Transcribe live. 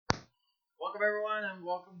Welcome everyone, and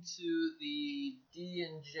welcome to the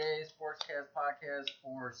D&J Sportscast podcast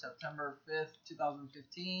for September 5th,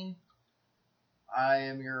 2015. I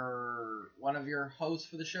am one of your hosts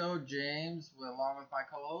for the show, James, along with my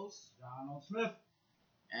co-host, Donald Smith.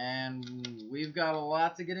 And we've got a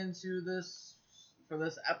lot to get into for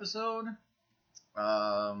this episode.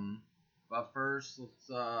 But first,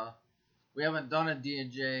 we haven't done a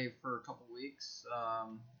D&J for a couple weeks.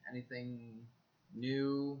 Anything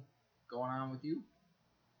new going on with you?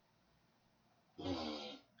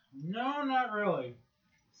 No, not really.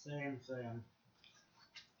 Same.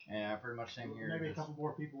 Yeah, pretty much same here. Maybe a couple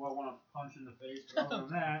more people I want to punch in the face, but other than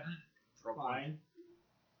that, fine.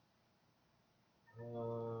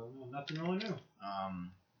 No, nothing really new.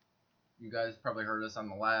 You guys probably heard us on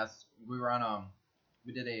the last. We were on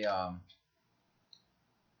we did a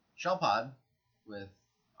shell pod with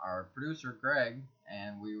our producer Greg,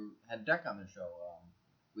 and we had Deck on the show.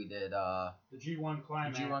 We did the G1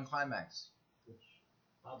 Climax. G1 Climax. Which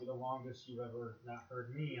probably the longest you've ever not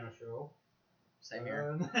heard me on a show. Same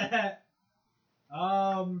here.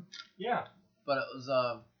 Yeah. But it was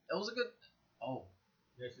a good. Oh.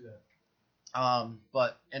 Yeah, I see that.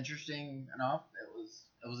 But interesting enough, it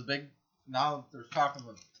was a big. Now there's talk of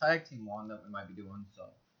a tag team one that we might be doing, so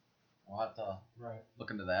we'll have to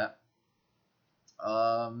look into that.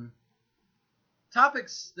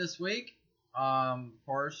 Topics this week. Of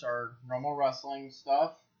course, our normal wrestling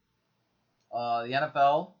stuff. The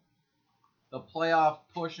NFL, the playoff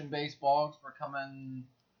push in baseball, 'cause we're coming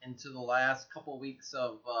into the last couple weeks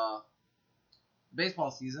of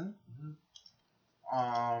baseball season.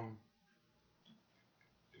 Mm-hmm.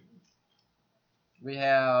 We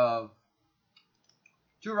have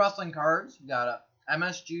 2 wrestling cards. We got a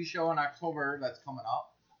MSG show in October that's coming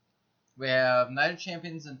up. We have Night of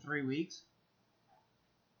Champions in 3 weeks.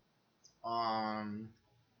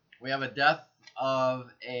 We have a death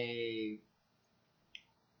of a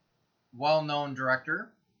well-known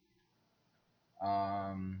director.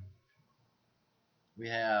 We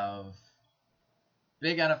have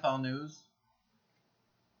big NFL news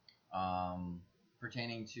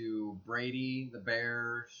pertaining to Brady, the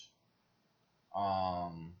Bears,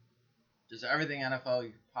 just everything NFL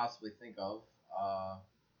you could possibly think of.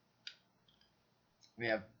 We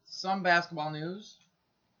have some basketball news.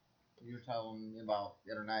 You were telling me about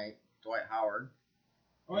the other night, Dwight Howard.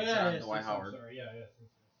 Oh yeah, Dwight Howard. I'm sorry, yes.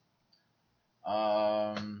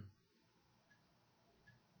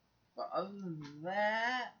 But other than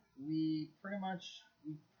that, we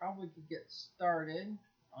probably could get started.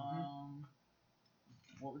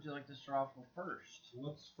 What would you like to start off with first?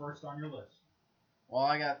 What's first on your list? Well,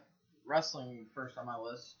 I got wrestling first on my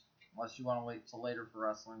list. Unless you want to wait till later for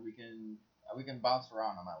wrestling, we can bounce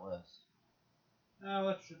around on my list. No,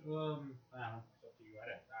 let's. I don't know. It's up to you.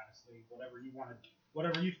 Honestly,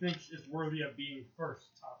 whatever you think is worthy of being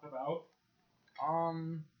first talked about.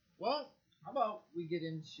 Well, how about we get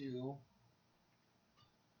into?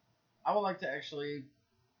 I would like to actually.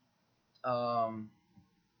 What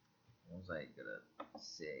was I gonna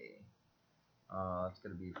say? It's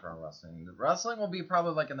gonna be for wrestling. The wrestling will be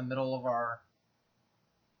probably like in the middle of our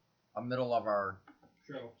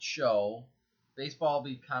show. Baseball will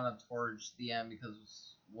be kind of towards the end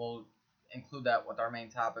because we'll include that with our main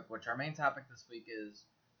topic, which our main topic this week is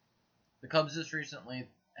the Cubs just recently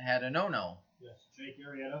had a no-no. Yes, Jake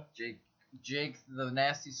Arrieta. Jake the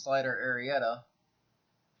Nasty Slider Arrieta.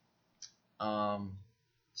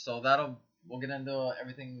 So we'll get into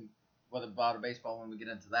everything about baseball when we get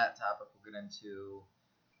into that topic. We'll get into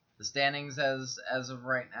the standings as of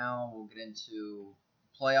right now. We'll get into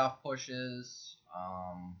playoff pushes.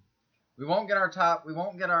 We won't get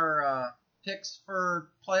our picks for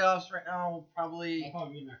playoffs right now. We'll probably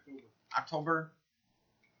in October.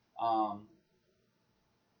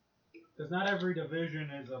 Because not every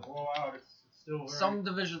division is a blowout. It's still some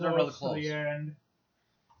divisions are really close to the end,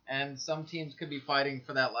 and some teams could be fighting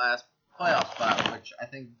for that last playoff spot, which I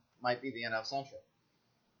think might be the NL Central.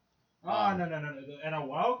 No. And a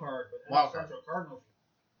wild card, but NL Central Cardinals,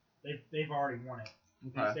 they've already won it.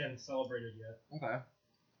 Okay. They haven't celebrated yet. Okay.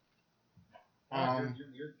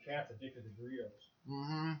 Your cat's addicted to Doritos.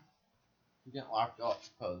 Mm-hmm. You get locked up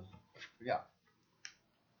because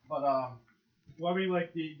But well, I mean,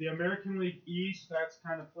 like the American League East, that's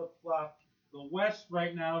kind of flip flop. The West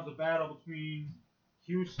right now is a battle between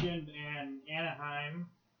Houston and Anaheim.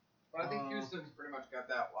 But I think Houston's pretty much got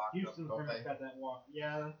that locked up. Pretty much got that locked.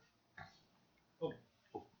 Yeah. Oh.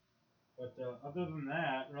 But other than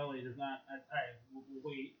that, really, there's not. We'll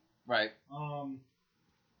wait. Right.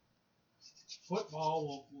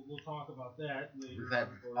 Football, we'll talk about that later. We've had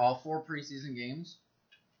all 4 preseason games.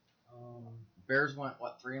 Bears went,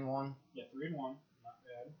 what, 3-1? Yeah, 3-1. Not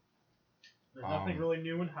bad. There's nothing really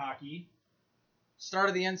new in hockey. Start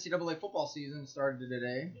of the NCAA football season started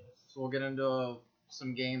today. Yes. So we'll get into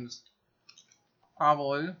some games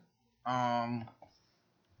probably. And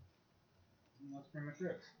that's pretty much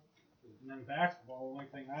it. And then basketball, the only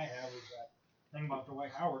thing I have is that thing about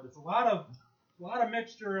Dwight Howard. It's a lot of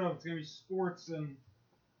mixture of, it's gonna be sports and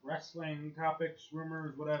wrestling topics,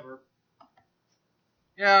 rumors, whatever.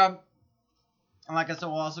 Yeah. And like I said,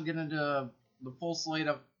 we'll also get into the full slate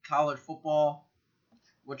of college football,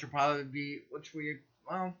 which we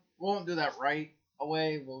won't do that right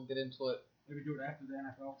away. We'll get into it. Maybe do it after the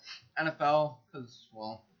NFL. NFL, because,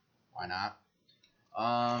 well, why not?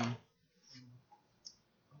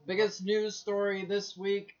 Biggest news story this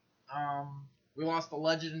week, we lost a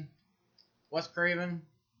legend. Wes Craven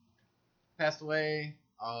passed away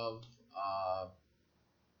of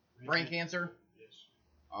brain cancer. Yes.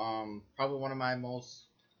 Probably one of my most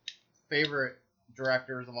favorite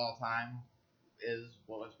directors of all time is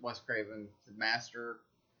Wes Craven, the master.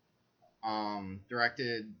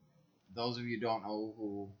 Directed, those of you who don't know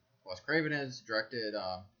who Wes Craven is, directed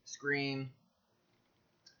Scream,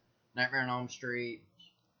 Nightmare on Elm Street.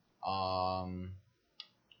 I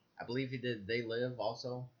believe he did They Live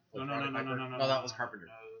also. No, No, that was Carpenter.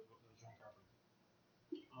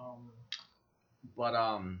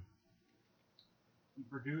 But he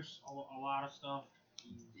produced a lot of stuff.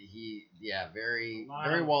 Very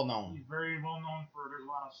well known. He's very well known for, there's a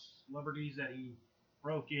lot of celebrities that he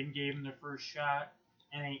broke in, gave him their first shot,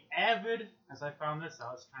 and an avid, as I found this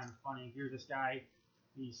out, it's kind of funny. Here's this guy,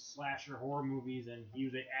 these slasher horror movies, and he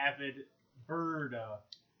was an avid bird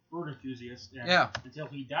enthusiast. And until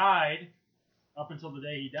he died, up until the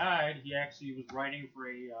day he died, he actually was writing for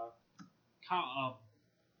a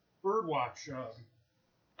birdwatch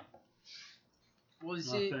Well, you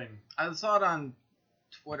see, thing. I saw it on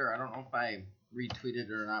Twitter. I don't know if I retweeted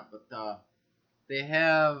it or not, but they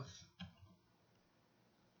have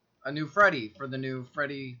a new Freddy for the new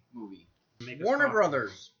Freddy movie. Warner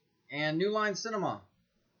Brothers and New Line Cinema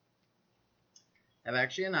have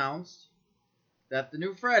actually announced that the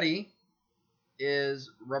new Freddy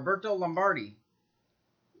is Roberto Lombardi.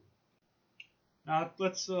 Now,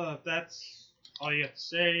 that's all you have to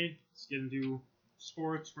say. Let's get into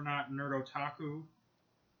sports. We're not Nerd Otaku,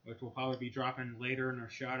 which will probably be dropping later in our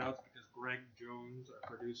shout-outs because Greg Jones,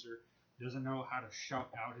 our producer, doesn't know how to shout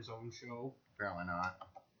out his own show. Apparently not.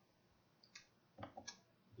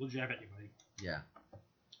 We'll jab at you, buddy. Yeah.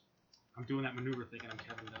 I'm doing that maneuver thinking I'm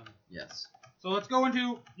Kevin Dunn. Yes. So let's go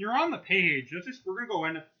into, you're on the page. We're going to go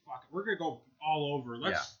into, we're going to go all over.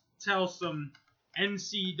 Let's tell some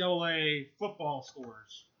NCAA football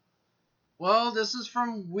scores. Well, this is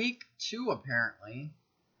from week 2, apparently.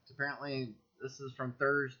 Apparently, this is from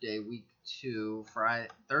Thursday, week 2.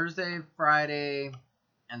 Thursday, Friday,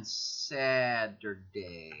 and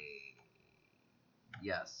Saturday.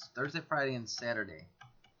 Yes, Thursday, Friday, and Saturday.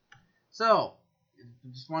 So,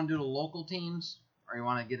 you just want to do the local teams, or you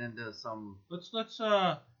want to get into some? Let's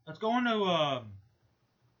go into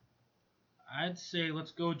I'd say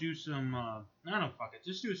let's go do some. No, fuck it.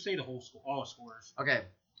 Just say the whole score, all the scores. Okay.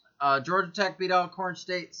 Georgia Tech beat Alcorn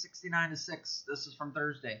State 69-6. This is from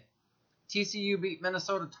Thursday. TCU beat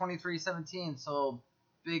Minnesota 23-17. So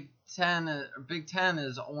Big Ten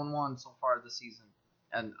is 0-1 so far this season,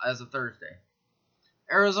 and as of Thursday.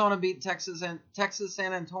 Arizona beat Texas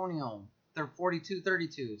San Antonio. They're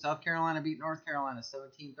 42-32. South Carolina beat North Carolina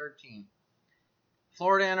 17-13.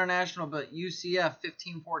 Florida International beat UCF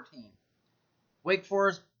 15-14. Wake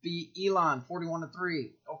Forest beat Elon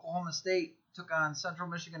 41-3. Oklahoma State took on Central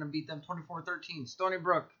Michigan and beat them 24-13. Stony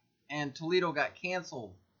Brook and Toledo got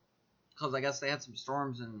canceled because I guess they had some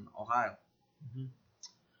storms in Ohio. Mm-hmm.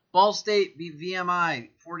 Ball State beat VMI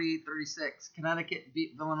 48-36. Connecticut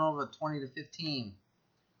beat Villanova 20-15.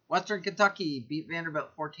 Western Kentucky beat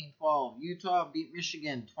Vanderbilt 14-12. Utah beat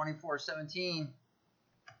Michigan 24-17.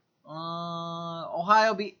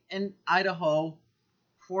 Ohio beat Idaho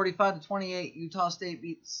 45-28. Utah State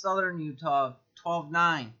beat Southern Utah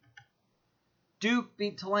 12-9. Duke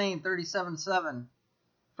beat Tulane 37-7.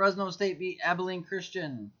 Fresno State beat Abilene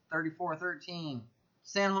Christian 34-13.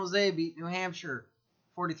 San Jose beat New Hampshire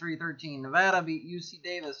 43-13. Nevada beat UC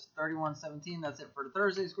Davis 31-17. That's it for the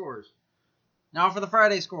Thursday scores. Now for the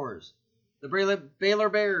Friday scores. The Baylor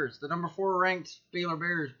Bears, the number 4 ranked Baylor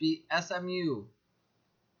Bears, beat SMU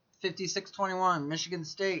 56-21. Michigan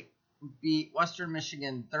State beat Western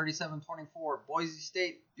Michigan 37-24. Boise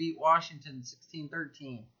State beat Washington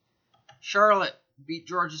 16-13. Charlotte beat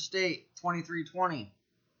Georgia State 23-20.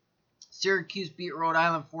 Syracuse beat Rhode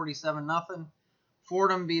Island 47-0.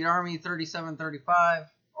 Fordham beat Army 37-35.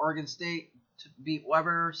 Oregon State beat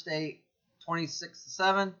Weber State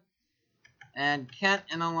 26-7. And Kent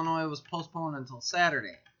and Illinois was postponed until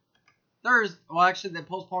Saturday. Actually, they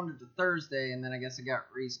postponed it to Thursday, and then I guess it got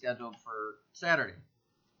rescheduled for Saturday.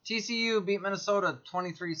 TCU beat Minnesota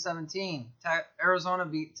 23-17. Arizona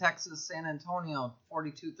beat Texas San Antonio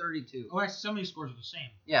 42-32. Oh, actually, some of these scores are the same.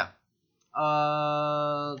 Yeah.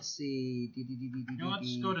 Let's see.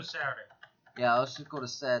 Let's go to Saturday. Yeah, let's just go to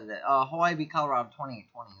Saturday. Hawaii beat Colorado 28-20.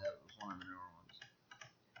 That was one of the newer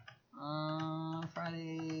ones.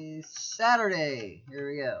 Friday, Saturday.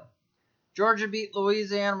 Here we go. Georgia beat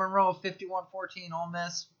Louisiana Monroe 51-14. Ole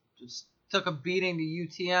Miss just took a beating to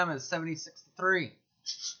UTM at 76-3.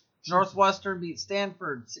 Northwestern beat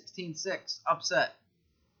Stanford 16-6. Upset.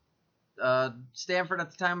 Stanford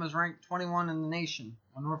at the time was ranked 21 in the nation.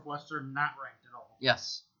 Well, Northwestern not ranked at all.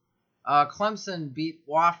 Yes. Clemson beat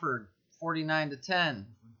Wofford 49-10.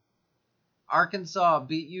 Arkansas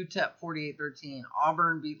beat UTEP 48-13.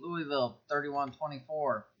 Auburn beat Louisville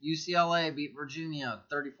 31-24. UCLA beat Virginia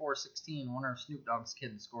 34-16. Wonder if Snoop Dogg's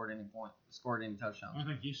kid scored any touchdowns. I don't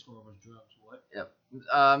think he scored was drugs. What? Yep.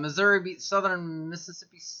 Missouri beat Southern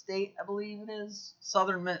Mississippi State, I believe it is.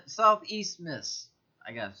 Southeast Miss,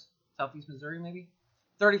 I guess. Southeast Missouri, maybe.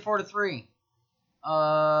 34-3.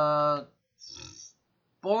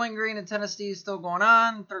 Bowling Green and Tennessee is still going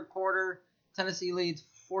on. Third quarter, Tennessee leads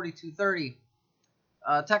 42-30.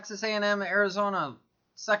 Texas A&M, Arizona,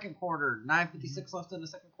 second quarter, 9:56 left in the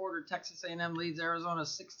second quarter. Texas A&M leads Arizona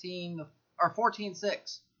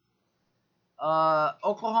 14-6.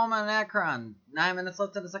 Oklahoma and Akron, 9 minutes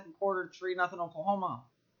left in the second quarter, 3-0 Oklahoma.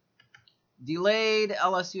 Delayed,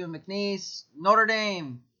 LSU and McNeese. Notre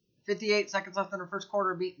Dame, 58 seconds left in the first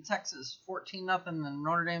quarter, beating Texas 14-0, and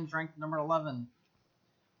Notre Dame's ranked number 11.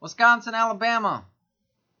 Wisconsin, Alabama,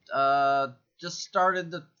 just started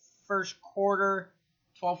the first quarter,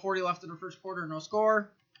 12:40 left in the first quarter, no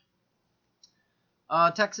score.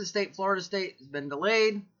 Texas State, Florida State has been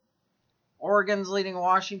delayed. Oregon's leading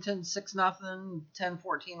Washington 6-0,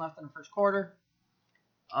 10:14 left in the first quarter.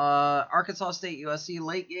 Arkansas State, USC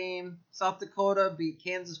late game. South Dakota beat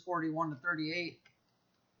Kansas 41-38.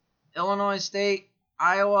 Illinois State,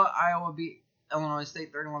 Iowa. Iowa beat Illinois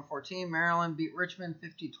State 31-14. Maryland beat Richmond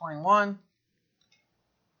 50-21.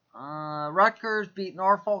 Rutgers beat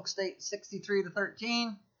Norfolk State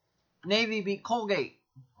 63-13. Navy beat Colgate.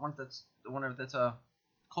 I wonder if that's a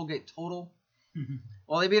Colgate total.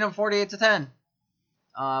 Well, they beat them 48-10.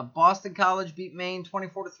 Boston College beat Maine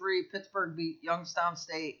 24-3. Pittsburgh beat Youngstown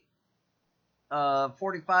State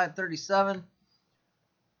 45-37.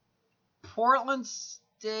 Portland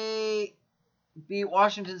State beat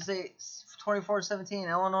Washington State 24-17.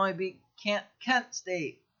 Illinois beat Kent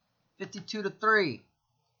State 52-3.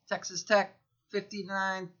 Texas Tech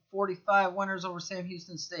 59-45 winners over Sam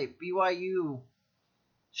Houston State. BYU,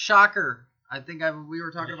 shocker. I think we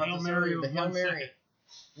were talking about this earlier. The Hail Mary.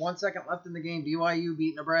 1 second left in the game. BYU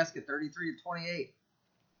beat Nebraska 33-28.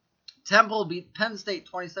 Temple beat Penn State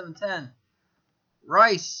 27-10.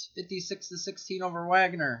 Rice 56-16 over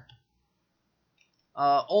Wagner.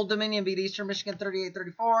 Old Dominion beat Eastern Michigan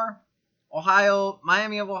 38-34.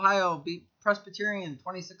 Miami of Ohio beat Presbyterian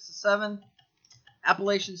 26-7.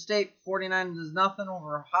 Appalachian State 49-0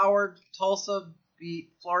 over Howard. Tulsa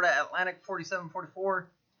beat Florida Atlantic 47-44.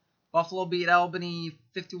 Buffalo beat Albany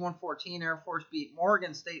 51-14. Air Force beat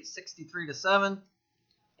Morgan State 63-7.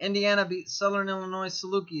 Indiana beat Southern Illinois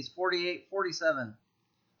Salukis 48-47.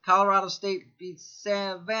 Colorado State beat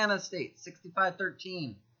Savannah State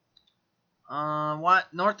 65-13.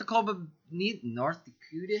 North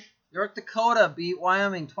Dakota beat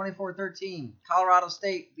Wyoming 24-13. Colorado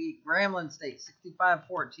State beat Grambling State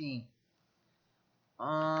 65-14.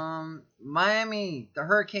 Miami, the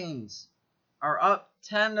Hurricanes, are up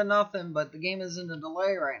 10-0, but the game is in a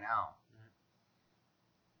delay right now.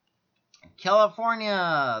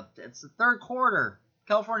 California, it's the third quarter.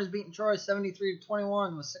 California's beating Troy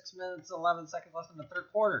 73-21 with 6 minutes and 11 seconds left in the third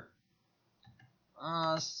quarter.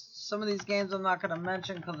 Some of these games I'm not going to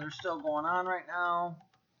mention because they're still going on right now.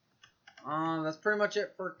 That's pretty much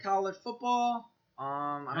it for college football.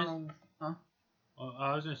 I don't know. Huh? Well,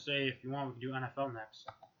 I was going to say, if you want, we can do NFL next.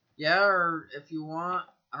 Yeah, or if you want,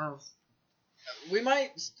 I don't know. We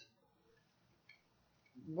might.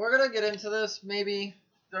 We're going to get into this. Maybe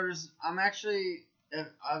I'm actually going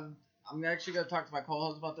to talk to my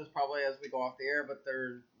co-host about this probably as we go off the air. But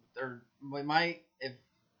we might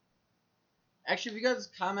if you guys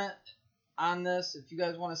comment on this, if you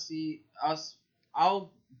guys want to see us,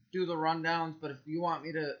 I'll do the rundowns, but if you want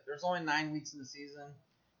me to, there's only 9 weeks in the season.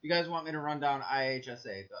 You guys want me to run down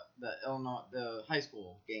IHSA, the Illinois, the high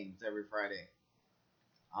school games every Friday?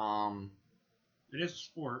 It is a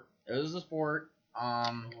sport. It is a sport. So,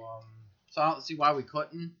 So I don't see why we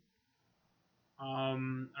couldn't.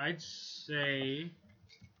 I'd say.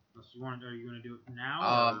 Are you gonna do it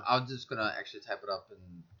now? I'm just gonna actually type it up,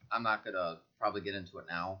 and I'm not gonna probably get into it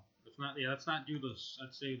now. Let's not. Yeah, let's not do this.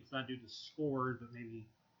 I'd say let's not do the scores, but maybe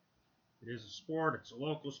it is a sport. It's a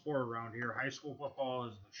local sport around here. High school football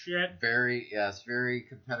is the shit. Very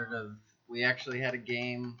competitive. We actually had a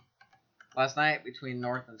game last night between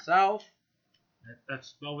North and South.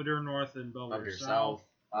 That's Belvedere North and Belvedere South.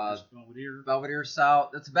 South. Belvedere. Belvedere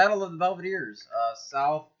South. It's a battle of the Belvederes.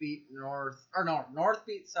 South beat North, or no, North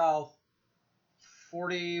beat South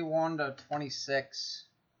 41-26.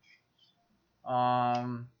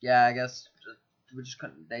 Yeah, I guess we just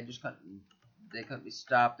couldn't. They couldn't be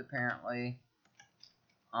stopped apparently.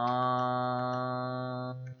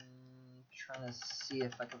 Trying to see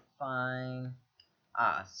if I can find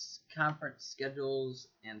conference schedules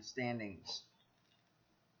and standings.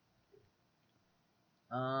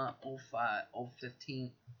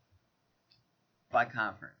 015 by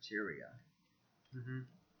conference. Here we go.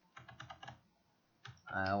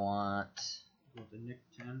 I want the Nick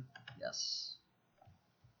 10. Yes.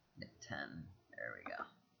 Nick 10. There we go.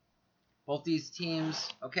 Both these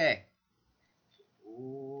teams. Okay.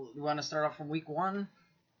 Ooh, you want to start off from week 1,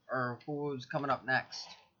 or who's coming up next?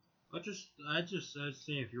 I'd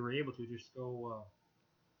say if you were able to just go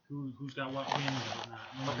who's got what wins and whatnot.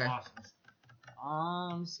 Okay. Losses.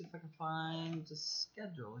 Let me see if I can find the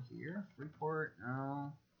schedule here. Freeport,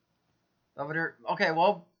 no. Belvedere. Okay,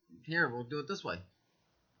 well, here, we'll do it this way.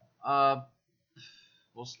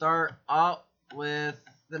 We'll start out with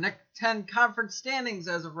the Nick 10 conference standings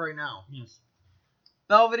as of right now. Yes.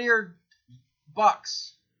 Belvedere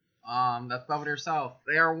Bucks. That's Belvedere South.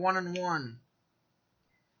 They are 1-1.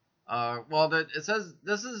 It says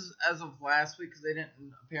this is as of last week because they didn't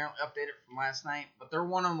apparently update it from last night, but they're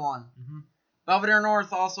 1-1. Mm-hmm. Belvedere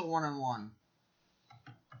North also 1-1.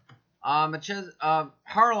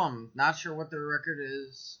 Harlem, not sure what their record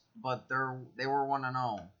is, but they were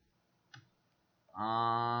 1-0.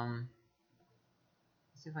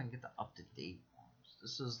 Let's see if I can get the up-to-date ones.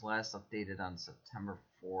 This was last updated on September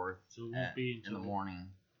 4th so it won't be in the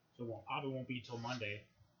morning. So it probably won't be till Monday.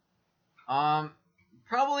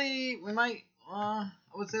 Probably we might. I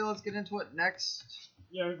would say let's get into it next.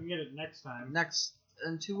 Yeah, we can get it next time. Next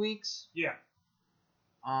in 2 weeks. Yeah.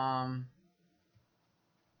 We'll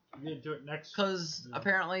get into it next. Because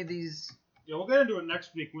apparently these. Yeah, we'll get into it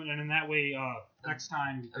next week, and in that way, next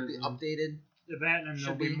time it'll be updated. That and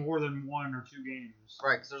there'll be more than 1 or 2 games.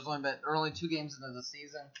 Right, because there's only 2 games into the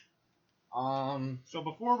season. So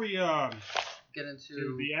before we get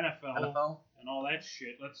into the NFL and all that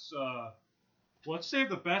shit, let's save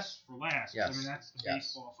the best for last. Yes. I mean that's the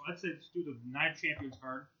baseball. So let's do the Night Champions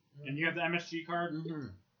card, and you have the MSG card,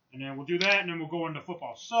 and then we'll do that, and then we'll go into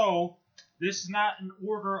football. So this is not in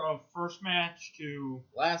order of first match to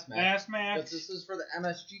last match. But this is for the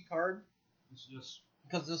MSG card. It's just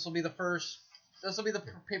because this will be the first. This will be the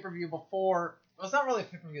pay-per-view before. Well, it's not really a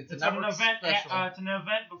pay-per-view. It's an event. It's an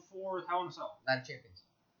event before Hell in a Cell. Night of Champions.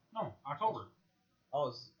 No, October.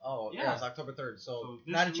 It's October 3rd. So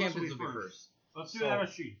Night of Champions will be first. So let's do the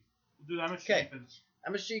MSG. We'll do the MSG. Okay.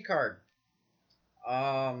 MSG card.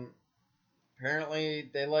 Apparently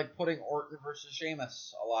they like putting Orton versus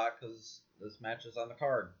Sheamus a lot because this match is on the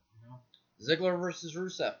card. Yeah. Ziggler versus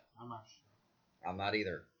Rusev. I'm not sure. I'm not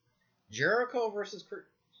either. Jericho versus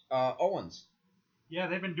Owens. Yeah,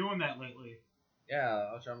 they've been doing that lately.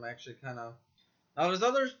 Yeah, which I'm actually kind of. Now there's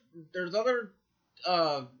other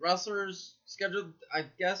wrestlers scheduled. I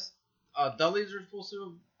guess Dudley's are supposed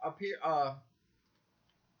to appear.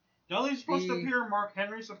 Dudley's supposed to appear. Mark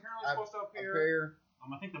Henry's apparently supposed to appear.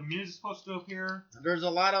 I think the Miz is supposed to appear. There's a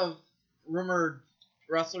lot of rumored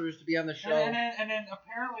wrestlers to be on the show. And then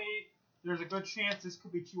apparently there's a good chance this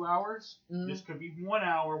could be 2 hours. Mm-hmm. This could be 1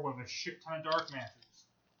 hour with a shit ton of dark matches.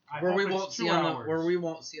 Where we won't see it on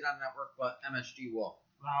network, but MSG will.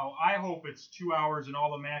 Now I hope it's 2 hours and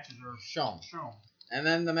all the matches are shown. And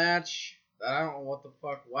then the match, I don't know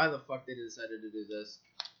why the fuck they decided to do this.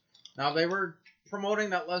 Now they were promoting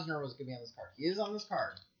that Lesnar was going to be on this card. He is on this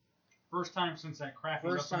card. First time since that crappy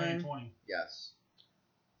WrestleMania 20. Yes.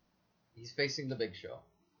 He's facing the Big Show.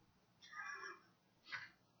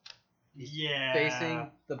 He's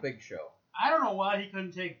facing the Big Show. I don't know why he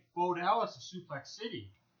couldn't take Bo Dallas to Suplex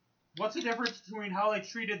City. What's the difference between how they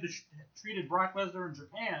treated Brock Lesnar in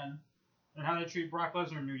Japan and how they treat Brock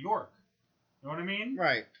Lesnar in New York? You know what I mean?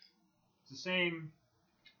 Right. It's the same.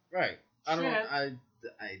 Right. I don't know.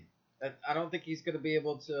 I don't think he's going to be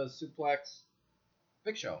able to suplex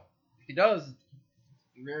Big Show. If he does, it's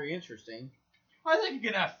very interesting. I think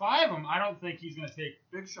you can F5 him. I don't think he's going to take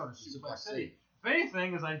Big Show to Suplex City. If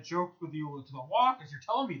anything, as I joked with you to the walk, as you're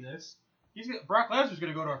telling me this, Brock Lesnar's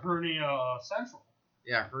going to go to Hernia Central.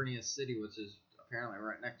 Yeah, Hernia City, which is apparently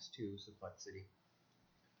right next to Suplex City.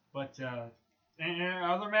 But any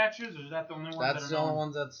other matches, or is that the only one? That's the only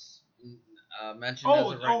ones that's mentioned.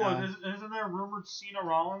 As of right now. Isn't there rumored Cena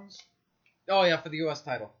Rollins? Oh yeah, for the U.S.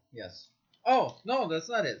 title. Yes. Oh no, that's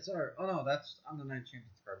not it. Sorry. Oh no, that's on the Night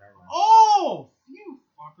Champions card. Never mind. Oh, you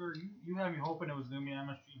fucker! You had me hoping it was going to be an MSG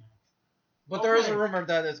match. But there is a rumor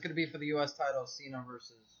that it's going to be for the U.S. title, Cena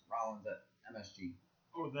versus Rollins at MSG.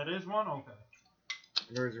 Oh, that is one. Okay.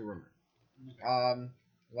 There is a rumor. Okay.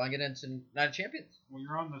 You want to get into Night of Champions? Well,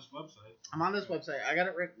 you're on this website. I'm on this website. I got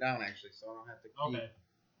it written down actually, so I don't have to keep. Okay.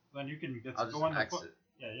 Then you can I'll just go on the exit.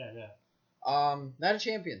 Yeah. Night of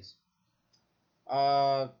Champions.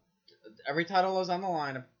 Every title is on the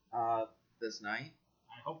line this night.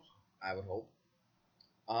 I hope so. I would hope.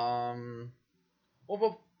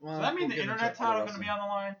 Does that mean the internet title going to be on the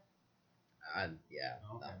line? Yeah.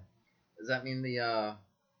 Okay. Does that mean the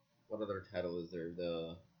what other title is there?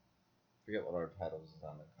 Forget what other titles is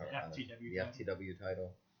on the card. The FTW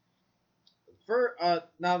title.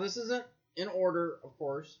 Now this isn't in order, of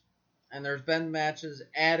course, and there's been matches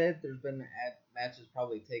added. There's been matches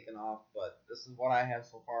probably taken off, but this is what I have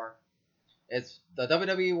so far. It's the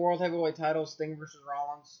WWE World Heavyweight title, Sting versus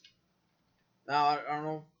Rollins. Now I don't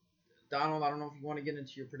know, Donald. I don't know if you want to get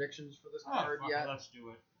into your predictions for this card yet. Let's do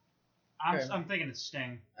it. I'm thinking it's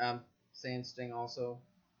Sting. Saying Sting also.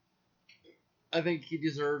 I think he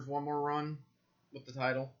deserves one more run with the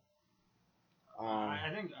title. I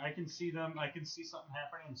think I can see them. I can see something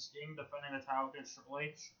happening in Sting defending the title against Triple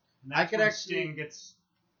H. And I could when actually Sting gets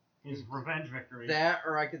his revenge victory. That,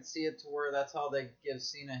 or I could see it to where that's how they give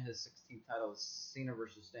Cena his 16th title, Cena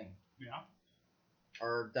versus Sting. Yeah.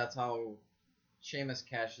 Or that's how Sheamus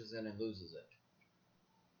cashes in and loses it.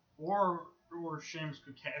 Or Sheamus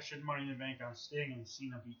could cash in Money in the Bank on Sting and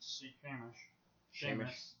Cena beats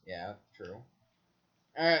Sheamus. Yeah, true.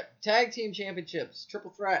 Alright, Tag Team Championships,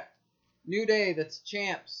 Triple Threat. New Day, that's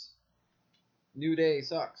champs. New Day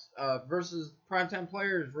sucks. Versus Primetime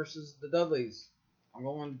Players versus the Dudleys. I'm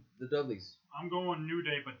going the Dudleys. I'm going New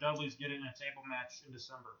Day, but Dudleys get it in a table match in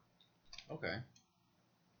December. Okay.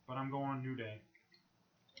 But I'm going New Day.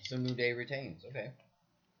 So New Day retains. Okay.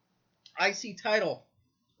 IC title.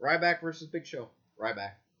 Ryback versus Big Show.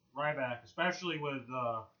 Ryback, especially with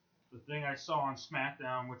the thing I saw on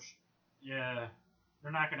SmackDown, which, yeah,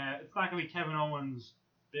 it's not gonna be Kevin Owens'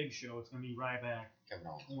 Big Show. It's gonna be Ryback. Kevin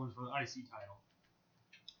Owens for the IC title.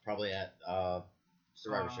 Probably at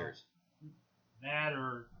Survivor Series. That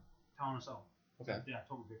or Hell in a Cell. Okay. Yeah,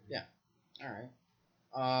 October 15th. Yeah. All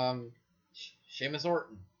right. Sheamus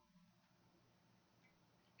Orton.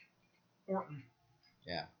 Orton.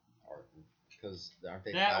 Yeah, Orton. Because aren't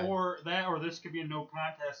they that or this could be a no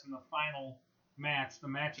contest in the final match. The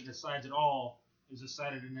match that decides it all is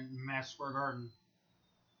decided in Madison Square Garden.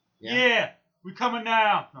 Yeah, we coming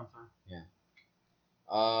now. No, I'm sorry. Yeah.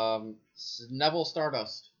 Neville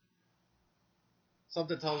Stardust.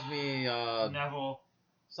 Something tells me Neville.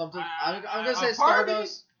 Something. I'm gonna say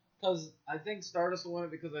Stardust because I think Stardust will win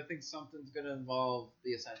it because I think something's gonna involve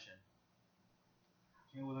the Ascension.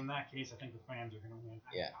 Yeah, well, in that case, I think the fans are gonna win.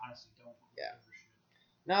 I honestly don't. Yeah.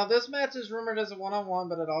 Now this match is rumored as a 1-on-1,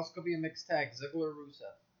 but it also could be a mixed tag. Ziggler,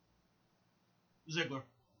 Rusev. Ziggler.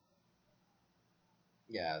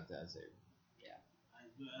 Yeah, that's it. Yeah.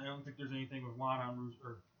 I don't think there's anything with Lana and Rusev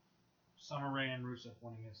or Summer Rae and Rusev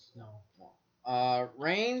winning this. No.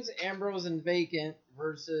 Reigns, Ambrose, and Vacant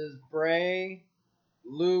versus Bray,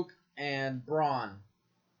 Luke, and Braun.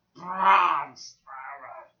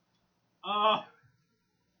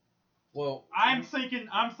 Well, I'm thinking.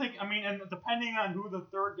 I mean, and depending on who the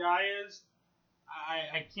third guy is,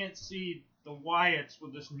 I can't see the Wyatts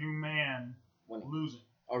with this new man losing.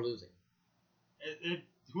 Or losing.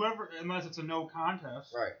 Whoever, unless it's a no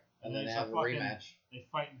contest. Right. And then they have a rematch. They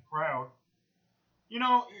fight in the crowd. You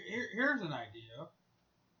know, here's an idea.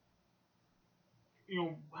 You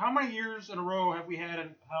know, how many years in a row have we had a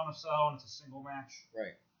Hell in a Cell and it's a single match?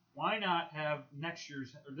 Right. Why not have next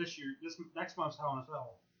month's Hell in a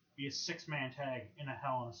Cell be a 6-man tag in a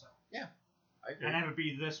Hell in a Cell? Yeah, I agree. And have it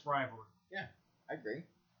be this rivalry. Yeah, I agree.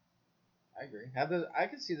 I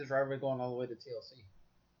could see this rivalry going all the way to TLC.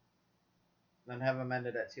 Then have them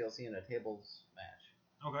ended at TLC in a tables match.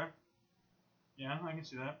 Okay. Yeah, I can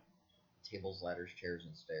see that. Tables, ladders, chairs,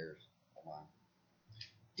 and stairs. Hold on.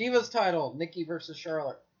 Divas title, Nikki versus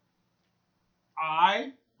Charlotte.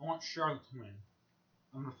 I want Charlotte to win.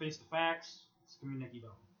 I'm gonna face the facts. It's gonna be Nikki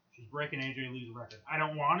Bella. She's breaking AJ Lee's record. I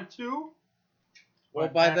don't want it to. Well,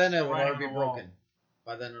 but by that's then the it will writing already be on the wall. broken.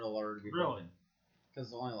 By then it'll already be Really? broken. Because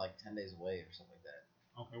it's only like 10 days away or something like that.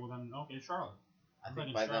 Okay, well then, Charlotte. I I'm think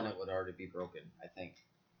thinking by then Charlotte. it would already be broken. I think.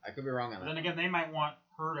 I could be wrong on But that. then again, they might want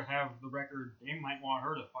her to have the record. They might want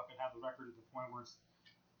her to fucking have the record to the point where it's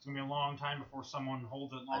gonna be a long time before someone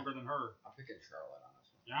holds it longer than her. I'm picking Charlotte on this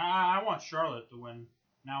one. Yeah, I want Charlotte to win.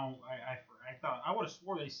 Now, I thought I would have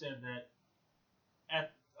swore they said that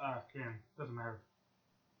at doesn't matter.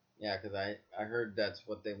 Yeah, because I heard that's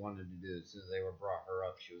what they wanted to do. As soon as they brought her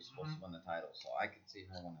up, she was supposed to win the title. So I could see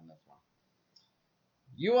her winning this one.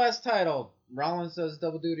 U.S. title. Rollins does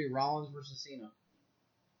double duty. Rollins versus Cena.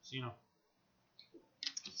 Cena,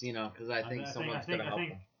 because I think someone's going to help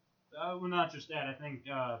him. Well, not just that. I think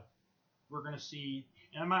we're going to see,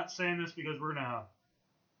 and I'm not saying this because we're going to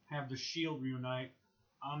have the Shield reunite.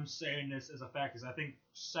 I'm saying this as a fact, because I think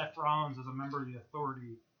Seth Rollins, as a member of the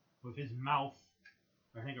Authority, with his mouth,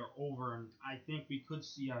 I think are over, and I think we could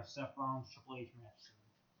see a Seth Rollins Triple H match soon.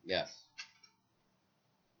 Yes.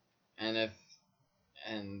 And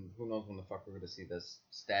who knows when the fuck we're going to see this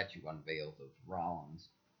statue unveiled of Rollins.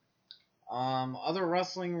 Other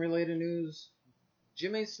wrestling related news.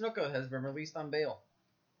 Jimmy Snuka has been released on bail.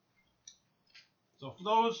 So for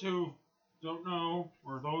those who don't know,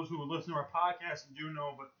 or those who listen to our podcast and do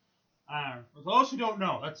know, but for those who don't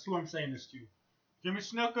know, that's who I'm saying this to. Jimmy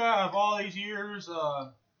Snuka, of all these years,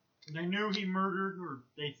 they knew he murdered, or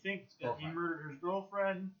they think that he murdered his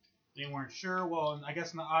girlfriend. They weren't sure. Well, I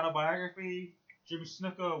guess in the autobiography, Jimmy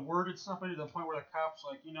Snuka worded something to the point where the cops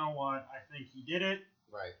like, you know what, I think he did it.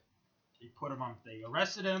 Right. They put him on. They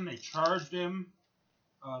arrested him. They charged him.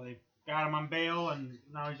 They got him on bail, and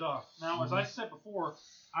now he's off. Now, as I said before,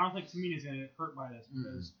 I don't think Tamina's going to get hurt by this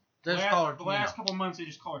because the last couple months they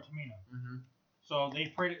just call her Tamina. Mm-hmm. So they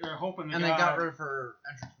prayed. They're hoping. They got rid of her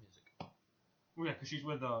entrance music. Oh yeah, because she's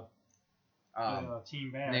with the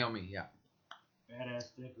Team Bad. Naomi, yeah.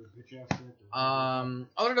 Badass dick or bitch ass dick.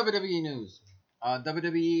 Other WWE news.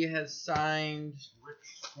 WWE has signed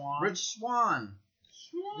Rich Swann.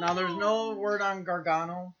 Now there's no word on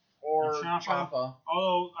Gargano or Ciampa.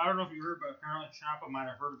 Although I don't know if you heard, but apparently Ciampa might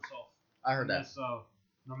have hurt himself. I heard that. This,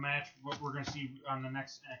 the match, what we're gonna see on the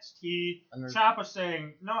next NXT. Ciampa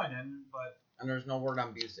saying no, I didn't, but. And there's no word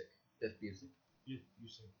on Busick. Biff Busick. You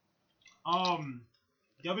see.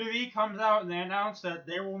 WWE comes out and they announce that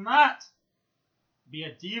there will not be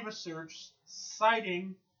a Diva search,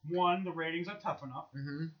 citing one, the ratings are tough enough,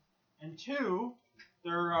 and two,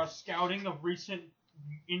 they're scouting of recent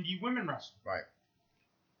indie women wrestling. Right.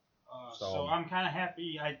 So I'm kind of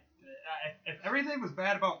happy. If everything was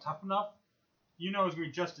bad about Tough Enough, you know it's gonna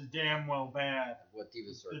be just as damn well bad. What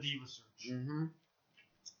Diva search? The Diva search.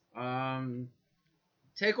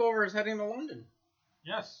 Takeover is heading to London.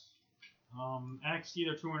 Yes. NXT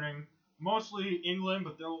they're touring mostly England,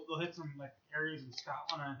 but they'll hit some like areas in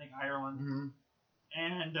Scotland and I think Ireland.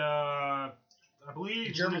 And I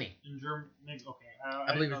believe Germany. In Germany. Okay.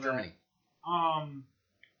 I believe it's Germany. I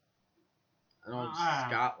know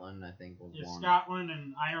Scotland. I think was one. Scotland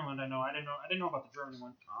and Ireland. I know. I didn't know about the Germany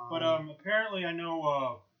one. But apparently I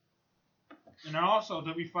know. And also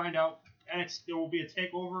did we find out there will be a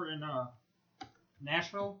takeover in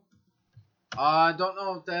Nashville? I don't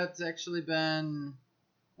know if that's actually been.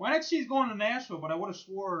 Well, NXT's going to Nashville, but I would have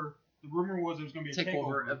swore the rumor was it was going to be a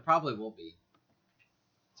takeover. It probably will be.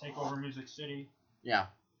 Takeover Music City. Yeah,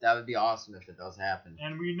 that would be awesome if it does happen.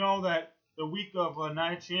 And we know that the week of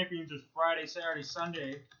Night of Champions is Friday, Saturday,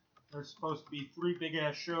 Sunday. There's supposed to be 3 big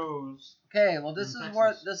ass shows. Okay, well this is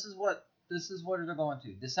what they're going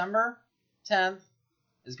to. December 10th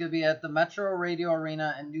is going to be at the Metro Radio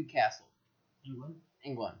Arena in Newcastle,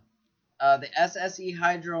 England. The SSE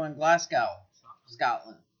Hydro in Glasgow,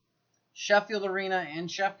 Scotland. Sheffield Arena in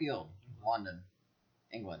Sheffield, London,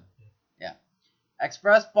 England. Yeah.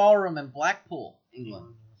 Express Ballroom in Blackpool,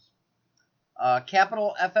 England.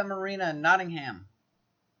 Capital FM Arena in Nottingham,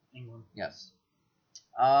 England. Yes.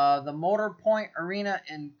 The Motor Point Arena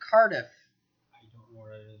in Cardiff. I don't know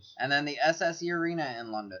where it is. And then the SSE Arena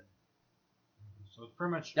in London. So it's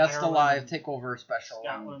pretty much that's Ireland, the live takeover special.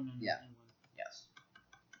 Scotland and yeah. England. Yes.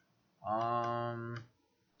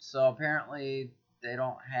 So apparently they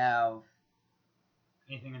don't have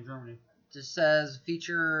anything in Germany. Just says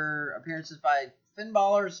feature appearances by Finn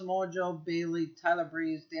Balor, Samoa Joe, Bayley, Tyler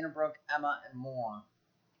Breeze, Dana Brooke, Emma, and more.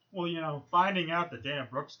 Well, finding out that Dana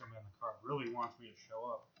Brooke's going to be on the card really wants me to show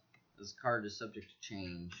up. This card is subject to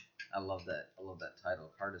change. I love that. I love that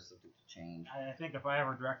title. Card is subject to change. I think if I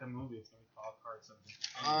ever direct a movie, it's gonna be called Card Subject.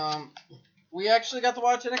 We actually got to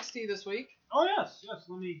watch NXT this week. Oh yes.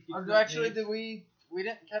 Let me. Actually, we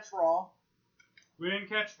didn't catch Raw. We didn't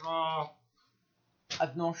catch Raw. I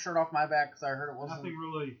have no shirt off my back because I heard it wasn't. Nothing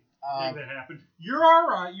really big that happened. You're all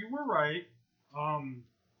right. You were right.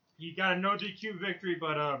 He got a no DQ victory,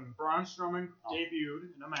 but Braun Strowman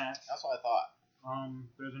debuted in a match. That's what I thought.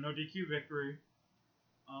 There's a no DQ victory.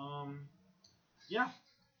 Yeah.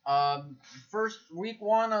 First week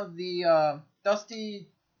 1 of the Dusty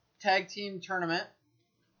Tag Team Tournament.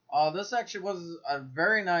 This actually was a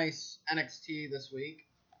very nice NXT this week.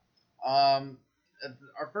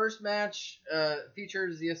 Our first match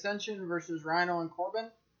features the Ascension versus Rhino and Corbin.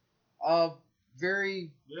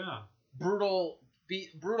 Very brutal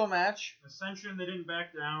match. Ascension, they didn't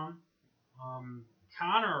back down.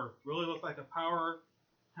 Connor really looked like a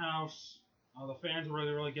powerhouse. The fans were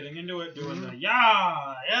really getting into it, doing the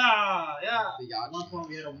yeah. At one point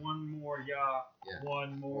we had a one more yeah.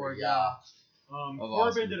 Corbin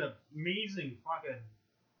awesome. did an amazing fucking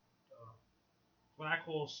black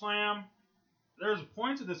hole slam. There's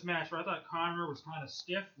points of this match where I thought Connor was kind of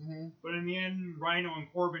stiff, but in the end, Rhino and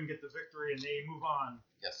Corbin get the victory and they move on.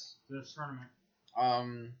 Yes. To this tournament.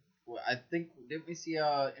 I think didn't we see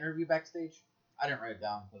a interview backstage? I didn't write it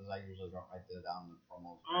down because I usually don't write it down in the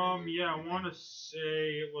promos. Yeah, I want to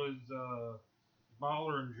say it was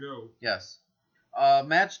Balor and Joe. Yes.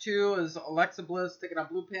 Match 2 is Alexa Bliss taking on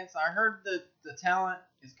Blue Pants. I heard that the talent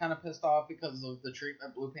is kind of pissed off because of the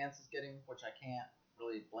treatment Blue Pants is getting, which I can't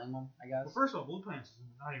really blame them, I guess. Well, first of all, Blue Pants is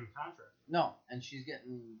not even contract. No, and she's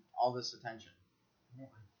getting all this attention.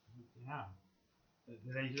 Yeah.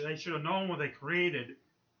 They should have known when they created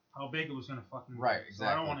how big it was going to fucking be. Right, exactly.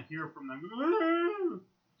 So I don't want to hear from them.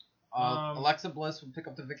 Alexa Bliss would pick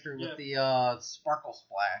up the victory with the Sparkle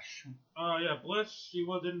Splash. Yeah, Bliss, she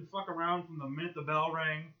didn't fuck around from the minute the bell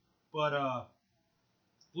rang. But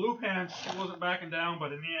Blue Pants, she wasn't backing down.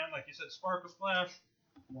 But in the end, like you said, Sparkle Splash,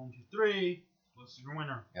 1, 2, 3, Bliss is your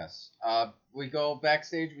winner. Yes. We go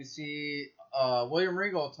backstage, we see William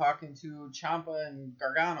Regal talking to Ciampa and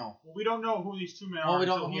Gargano. Well, we don't know who these two men are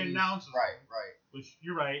until he announces them. Right. Which,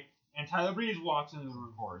 you're right. And Tyler Breeze walks into the room.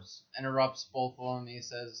 Of course. Interrupts both of them. He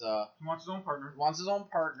says he wants his own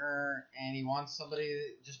partner. And he wants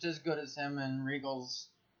somebody just as good as him. And Regal's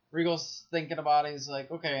thinking about it. He's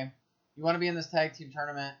like, okay, you want to be in this tag team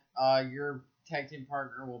tournament. Your tag team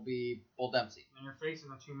partner will be Bull Dempsey. And you're facing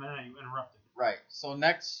the 2 men that you interrupted. Right. So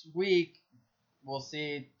next week, we'll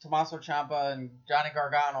see Tommaso Ciampa and Johnny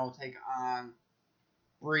Gargano take on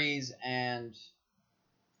Breeze and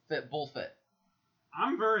Bullfit.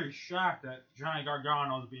 I'm very shocked that Johnny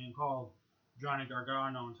Gargano is being called Johnny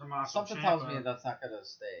Gargano and Tommaso Something Ciampa. tells me that's not going to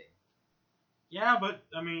stay. Yeah, but,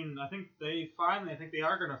 I mean, I think they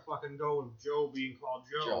are going to fucking go with Joe being called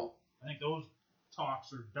Joe. I think those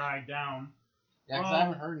talks are died down. Yeah, because I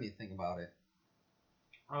haven't heard anything about it.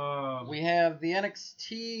 We have the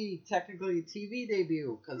NXT, technically, TV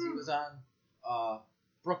debut, because he was on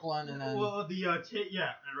Brooklyn and then... Well, right,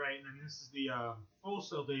 and then this is the Full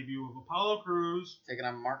Sail debut of Apollo Crews. Taking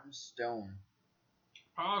on Martin Stone.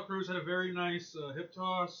 Apollo Crews had a very nice hip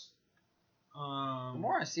toss. The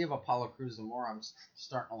more I see of Apollo Crews, the more I'm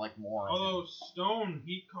starting to like more. Although Stone,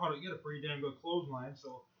 he had a pretty damn good clothesline,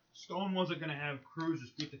 so Stone wasn't going to have Crews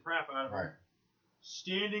just beat the crap out of him. Right.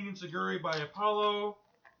 Standing Enziguri by Apollo.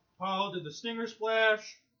 Apollo did the Stinger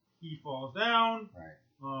Splash. He falls down.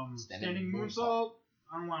 Right. Standing moonsault.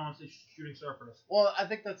 I don't know why I want to say shooting star for this. Well, I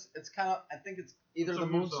think it's either the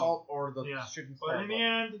moonsault or the shooting star. But in the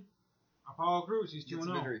end, Apollo Crews, he's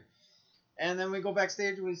 2-0. And then we go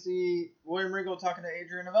backstage and we see William Regal talking to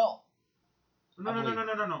Adrian Neville.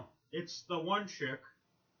 No. It's the one chick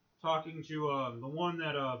talking to the one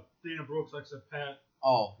that Dana Brooks likes to pet.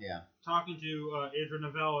 Oh, yeah. Talking to Adrian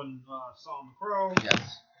Neville and Solomon Crow.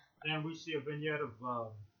 Yes. Then we see a vignette of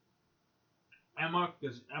Emma,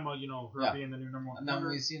 because Emma, her being the new number 1 And then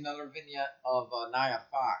we see another vignette of Nia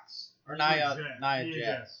Fox. Or Nia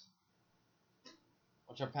Jax.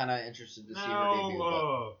 Which I'm kind of interested to see her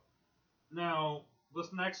debut. Now,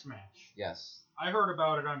 this next match. Yes. I heard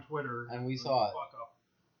about it on Twitter. And we saw it.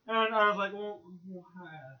 And I was like, well,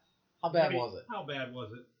 how bad was it? How bad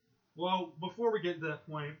was it? Well, before we get to that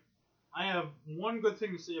point, I have one good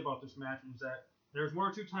thing to say about this match, is that there's 1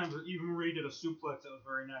 or 2 times that Eva Marie did a suplex that was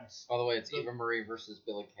very nice. By the way, it's Eva Marie versus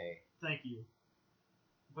Billie Kay. Thank you.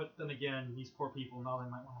 But then again, these poor people, now they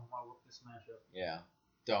might want to look this match up. Yeah.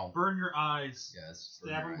 Don't. Burn your eyes. Yes.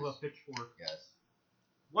 Stab them with a pitchfork. Yes.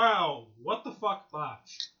 Wow, what the fuck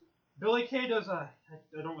botch. Billy Kay does I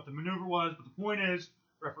don't know what the maneuver was, but the point is,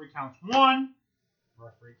 referee counts 1,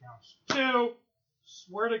 referee counts 2.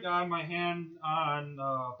 Swear to God, my hand on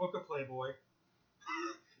Book of Playboy.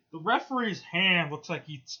 The referee's hand looks like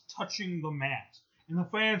he's touching the mat. And the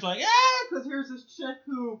fans like, yeah, because here's this chick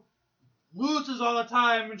who loses all the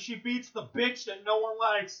time and she beats the bitch that no one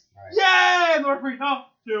likes. Right. Yay! And the referee counts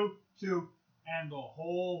 2, 2. And the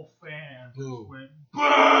whole fan just went,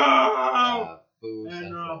 boo! Boo And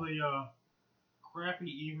Central. the crappy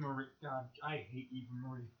Eva Marie. God, I hate Eva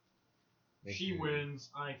Marie. She wins.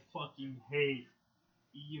 I fucking hate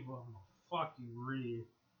Eva fucking Marie.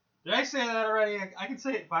 Did I say that already? I can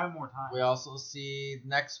say it 5 more times. We also see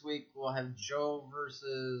next week we'll have Joe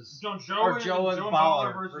versus Joe and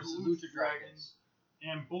Bauer versus Lucha Dragons.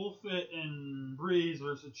 And Bullfit and Breeze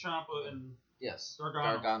versus Ciampa and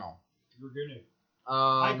Gargano.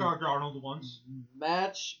 I Gargano the once.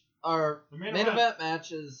 Match or The main event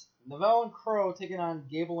match is Neville and Crow taking on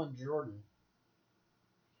Gable and Jordan.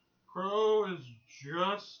 Crow is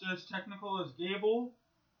just as technical as Gable.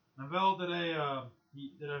 Neville did a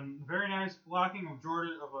very nice blocking of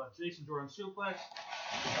Jason Jordan suplex.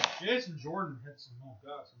 Jason Jordan hit some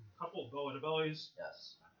couple of belly to bellies.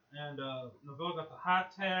 Yes. And Neville got the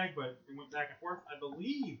hot tag, but it went back and forth. I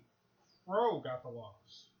believe Crow got the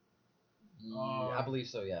loss. I believe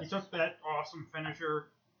so. Yes. He took that awesome finisher,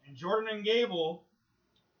 and Jordan and Gable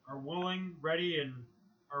are ready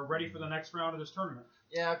for the next round of this tournament.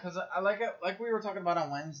 Yeah, because I like it. Like we were talking about on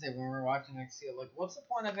Wednesday when we were watching NXT. Like, what's the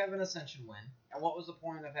point of having Ascension win, and what was the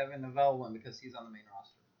point of having Neville win because he's on the main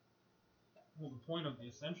roster? Well, the point of the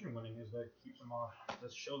Ascension winning is that it keeps him off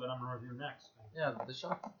this show that I'm gonna review next. Yeah, the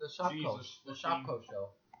Shopko show.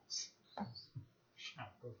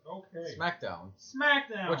 Okay.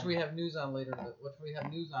 SmackDown. Which we have news on later. Which we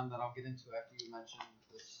have news on that I'll get into after you mention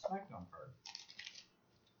the SmackDown card.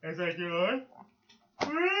 Is that good?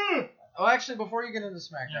 Oh, actually, before you get into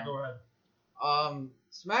SmackDown. Yeah, go ahead.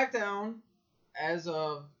 SmackDown, as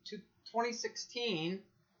of 2016,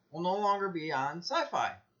 will no longer be on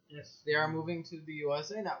Sci-Fi. Yes. They are moving to the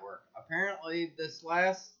USA Network. Apparently, this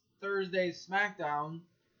last Thursday's SmackDown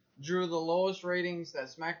drew the lowest ratings that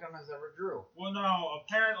SmackDown has ever drew. Well, no.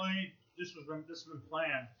 Apparently, this has been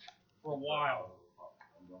planned for a while.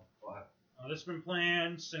 This has been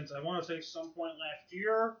planned since I want to say some point last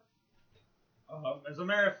year. As a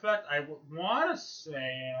matter of fact, I want to say,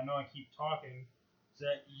 and I know I keep talking,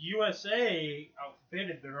 that USA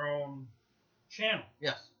outfitted their own channel.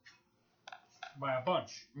 Yes. By a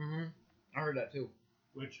bunch. Mm-hmm. I heard that too.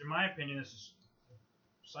 Which, in my opinion, this is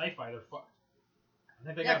Sci-Fi. They're fucked. I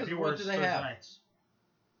think they got viewers Thursday nights.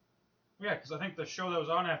 Yeah, because I think the show that was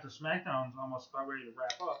on after SmackDown's almost about ready to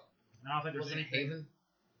wrap up. And I don't think there's anything. Haven?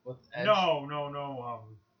 With Edge? No.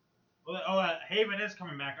 Haven is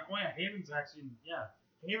coming back. Oh yeah, Haven's actually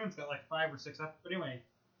Haven's got like 5 or 6 up. But anyway,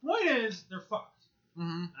 point is they're fucked.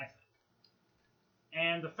 Mm-hmm. I think.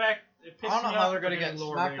 And the fact it pisses me off. I don't know how they're gonna get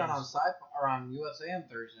lower SmackDown ratings. on Sci-Fi or on USA on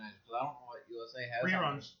Thursday nights because I don't know what USA has.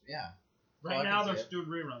 Reruns. Yeah. Right now they're doing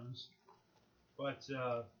reruns, but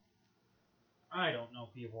I don't know,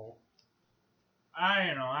 people. I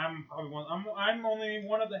don't know. I'm probably I'm only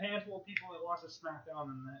one of the handful of people that watches SmackDown,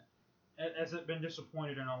 and that hasn't been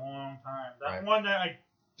disappointed in a long time. That one that I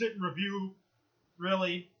didn't review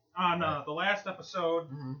really on the last episode.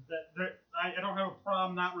 Mm-hmm. That I don't have a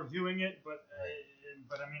problem not reviewing it, but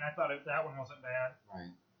I mean I thought that one wasn't bad.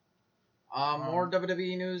 Right. More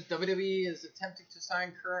WWE news. WWE is attempting to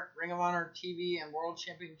sign current Ring of Honor TV and World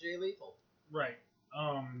Champion Jay Lethal. Right.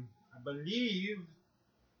 I believe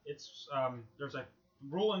it's there's a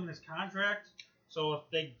rule in his contract, so if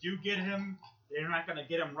they do get him, they're not going to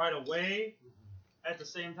get him right away. At the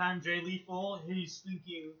same time, Jay Lethal, he's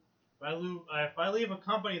thinking, if I leave a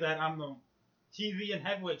company that I'm the TV and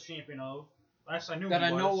heavyweight champion of, last I knew that he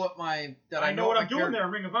I was, know what my that I know what I'm doing there,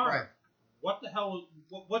 Ring of Honor. Right. What the hell?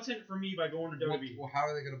 What's in it for me by going to WWE? Well, how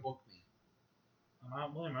are they going to book me? I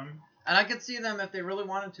don't blame him. And I could see them if they really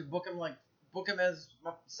wanted to book him as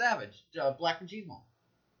Savage, Black Machismo.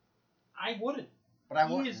 I wouldn't. But I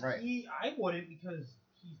wouldn't, right? I wouldn't because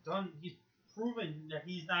he's proven that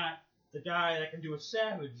he's not the guy that can do a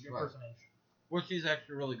Savage impersonation. Which he's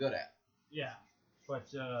actually really good at. Yeah, but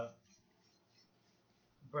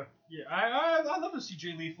yeah, I'd love to see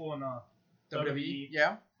Jay Lethal in WWE.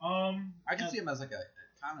 Yeah. I can see him as like a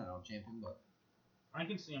Continental champion, but I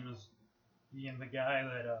can see him as being the guy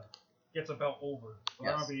that gets a belt over. So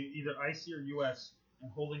I want to be either IC or US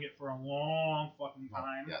and holding it for a long fucking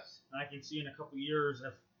time. Yes. And I can see in a couple years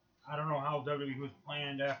if I don't know how WWE was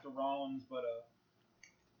planned after Rollins, but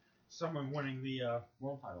someone winning the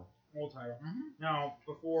world title. World title. Mm-hmm. Now,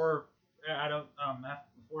 before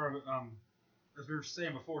we were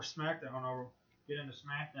saying before SmackDown, I'll get into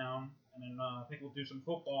SmackDown, and then I think we'll do some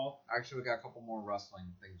football. Actually, we got a couple more wrestling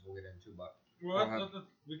things we'll get into, but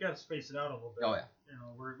We got to space it out a little bit. oh yeah, You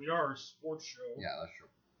know, we are a sports show. yeah, that's true.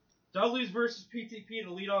 Dudley's versus PTP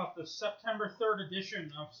to lead off the September 3rd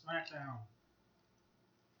edition of SmackDown.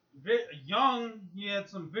 Young, he had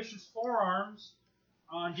some vicious forearms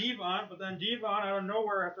on Devon, but then Devon, out of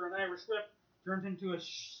nowhere, after an Irish whip, turned into a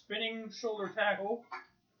spinning shoulder tackle.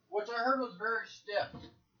 Which I heard was very stiff.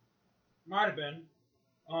 Might have been.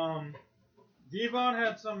 Devon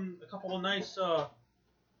had a couple of nice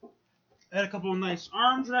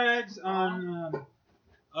arm drags on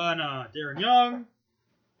Darren Young.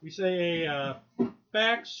 We say a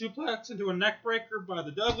back suplex into a neck breaker by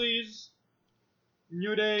the Dudleys.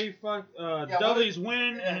 New Day, Dudleys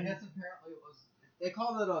win. Yeah, and I guess apparently it was. They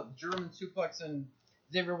called it a German suplex, and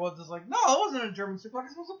Xavier Woods is like, no, it wasn't a German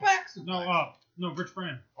suplex, it was a back suplex. No, Rich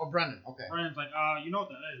Brand. Oh, Brendan, okay. Brandon's like, you know what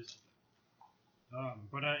that is.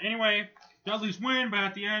 But anyway, Dudleys win, but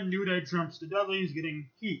at the end, New Day trumps the Dudleys, getting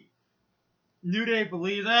heat. New Day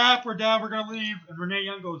believes, we're done, we're going to leave. And Renee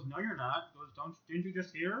Young goes, no, you're not. He goes, didn't you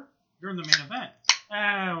just hear? You're in the main event.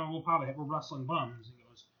 We're wrestling bums. He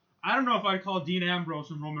goes, I don't know if I'd call Dean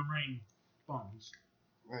Ambrose and Roman Reigns bums.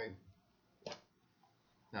 Right.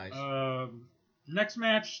 Nice. Next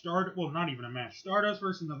match, not even a match. Stardust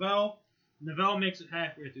versus Neville. Neville makes it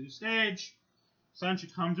halfway through the stage. Ascension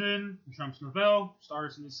comes in, trumps Neville.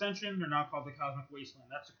 Stardust and Ascension. They're now called the Cosmic Wasteland.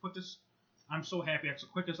 That's the quickest. I'm so happy. That's the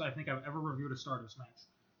quickest I think I've ever reviewed a Stardust match.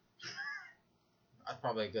 That's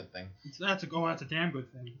probably a good thing. That's a damn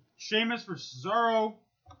good thing. Sheamus versus Cesaro.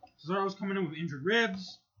 Cesaro's coming in with injured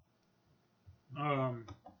ribs. I'll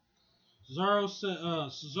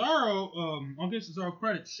give Cesaro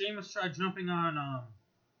credit. Sheamus tried jumping on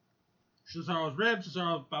Cesaro's ribs.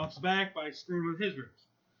 Cesaro bounced back by screwing with his ribs.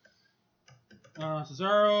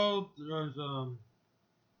 Cesaro, there's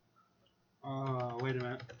wait a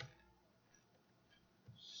minute.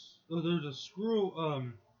 So there's a screw.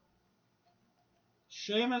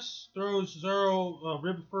 Sheamus throws Cesaro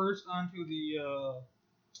rib first onto the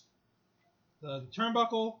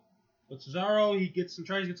turnbuckle. But Cesaro,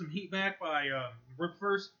 tries to get some heat back by rib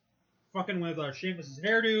first, fucking with Sheamus'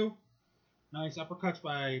 hairdo. Nice uppercuts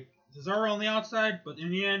by Cesaro on the outside, but in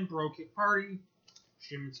the end, bro kick party.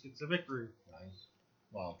 Sheamus gets the victory. Nice.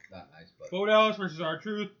 Well, not nice, but. Bo Dallas versus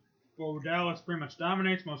R-Truth. Bo Dallas pretty much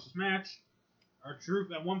dominates most of this match.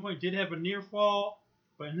 R-Truth at one point did have a near fall,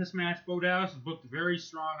 but in this match, Bo Dallas is booked very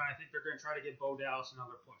strong, and I think they're going to try to give Bo Dallas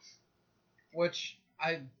another push. Which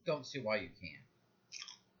I don't see why you can't.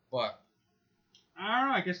 But I don't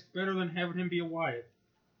know. I guess it's better than having him be a Wyatt.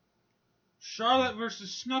 Charlotte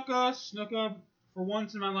versus Snuka. Snuka, for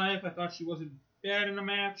once in my life, I thought she wasn't bad in a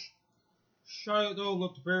match. Charlotte, though,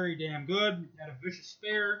 looked very damn good. Had a vicious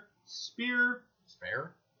spear.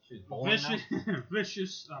 Spare? She's bowling now?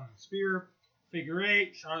 Vicious spear. Figure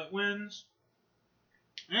 8. Charlotte wins.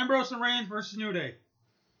 Ambrose and Reigns versus New Day.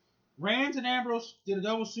 Reigns and Ambrose did a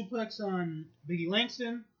double suplex on Biggie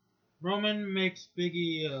Langston. Roman makes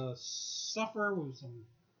Biggie suffer with some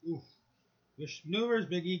vicious maneuvers.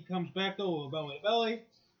 Biggie comes back though with belly to belly.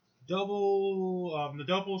 The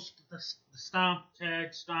stomp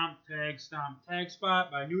tag spot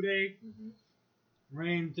by New Day. Mm-hmm.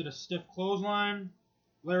 Reigns did a stiff clothesline.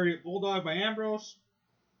 Lariat Bulldog by Ambrose.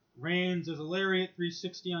 Reigns does a Lariat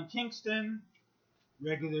 360 on Kingston.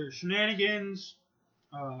 Regular shenanigans.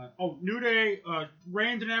 New Day.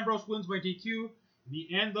 Reigns and Ambrose wins by DQ. In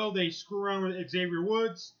the end, though, they screw around with Xavier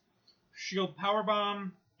Woods. Shield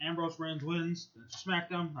powerbomb. Ambrose Reigns wins. That's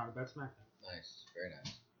SmackDown. Not a bad SmackDown. Nice. Very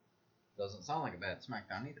nice. Doesn't sound like a bad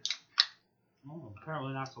SmackDown either. Oh,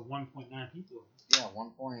 apparently not to 1.9 people. Yeah,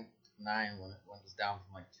 1.9 when it was down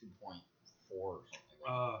from like 2.4 or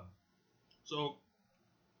something. So,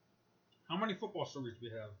 how many football stories do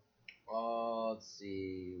we have? Let's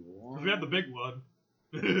see. Because we have the big one.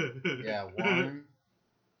 Yeah, 1,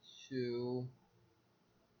 2.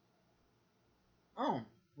 Oh,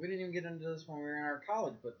 we didn't even get into this when we were in our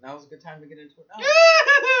college, but now's a good time to get into it now.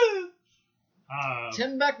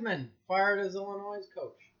 Tim Beckman fired as Illinois'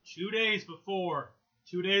 coach. 2 days before.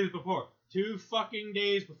 2 fucking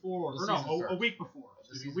days before. The Or no, season a week before.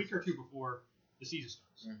 The A week or starts. two before the season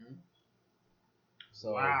starts. Mm-hmm.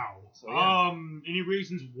 So, Wow. So, yeah. Any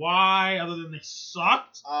reasons why other than they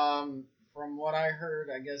sucked? From what I heard,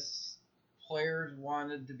 I guess players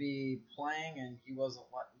wanted to be playing, and he wasn't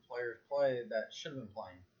letting players play that should have been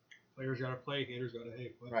playing. Players gotta play, haters gotta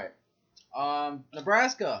hate. Right.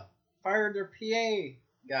 Nebraska fired their PA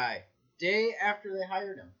guy day after they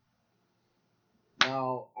hired him.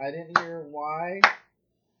 Now, I didn't hear why.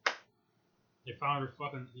 They found her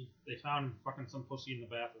fucking. They found him fucking some pussy in the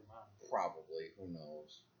bathroom. Probably. Who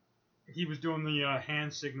knows? He was doing the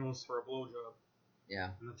hand signals for a blowjob. Yeah.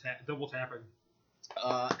 And the double tapping.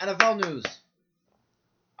 NFL news.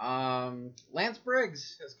 Lance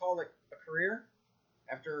Briggs has called it a career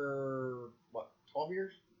after, 12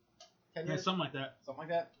 years? 10 Yeah, years? something like that. Something like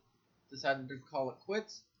that. Decided to call it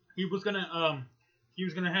quits. He was gonna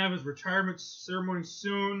have his retirement ceremony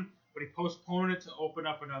soon, but he postponed it to open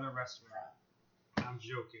up another restaurant. I'm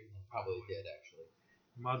joking. Probably did, actually.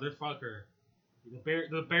 Motherfucker.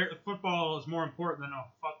 The bear football is more important than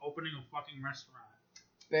opening a fucking restaurant.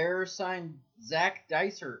 Bears signed Zach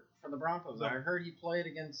Dysert from the Broncos. I heard he played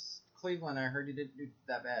against Cleveland. I heard he didn't do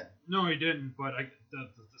that bad. No, he didn't. But the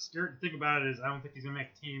scary thing about it is I don't think he's gonna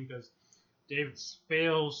make a team because David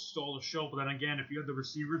Fales stole the show. But then again, if you had the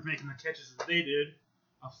receivers making the catches as they did,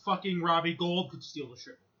 a fucking Robbie Gould could steal the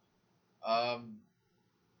show.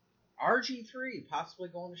 RG3 possibly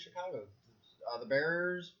going to Chicago. The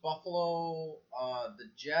Bears, Buffalo, the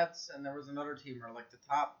Jets, and there was another team are like the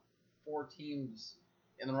top 4 teams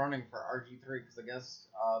in the running for RG3 because I guess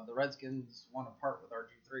the Redskins want to part with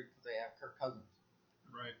RG3 because they have Kirk Cousins.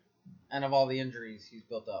 Right. And of all the injuries he's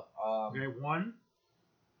built up. Okay, one.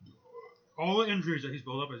 All the injuries that he's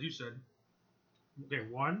built up, as you said. Okay,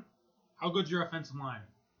 one. How good's your offensive line?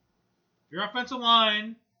 If your offensive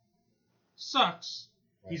line sucks,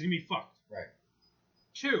 Right. he's going to be fucked. Right.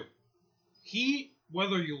 2. He,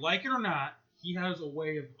 whether you like it or not, he has a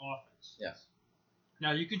way of offense. Yes.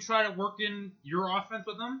 Now, you can try to work in your offense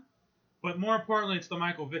with him, but more importantly, it's the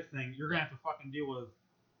Michael Vick thing. You're going to have to fucking deal with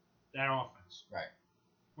that offense. Right.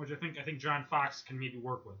 Which I think John Fox can maybe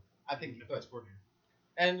work with. I think he could. Coordinator.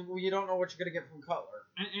 And you don't know what you're going to get from Cutler.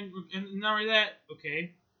 And not only that,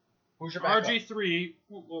 okay, Who's your backup? RG3,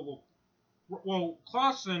 well,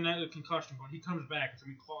 Clausen had a concussion, but he comes back. It's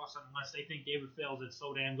going to be Clausen unless they think David Fales is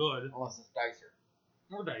so damn good. Unless it's Dicer.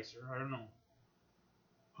 Or Dicer, I don't know.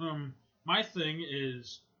 My thing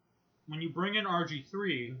is, when you bring in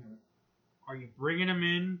RG3, are you bringing him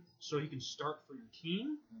in so he can start for your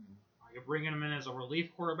team? Are you bringing him in as a relief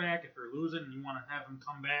quarterback if you're losing and you want to have him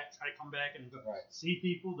try to come back and see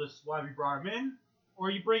people, this is why we brought him in? Or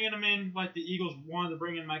are you bringing him in like the Eagles wanted to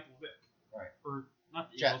bring in Michael Vick? Right. Or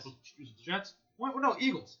not the Jets. Eagles, but the Jets? No,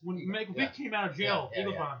 Eagles. When Michael Vick came out of jail,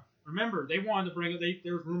 Eagles brought him. Remember, they wanted to bring it.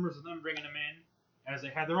 There was rumors of them bringing him in as they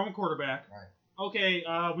had their own quarterback. Right. Okay,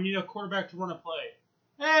 we need a quarterback to run a play.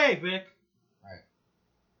 Hey, Vic. Right.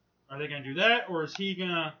 Are they going to do that, or is he going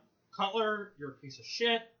to, Cutler, you're a piece of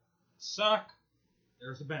shit, suck,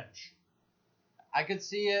 there's the bench. I could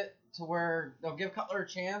see it to where they'll give Cutler a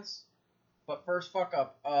chance, but first fuck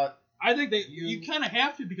up. I think you kind of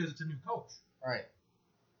have to because it's a new coach. Right.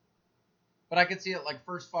 But I could see it like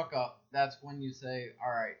first fuck up, that's when you say,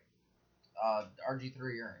 all right, RG3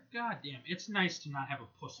 you're in. God damn, it's nice to not have a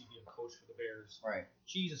pussy be a coach for the Bears. Right.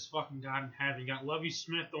 Jesus fucking God in heaven. You got Lovie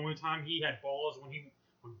Smith, the only time he had balls when he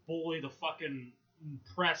would bully the fucking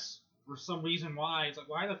press for some reason why. It's like,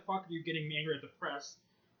 why the fuck are you getting angry at the press?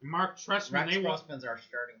 And Mark Trestman, Rex Grossman's our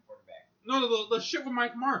starting quarterback. No, the shit with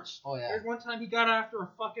Mike Martz. Oh, yeah. There's one time he got after a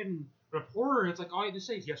fucking reporter, and it's like, all you have to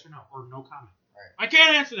say is yes or no, or no comment. Right. I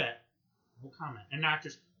can't answer that. No comment. And not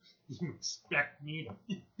just, you expect me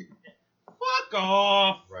to... Fuck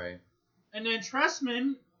off! Right. And then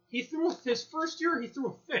Trestman, his first year, he threw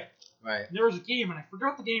a fit. Right. There was a game, and I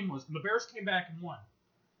forgot what the game was, and the Bears came back and won.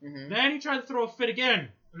 Mm-hmm. Then he tried to throw a fit again,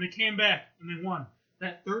 and they came back, and they won.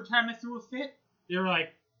 That third time they threw a fit, they were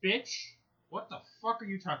like, bitch, what the fuck are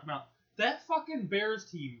you talking about? That fucking Bears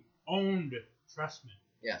team owned Trestman.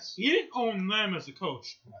 Yes. He didn't own them as a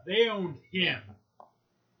coach. They owned him.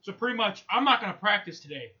 So pretty much, I'm not going to practice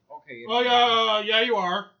today. Okay. Oh, yeah, you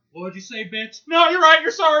are. What'd you say, bitch? No, you're right.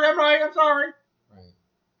 You're sorry. I'm right. I'm sorry. Right.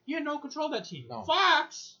 He had no control of that team. No.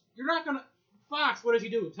 Fox, you're not going to... Fox, what does he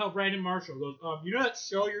do? Tell Brandon Marshall, goes, you know that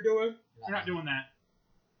show you're doing? You're not doing that.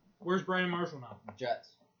 Where's Brandon Marshall now? Jets.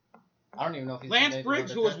 I don't even know if he's... Lance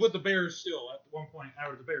Briggs, who was with the Bears still at one point,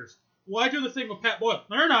 out of the Bears. Well, I do the thing with Pat Boyle.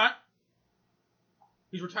 No, you're not.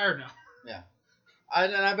 He's retired now. Yeah.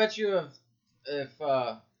 I bet you if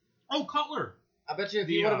Oh, Cutler. I bet you if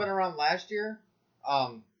he would have been around last year,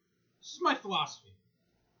 This is my philosophy.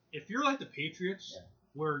 If you're like the Patriots,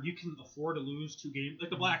 where you can afford to lose 2 games, like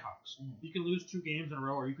the Blackhawks, you can lose 2 games in a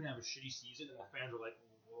row, or you can have a shitty season, and the fans are like,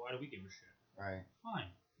 well, why do we give a shit? Right. Fine.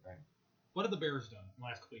 Right. What have the Bears done in the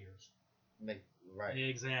last couple of years? Right.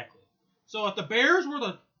 Exactly. So if the Bears were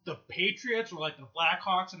the Patriots or like the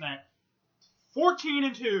Blackhawks and that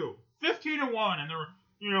 14-2, 15-1, and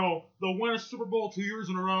they'll win a Super Bowl 2 years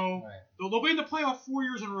in a row. Right. They'll be in the playoff 4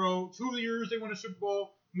 years in a row. 2 of the years they win a Super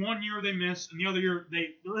Bowl. 1 year they miss, and the other year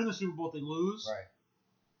they're in the Super Bowl if they lose. Right.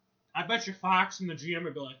 I bet you Fox and the GM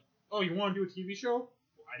would be like, "Oh, you want to do a TV show?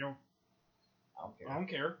 I don't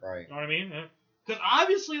care. Right. You know what I mean? Because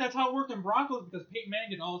obviously that's how it worked in Broncos because Peyton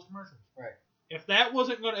Manning did all his commercials. Right. If that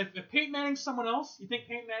wasn't good, if Peyton Manning's someone else, you think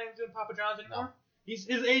Peyton Manning's in Papa John's anymore? No. His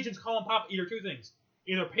agents call him Papa either two things.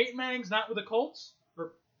 Either Peyton Manning's not with the Colts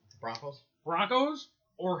or The Broncos,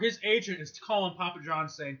 or his agent is calling Papa John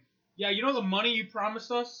saying, "Yeah, you know the money you promised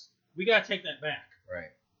us? We gotta take that back."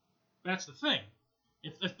 Right. That's the thing.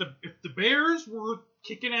 If the Bears were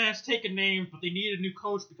kicking ass, taking names, but they needed a new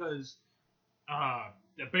coach because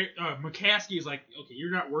McCaskey is like, "Okay, you're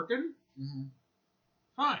not working." Mm-hmm.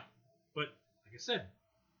 Fine, but like I said,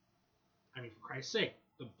 I mean, for Christ's sake,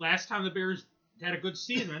 the last time the Bears had a good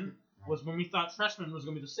season was when we thought Trestman was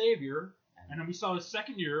going to be the savior, and then we saw his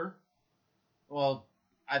second year. Well,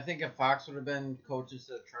 I think if Fox would have been coach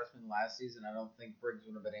instead of Trestman last season, I don't think Briggs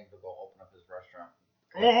would have been able to go open up his restaurant.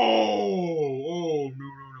 No.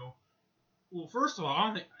 Well, first of all, I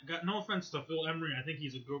don't think. Got no offense to Phil Emery. I think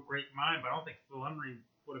he's a great mind, but I don't think Phil Emery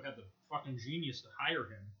would have had the fucking genius to hire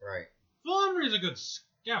him. Right. Phil Emery is a good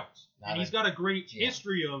scout, and he's got a great GM.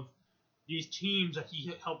 history of these teams that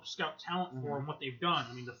he helped scout talent for and what they've done.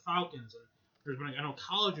 I mean, the Falcons, and there's been, I know,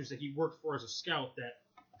 colleges that he worked for as a scout that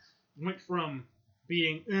went from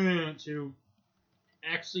being to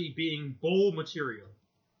actually being bowl material.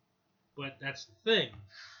 But that's the thing.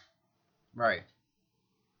 Right.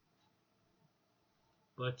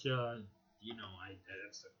 But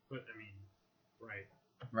that's but I mean, right.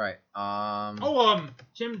 Right.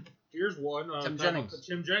 Tim. Here's one. Tim Jennings.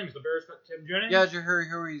 Tim Jennings. The Bears got Tim Jennings. Yeah, did you hear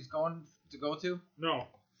who he's going to go to? No.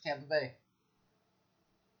 Tampa Bay.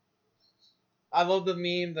 I love the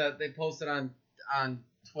meme that they posted on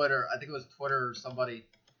Twitter. I think it was Twitter or somebody.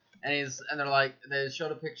 And they're like, they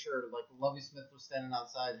showed a picture like Lovie Smith was standing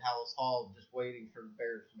outside Hallis Hall just waiting for the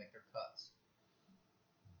Bears to make their cuts.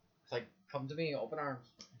 It's like, come to me, open arms.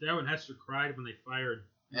 Darren Hester cried when they fired.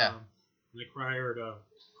 Yeah. When they fired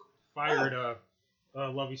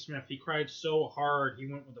Lovie Smith. He cried so hard he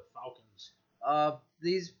went with the Falcons.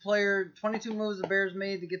 These player 22 moves the Bears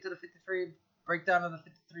made to get to the 53 breakdown of the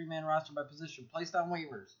 53-man roster by position placed on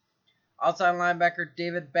waivers. Outside linebacker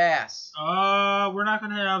David Bass. We're not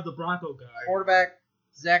gonna have the Bronco guy. Quarterback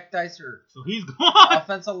Zach Dicer. So he's gone.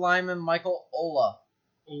 Offensive lineman Michael Ola.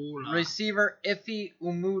 Ola. Receiver Ife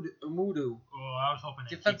Umudu. Oh, I was hoping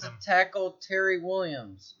to Defensive keep him. tackle Terry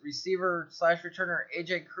Williams. Receiver/returner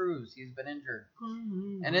AJ Cruz. He's been injured.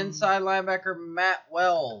 And inside linebacker Matt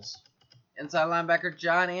Wells. Inside linebacker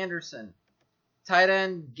John Anderson. Tight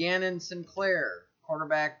end Gannon Sinclair.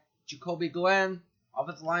 Quarterback Jacoby Glenn.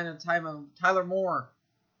 Offensive lineman Tyler Moore.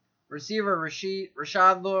 Receiver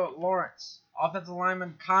Rashad Lawrence. Offensive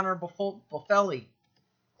lineman Connor Buffelli.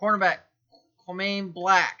 Cornerback Quamaine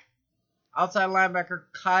Black. Outside linebacker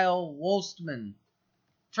Kyle Wolstman.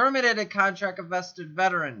 Terminated contract of vested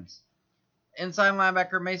veterans. Inside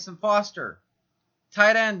linebacker Mason Foster.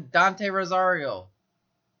 Tight end Dante Rosario.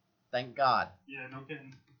 Thank God. Yeah, no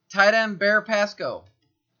kidding. Tight end Bear Pasco.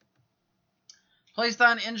 Placed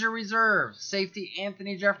on injured reserve. Safety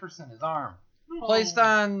Anthony Jefferson, his arm. Oh. Placed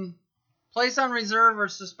on reserve or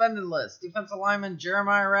suspended list. Defensive lineman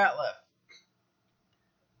Jeremiah Ratliff.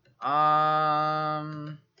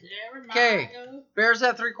 Okay. Bears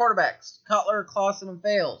have 3 quarterbacks: Cutler, Clausen, and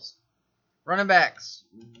Fales. Running backs: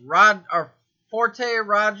 Forte,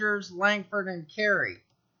 Rogers, Langford, and Carey.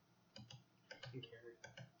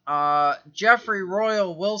 Jeffrey,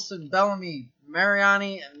 Royal, Wilson, Bellamy,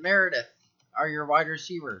 Mariani, and Meredith are your wide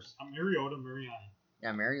receivers. Mariani.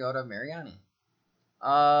 Yeah, Mariani.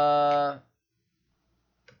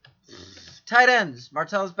 Tight ends: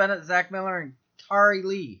 Martellus Bennett, Zach Miller, and Kari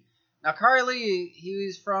Lee. Now, Kari Lee, he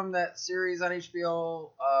was from that series on HBO,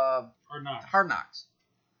 Hard Knocks.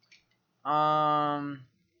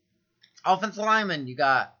 Offensive linemen, you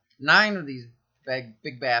got 9 of these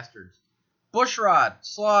big bastards. Bushrod,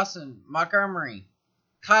 Slauson, Montgomery,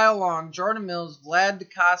 Kyle Long, Jordan Mills, Vlad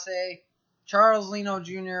DeCase, Charles Leno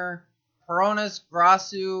Jr., Peronis,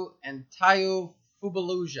 Grasu, and Tayo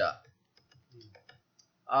Fubaluja.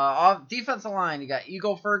 Defensive line, you got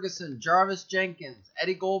Eagle Ferguson, Jarvis Jenkins,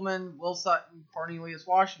 Eddie Goldman, Will Sutton, Cornelius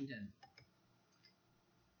Washington.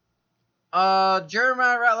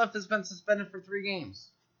 Jeremiah Ratliff has been suspended for 3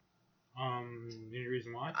 games. Any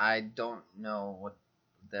reason why? I don't know what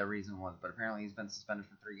the reason was, but apparently he's been suspended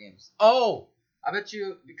for 3 games. Oh! I bet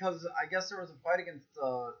you, because I guess there was a fight against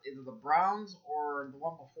either the Browns or the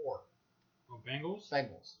one before. Oh, Bengals?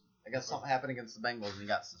 Bengals. I guess something happened against the Bengals and he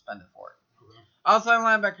got suspended for it. Okay. Outside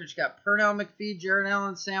linebackers, you got Pernell McPhee, Jared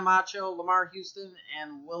Allen, Sam Acho, Lamar Houston,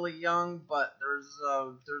 and Willie Young. But there's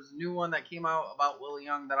a new one that came out about Willie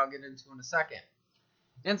Young that I'll get into in a second.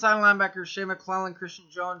 Inside linebackers, Shea McClellan, Christian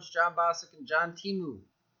Jones, John Bostic, and John Timu.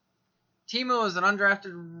 Timu is an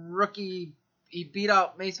undrafted rookie. He beat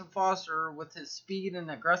out Mason Foster with his speed and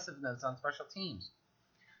aggressiveness on special teams.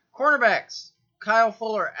 Cornerbacks, Kyle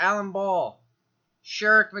Fuller, Alan Ball,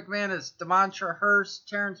 Sherrick McManus, Demontre Hurst,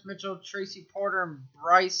 Terrence Mitchell, Tracy Porter, and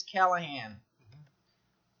Bryce Callahan.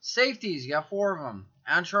 Safeties, you got 4 of them.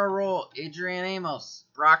 Antrell Roll, Adrian Amos,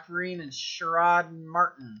 Brock Vereen, and Sherrod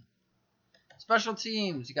Martin. Special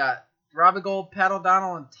teams, you got Robbie Gould, Pat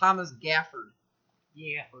O'Donnell, and Thomas Gafford.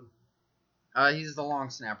 Yeah. He's the long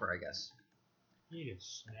snapper, I guess. He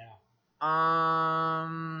is snap.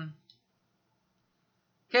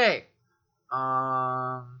 Okay.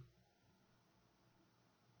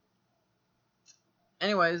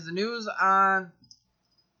 Anyways, the news on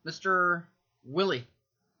Mr. Willis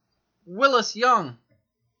Young.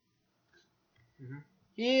 Mm-hmm.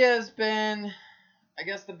 He has been, I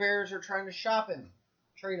guess the Bears are trying to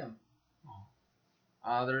trade him.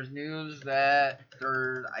 There's news that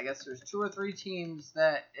there's 2 or 3 teams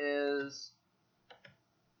that is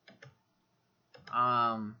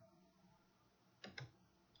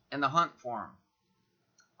in the hunt for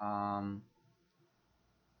him.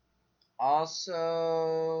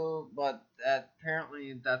 Also, but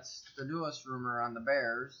apparently that's the newest rumor on the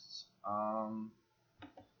Bears.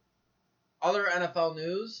 Other NFL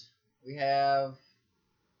news, we have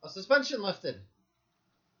a suspension lifted.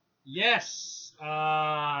 Yes.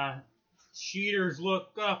 Cheaters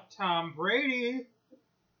look up Tom Brady.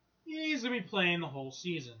 He's going to be playing the whole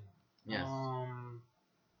season. Yes.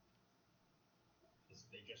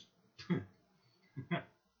 They just...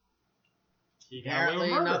 Apparently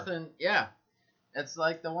nothing. Yeah. It's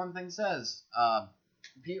like the one thing says.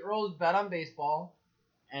 Pete Rose bet on baseball,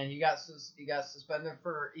 and he got suspended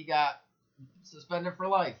for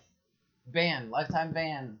life. Lifetime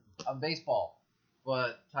ban of baseball.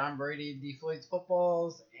 But Tom Brady deflates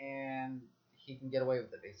footballs, and he can get away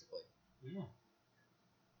with it, basically. Yeah.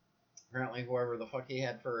 Apparently, whoever the fuck he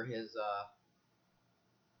had for his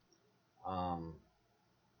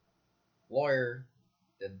lawyer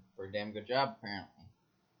did a damn good job, apparently.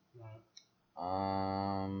 Right.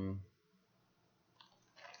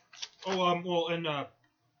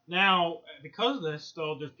 Now because of this,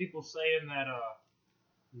 though, there's people saying that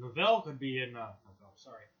Goodell could be in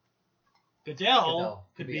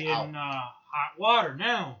hot water.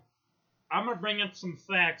 Now, I'm gonna bring up some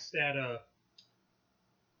facts that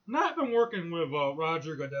not been working with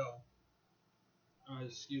Roger Goodell.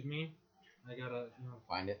 Excuse me, I gotta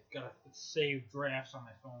find it. Gotta save drafts on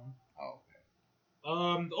my phone. Oh, okay.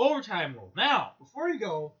 The overtime rule. Now, before you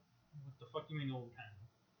go, what the fuck do you mean overtime rule?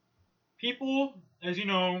 People, as you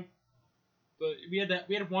know, we had a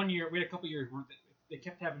couple years where they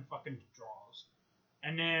kept having fucking draws.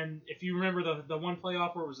 And then, if you remember the one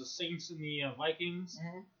playoff where it was the Saints and the Vikings,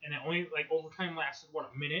 and it only, overtime lasted,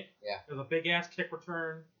 a minute? Yeah. There was a big-ass kick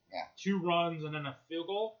return, yeah, 2 runs, and then a field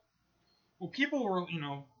goal. Well, people were,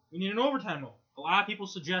 we need an overtime rule. A lot of people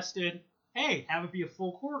suggested, hey, have it be a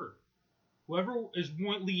full quarter. Whoever is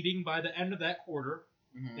leading by the end of that quarter,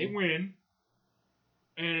 they win,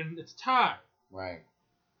 and it's a tie. Right.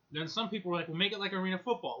 Then some people were like, well, make it like arena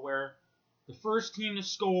football, where the first team to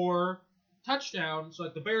score touchdown, so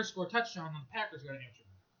the Bears score touchdown, then the Packers got to answer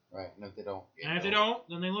that. Right, and if they don't... if they don't,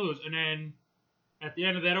 then they lose. And then at the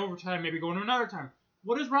end of that overtime, maybe go into another time.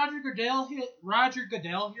 What does Roger Goodell hear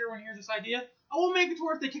when he hears this idea? Oh, we'll make it to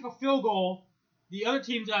where if they kick a field goal, the other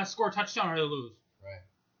team's got to score a touchdown or they lose. Right.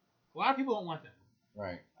 A lot of people don't want that.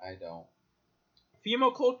 Right, I don't.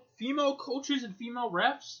 Female coaches and female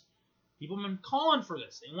refs, people have been calling for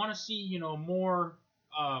this. They want to see, more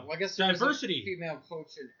I guess diversity. There's a female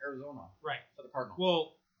coach in Arizona. Right. For the Cardinals.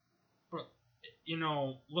 Well,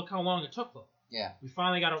 look how long it took, though. Yeah. We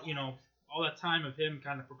finally got, all that time of him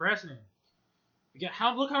kind of progressing.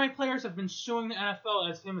 Look how many players have been suing the NFL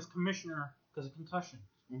as him as commissioner because of concussion.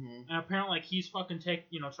 Mm-hmm. And apparently, he's fucking tried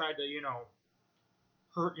to,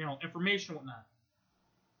 hurt, information and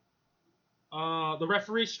whatnot. The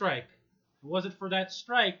referee strike. If it wasn't for that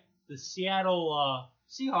strike, the Seattle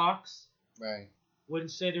Seahawks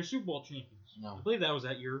wouldn't say they're Super Bowl champions. No. I believe that was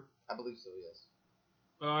that year. I believe so, yes.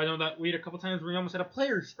 I know that we had a couple times where we almost had a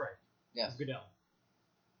players strike. Yes. Goodell.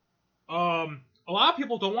 A lot of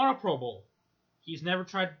people don't want a Pro Bowl. He's never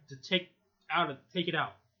tried to take it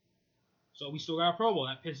out. So we still got a Pro Bowl.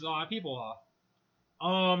 That pisses a lot of people off.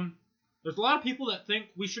 There's a lot of people that think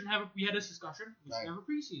we shouldn't have. We had this discussion. We should have a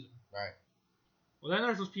preseason. Right. Well, then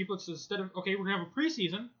there's those people that says instead of we're gonna have a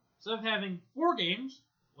preseason, instead of having 4 games,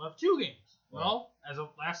 we'll have 2 games. Right. Well, as of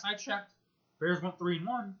last I checked, Bears went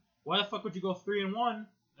 3-1. Why the fuck would you go 3-1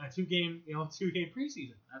 in a 2-game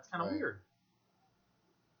preseason? That's kind of weird.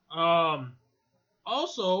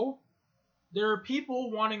 Also, there are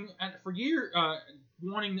people wanting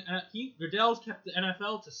Goodell's kept the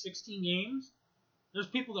NFL to 16 games. There's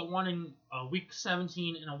people that wanting a week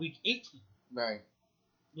 17 and a week 18. Right.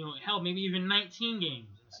 Hell, maybe even 19 games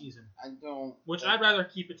in the season. Which I'd rather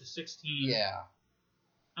keep it to 16. Yeah.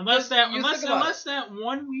 Unless that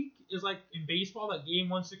 1 week is like in baseball, that game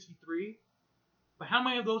 163. But how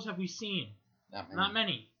many of those have we seen? Not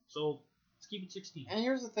many. So let's keep it 16. And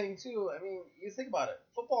here's the thing too. I mean, you think about it.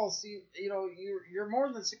 Football, you're more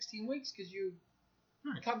than 16 weeks because you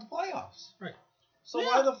count the playoffs. Right. So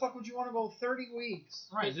why the fuck would you want to go 30 weeks?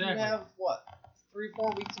 Right. Exactly. You have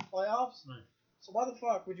 3-4 weeks of playoffs. Right. So why the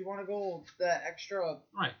fuck would you want to go that extra?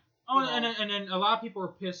 Right. Oh, and then a lot of people are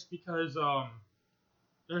pissed because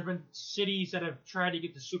there's been cities that have tried to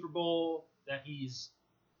get the Super Bowl that he's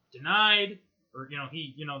denied, or I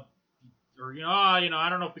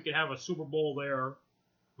don't know if we could have a Super Bowl there.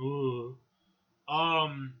 Ooh.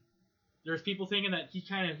 There's people thinking that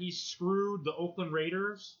he screwed the Oakland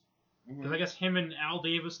Raiders because I guess him and Al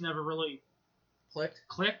Davis never really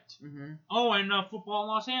clicked. Mm-hmm. Oh, and football in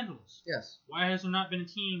Los Angeles. Yes. Why has there not been a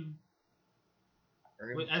team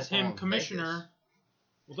as him commissioner?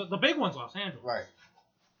 Well, the big one's Los Angeles. Right.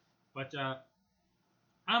 But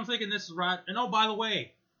I'm thinking this is right. And by the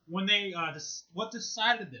way, when they what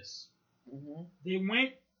decided this, they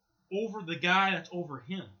went over the guy that's over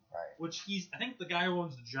him. Right. Which I think the guy who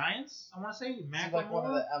owns the Giants. I want to say He's like one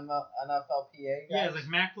of the NFLPA guys. Yeah, it's like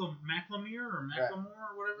McLemore or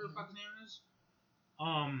whatever the fuck his name is.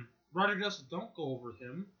 Roger Goodell, don't go over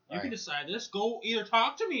him. You can decide this. Go either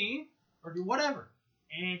talk to me or do whatever.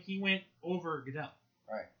 And he went over Goodell.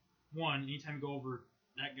 Right. 1, anytime you go over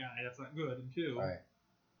that guy, that's not good. And 2. Right.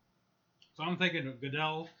 So I'm thinking of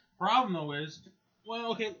Goodell. Problem though is,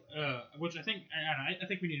 which I think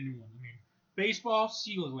we need a new one. I mean, baseball,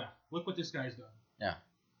 Sealy left. Look what this guy's done. Yeah.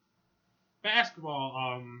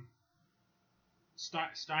 Basketball,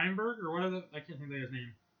 Steinberg or whatever. I can't think of his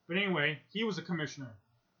name. But anyway, he was a commissioner.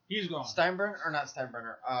 He's gone. Steinbrenner or not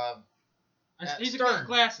Steinbrenner? He's got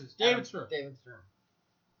glasses. David Stern. David Stern.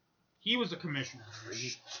 He was a commissioner.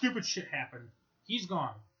 Stupid shit happened. He's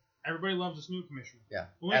gone. Everybody loves this new commissioner. Yeah.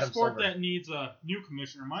 The only sport that needs a new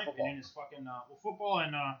commissioner, in my opinion, is fucking football.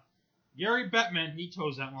 And Gary Bettman, he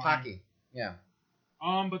toes that line. Hockey. Yeah.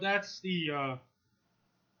 But that's the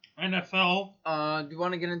NFL. Do you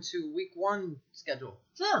want to get into week 1 schedule?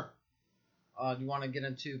 Sure. Do you want to get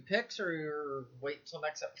into picks or wait until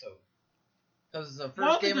next episode? Because the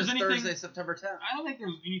first game is Thursday, September 10th. I don't think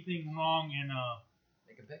there's anything wrong in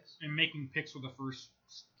making picks for the first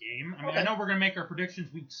game. I mean, I know we're gonna make our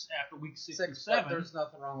predictions weeks after week 6 or 7. But there's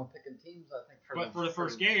nothing wrong with picking teams. I think for the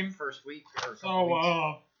first game, first week or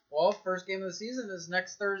so. Well, first game of the season is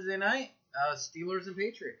next Thursday night. Steelers and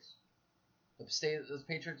Patriots. The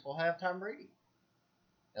Patriots will have Tom Brady,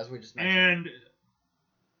 as we just mentioned. And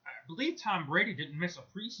I believe Tom Brady didn't miss a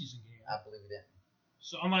preseason game. I believe he didn't.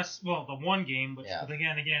 So the one game, but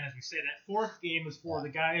again, as we say, that 4th game is for the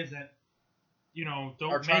guys that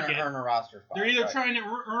don't trying make to earn a roster spot. They're either trying to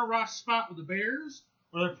earn a roster spot with the Bears,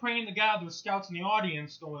 or they're praying to God the scouts in the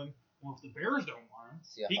audience going, well, if the Bears don't want him,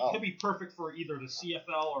 he'll be perfect for either the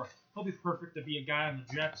CFL or he'll be perfect to be a guy on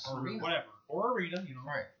the Jets or whatever. Or Arena,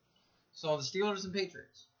 Right. So the Steelers and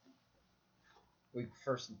Patriots.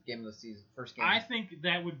 First game of the season. First game. I think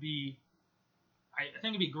that would be. I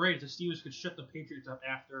think it'd be great if the Steelers could shut the Patriots up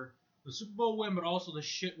after the Super Bowl win, but also the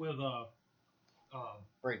shit with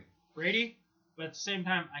Brady. But at the same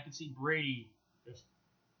time, I can see Brady.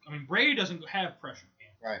 Brady doesn't have pressure.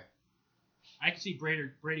 Man. Right. I can see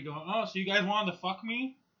Brady going, oh, so you guys wanted to fuck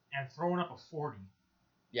me? And throwing up a 40.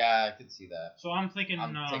 Yeah, I could see that. So I'm thinking...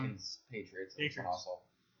 I'm taking Patriots. Also.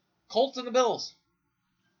 Colts and the Bills.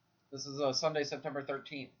 This is Sunday, September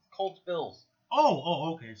 13th. Colts-Bills.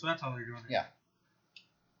 Oh, okay. So that's how they're doing it. Yeah.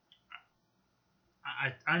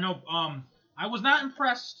 I know. I was not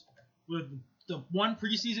impressed with the one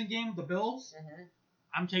preseason game, the Bills. Mm-hmm.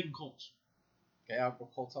 I'm taking Colts. Okay, I'll go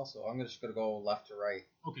Colts also. I'm just going to go left to right.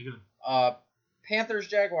 Okay, good. Panthers,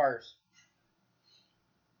 Jaguars.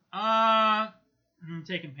 I'm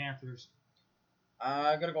taking Panthers.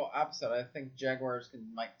 I'm going to go opposite. I think Jaguars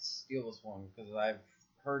might steal this one because I've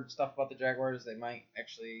heard stuff about the Jaguars. They might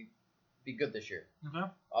actually be good this year.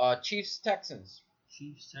 Okay. Chiefs, Texans.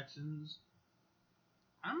 Chiefs, Texans.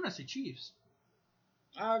 I'm gonna say Chiefs.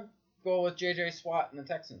 I'll go with J.J. Watt and the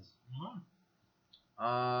Texans. Well,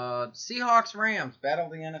 Seahawks Rams battle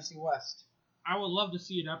the NFC West. I would love to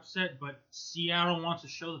see it upset, but Seattle wants to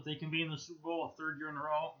show that they can be in the Super Bowl a third year in a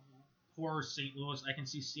row. Poor St. Louis. I can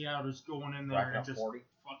see Seattle just going in there Rocking and out just 40.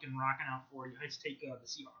 fucking rocking out 40. I just take the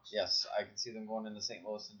Seahawks. Yes, I can see them going into St.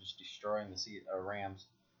 Louis and just destroying the Rams.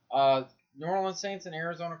 New Orleans Saints and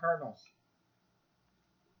Arizona Cardinals.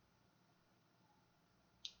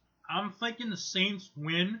 I'm thinking the Saints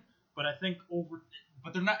win, but I think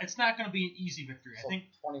but they're not. It's not going to be an easy victory. So I think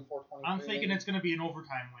 24-23. I'm thinking it's going to be an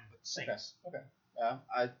overtime win, but Saints. Okay. Yeah,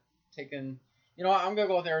 I've taken. You know what? I'm gonna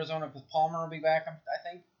go with Arizona because Palmer will be back. I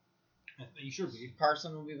think You should be.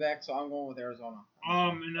 Carson will be back, so I'm going with Arizona.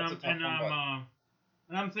 And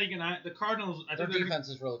I'm thinking the Cardinals. Their defense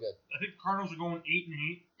is really good. I think the Cardinals are going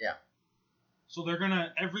 8-8. Yeah. So they're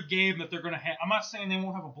gonna every game that they're gonna have. I'm not saying they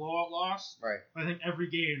won't have a blowout loss. Right. But I think every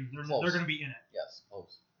game they're gonna be in it. Yes,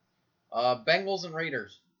 close. Bengals and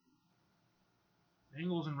Raiders.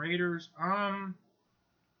 Bengals and Raiders.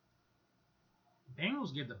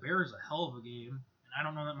 Bengals gave the Bears a hell of a game, and I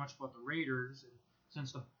don't know that much about the Raiders. And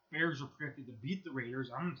since the Bears are predicted to beat the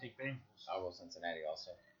Raiders, I'm gonna take Bengals. I'll go Cincinnati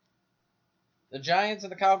also. The Giants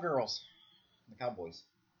and the Cowgirls. The Cowboys.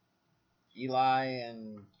 Eli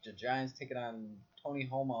and the Giants taking on Tony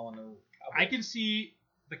Homo and the Cowboys. I can see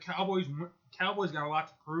the Cowboys. Cowboys got a lot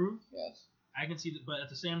to prove. Yes. I can see that, but at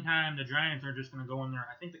the same time, the Giants are just going to go in there.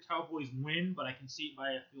 I think the Cowboys win, but I can see it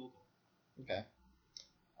by a field goal. Okay.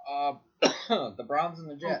 The Browns and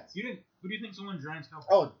the Jets. Who do you think's going to win, Giants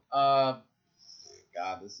Cowboys? God,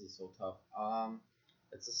 this is so tough.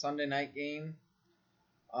 It's a Sunday night game.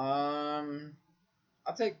 I'll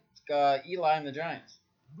take Eli and the Giants.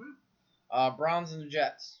 Browns and the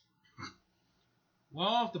Jets.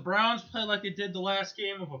 Well, if the Browns play like they did the last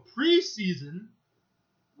game of a preseason,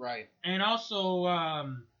 right? And also, I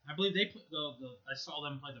believe they put I saw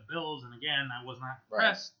them play the Bills, and again, I was not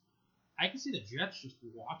impressed. Right. I can see the Jets just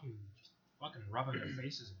walking, just fucking rubbing their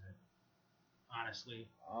faces in it. Honestly.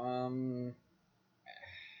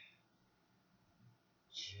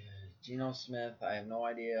 Geno Smith. I have no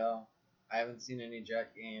idea. I haven't seen any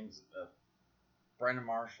Jet games. Brandon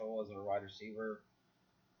Marshall as a wide receiver.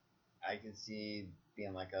 I can see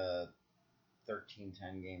being like a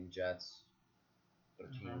 13-10 game Jets.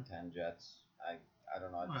 13-10 Jets. I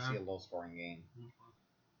don't know. I just see a low scoring game.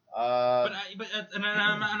 But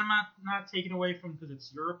I'm not taking away from because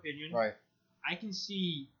it's your opinion. Right. I can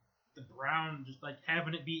see the Browns just like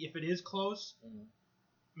having it be if it is close. Mm-hmm.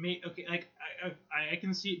 I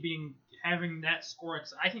can see it having that score.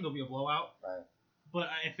 I think it'll be a blowout. Right. But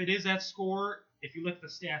if it is that score, if you look at the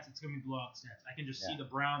stats, it's going to be blowout stats. I can just see the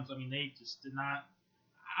Browns. I mean, they just did not.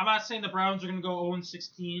 I'm not saying the Browns are going to go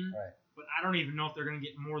 0-16. Right. But I don't even know if they're going to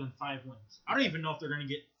get more than 5 wins. I don't even know if they're going to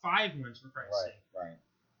get 5 wins for Christ's sake. Right.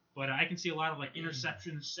 But I can see a lot of like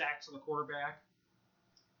interceptions, sacks of the quarterback.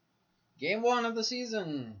 Game 1 of the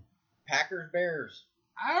season, Packers-Bears.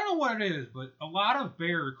 I don't know what it is, but a lot of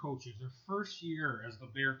Bear coaches, their first year as the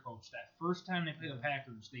Bear coach, that first time they play the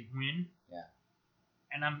Packers, they win. Yeah.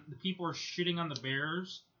 And the people are shitting on the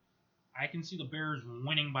Bears. I can see the Bears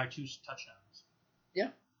winning by 2 touchdowns. Yeah.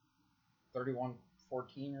 31-14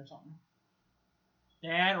 or something.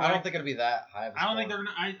 Yeah, I don't think it'll be that high of a I don't score. think they're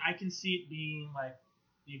gonna. I can see it being like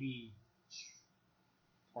maybe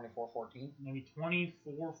 24-14. Maybe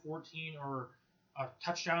 24-14 or a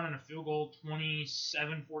touchdown and a field goal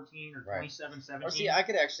 27-14 or 27-17. Or see, I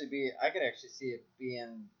could actually see it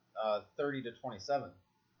being 30-27.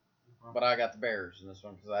 But I got the Bears in this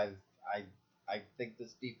one because I think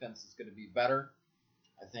this defense is going to be better.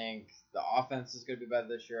 I think the offense is going to be better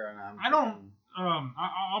this year, and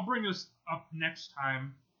I'll bring this up next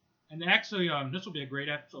time, and actually this will be a great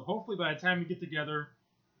episode. Hopefully by the time we get together,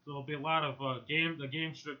 there'll be a lot of the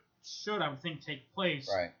game should I would think take place.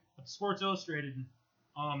 Right. But Sports Illustrated,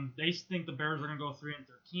 they think the Bears are going to go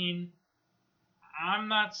 3-13. I'm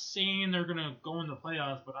not saying they're going to go into the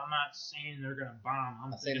playoffs, but I'm not saying they're going to bomb.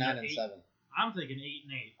 I'll say 9-7. I'm thinking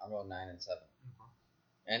 8-8. I'm going 9-7.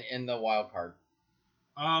 And in the wild card.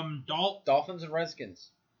 Dolphins and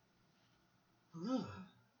Redskins.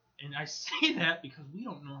 And I say that because we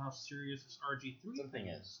don't know how serious this RG3 thing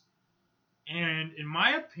is. And in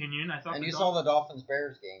my opinion, I thought. And you saw the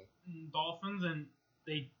Dolphins-Bears game. Dolphins, and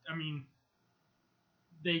they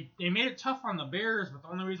made it tough on the Bears, but the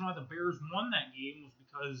only reason why the Bears won that game was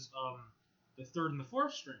because the third and the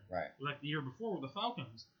fourth string. Right. Like the year before with the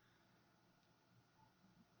Falcons.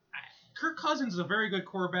 Kirk Cousins is a very good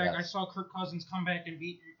quarterback. Yes. I saw Kirk Cousins come back and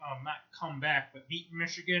beat beat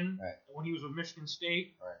Michigan when he was with Michigan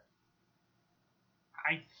State. Right.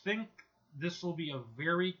 I think this will be a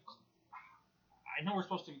very. I know we're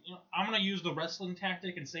supposed to. I'm gonna use the wrestling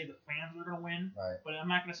tactic and say the fans are gonna win, Right. but I'm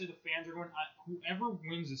not gonna say the fans are going. Whoever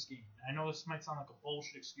wins this game, I know this might sound like a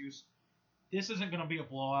bullshit excuse. This isn't gonna be a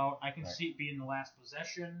blowout. I can Right. see it being the last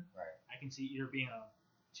possession. Right. I can see either being a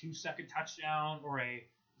 2-second touchdown or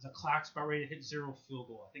the clock's about ready to hit 0 field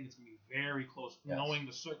goal. I think it's gonna be very close, Yes. knowing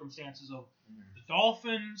the circumstances of Mhm. the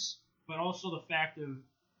Dolphins, but also the fact of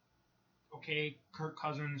Kirk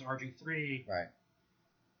Cousins, RG3. Right.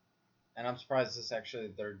 And I'm surprised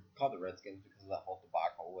they're called the Redskins because of that whole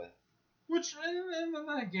debacle with. Which,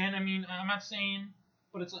 again, I mean, I'm not saying,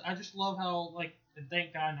 but I just love how, and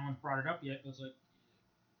thank God no one's brought it up yet. It's like,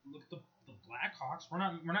 look at the Blackhawks. We're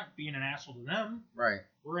not being an asshole to them. Right.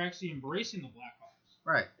 We're actually embracing the Blackhawks.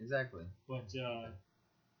 Right. Exactly. But I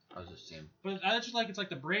was just seeing. But I just it's like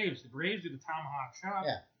the Braves. The Braves do the tomahawk chop.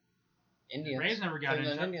 Yeah. Indians. The Braves never got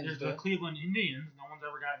Cleveland into Indians There's do the it. Cleveland Indians. No one's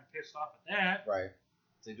ever gotten pissed off at that. Right.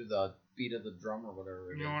 They do the beat of the drum or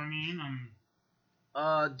whatever. You know what I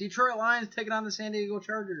mean? Detroit Lions taking on the San Diego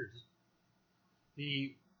Chargers.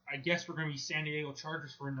 I guess we're gonna be San Diego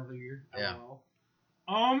Chargers for another year. Yeah. LOL.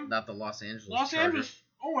 Not the Los Angeles Los Chargers. Angeles.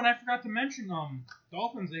 Oh, and I forgot to mention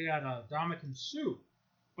Dolphins. They got Dominican Sue,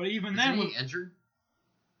 but even then, Isn't he injured?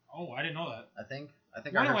 oh, I didn't know that. I think I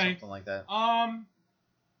Well, heard anyway, something like that.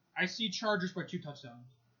 I see Chargers by 2 touchdowns.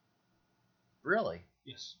 Really?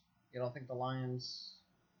 Yes. You don't think the Lions?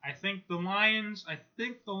 I think the Lions.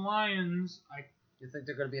 You think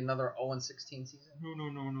they're going to be another 0-16 season?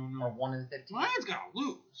 No. Or 1-15? Lions gotta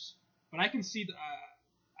lose, but I can see the.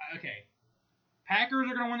 Okay,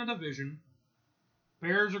 Packers are gonna win the division.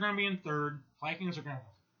 Bears are gonna be in third. Vikings are gonna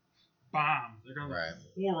bomb. They're gonna Right.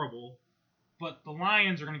 look horrible. But the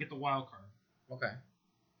Lions are gonna get the wild card. Okay.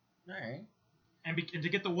 All right. And to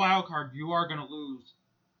get the wild card, you are gonna lose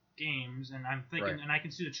games. And I'm thinking, Right. and I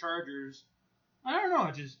can see the Chargers. I don't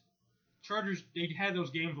know. Chargers. They had those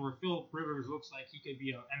games where Philip Rivers looks like he could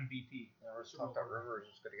be an MVP. Yeah, we're talking about Rivers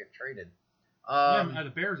is going to get traded.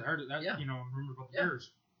 The Bears. I heard that. Yeah. Remember about the Yeah.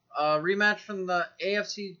 Bears. Rematch from the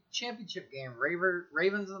AFC Championship game.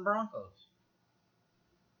 Ravens and the Broncos.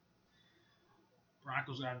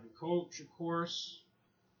 Broncos got a new coach, of course.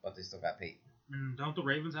 But they still got Peyton. And don't the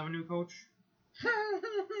Ravens have a new coach?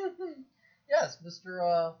 Yes, Mr.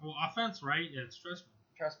 Well, offense, right? Yeah, it's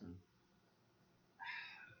Trustman.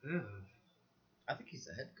 Ugh. I think he's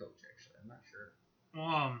the head coach, actually. I'm not sure.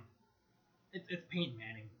 Well, it's Peyton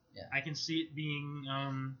Manning. Yeah. I can see it being.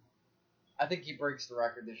 I think he breaks the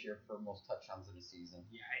record this year for most touchdowns in a season.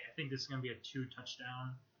 Yeah, I think this is gonna be a 2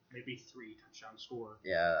 touchdown, maybe 3 touchdown score.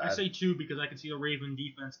 Yeah. I say 2 because I can see the Raven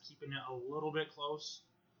defense keeping it a little bit close.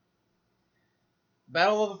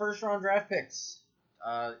 Battle of the first round draft picks.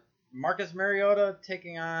 Marcus Mariota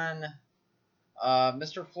taking on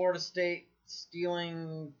Mr. Florida State,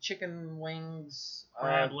 stealing chicken wings.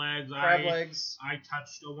 Crab legs. Crab legs. I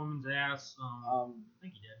touched a woman's ass. I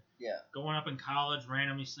think he did. Yeah. Going up in college,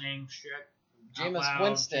 randomly saying shit. Jameis out loud.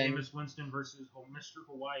 Winston. Jameis Winston versus Mr.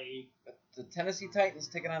 Hawaii. The Tennessee Titans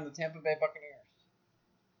taking on the Tampa Bay Buccaneers.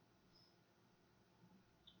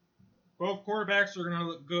 Both quarterbacks are going to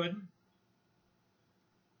look good.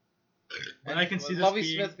 But I can see this Lovie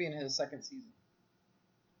being... Smith being his second season.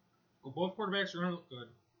 Well, both quarterbacks are going to look good.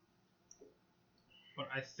 But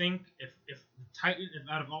I think if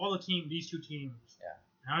out of all these two teams,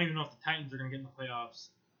 I don't even know if the Titans are going to get in the playoffs.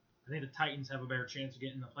 I think the Titans have a better chance of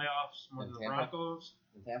getting in the playoffs more than the Broncos.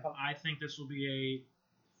 In Tampa? I think this will be a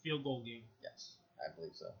field goal game. Yes, I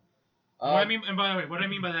believe so. What I mean, and by the way, what I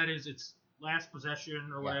mean by that is it's last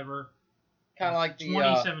possession or whatever. Kind of like the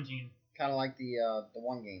 2017. Kind of like the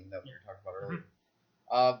one game that we were talking about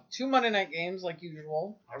earlier. 2 Monday night games like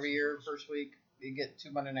usual. Every year, first week, you get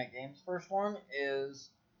 2 Monday night games. First one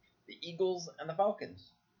is the Eagles and the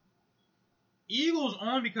Falcons. Eagles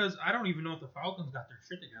only because I don't even know if the Falcons got their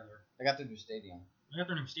shit together. They got their new stadium. They got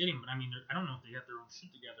their new stadium, but I mean, I don't know if they got their own shit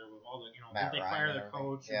together with all the, Matt did they Ryan fire and their everything.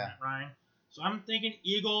 coach, Yeah. Matt Ryan? So I'm thinking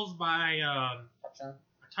Eagles by a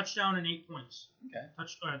touchdown and 8 points. Okay.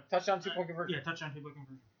 Touchdown 2-point conversion. Yeah, touchdown 2-point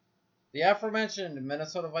conversion. The aforementioned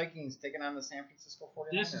Minnesota Vikings taking on the San Francisco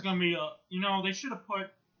 49ers. This is gonna be they should have put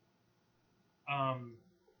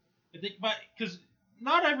because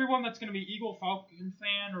not everyone that's gonna be Eagle Falcon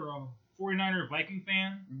fan or a 49er Viking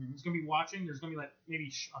fan is gonna be watching. There's gonna be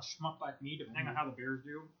maybe a schmuck like me, depending on how the Bears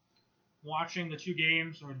do, watching the 2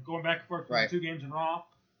 games or going back and forth between the 2 games in Raw.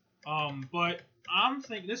 But I'm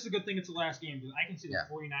thinking this is a good thing it's the last game because I can see the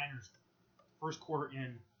 49ers first quarter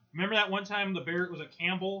in. Remember that one time the Bears was at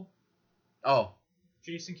Campbell? Oh.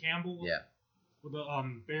 Jason Campbell? Yeah. with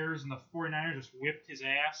the Bears and the 49ers just whipped his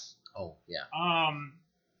ass. Oh yeah.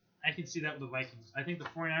 I can see that with the Vikings. I think the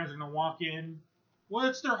 49ers are gonna walk in. Well,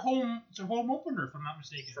 it's their home opener, if I'm not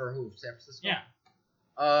mistaken. For who? San Francisco. Yeah.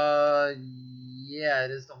 Yeah,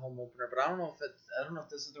 it is the home opener, but I don't know if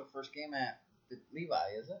this is their first game at Levi,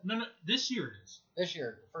 is it? No, this year it is. This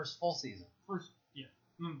year, first full season. Yeah.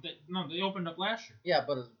 No, they opened up last year. Yeah,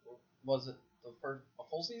 but was it a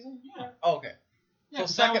full season? Yeah. Oh, okay. Yeah, So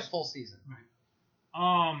second full season. Right.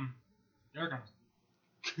 They're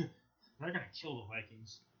gonna kill the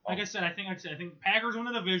Vikings. Like I said, I think Packers win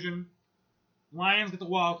the division. Lions get the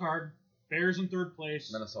wild card. Bears in third place.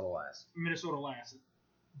 Minnesota last.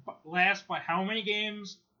 Last by how many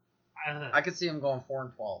games? I could see them going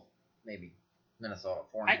 4-12, maybe. Minnesota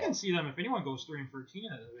 4-12. I can see them if anyone goes 3-13.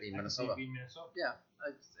 Beat Minnesota. Minnesota. Yeah,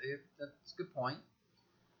 that's a good point.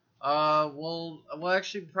 We'll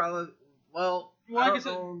actually probably I don't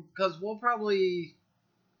know, because we'll probably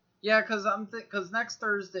because next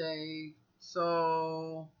Thursday,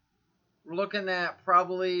 so we're looking at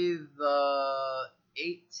probably the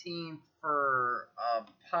 18th for a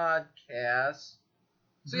podcast.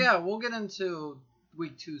 So yeah, we'll get into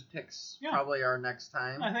week 2's picks probably our next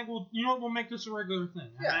time. I think we'll make this a regular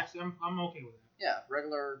thing. Yeah. I'm okay with it. Yeah,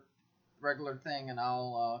 regular thing, and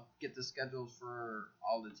I'll get the schedules for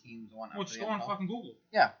all the teams. Well, just go on fucking Google.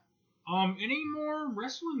 Yeah. Any more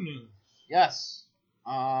wrestling news? Yes.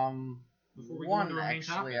 Before we go one into our main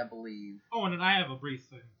actually, topic? I believe. Oh, and then I have a brief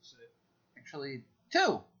thing to say. Actually,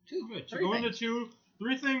 two. Good. So Three go things. into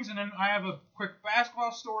 3 things, and then I have a quick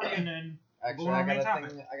basketball story, and then Actually, go on I our main got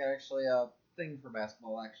topic. I got actually a thing for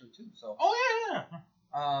basketball actually too. So. Oh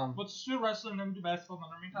yeah. Let's do wrestling, then do basketball, then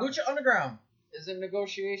our main topic. Lucha Underground is in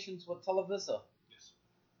negotiations with Televisa. Yes.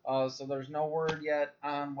 So there's no word yet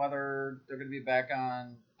on whether they're going to be back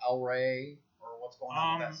on El Rey or what's going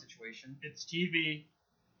on with that situation. It's TV,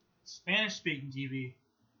 Spanish-speaking TV,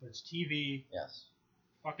 but it's TV. Yes.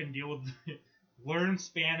 Fucking deal with it. Learn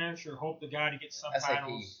Spanish or hope to God to get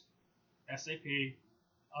subtitles. SAP.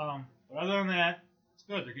 But other than that, it's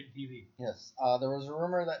good. They're getting TV. Yes. There was a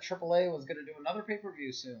rumor that AAA was going to do another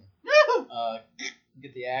pay-per-view soon. Woo!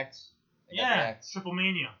 Get the act. Yeah. Triple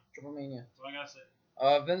Mania. Triple Mania. That's what I gotta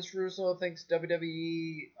say. Vince Russo thinks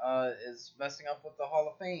WWE is messing up with the Hall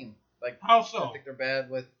of Fame. Like, How so? I think they're bad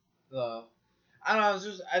with the. I don't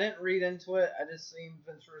know. I didn't read into it. I just seen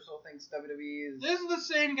Vince Russo thinks WWE is. This is the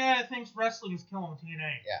same guy that thinks wrestling is killing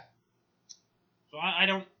TNA. Yeah. So I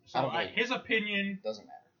don't. So I don't believe his opinion. Doesn't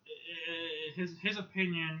matter. His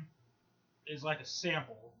opinion is like a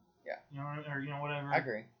sample. Yeah. Whatever. I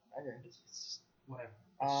agree. It's just whatever.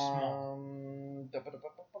 It's small.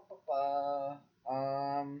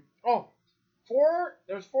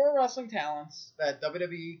 There's 4 wrestling talents that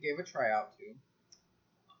WWE gave a tryout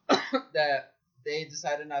to that they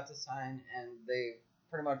decided not to sign, and they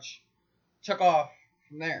pretty much took off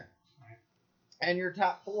from there. Right. And your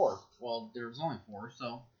top 4, well, there's only 4,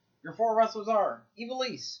 so your 4 wrestlers are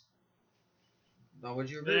Ivelisse. Now, would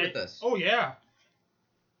you agree with this? Oh yeah.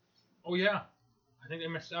 I think they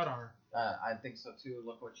missed out on her. I think so too.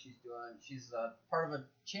 Look what she's doing. She's part of a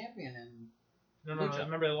champion in. No, Lucha.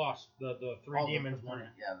 remember they lost. The Three Demons won it.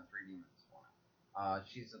 Yeah, the 3 Demons won it.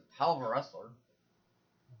 She's a hell of a wrestler.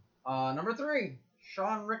 Number 3,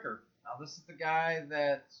 Sean Ricker. Now this is the guy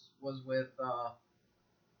that was with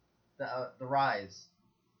the Rise.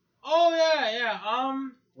 Oh yeah.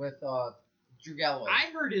 With Drew Galloway.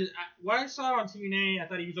 I heard what I saw on TNA. I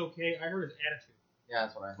thought he was okay. I heard his attitude. Yeah,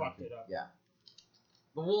 that's what I heard. Fucked it up. Yeah.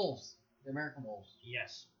 The Wolves, the American Wolves.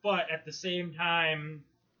 Yes, but at the same time,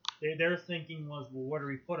 their thinking was, well, where do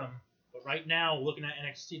we put them? But right now, looking at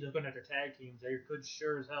NXT, looking at their tag teams, they could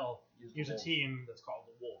sure as hell use a team that's called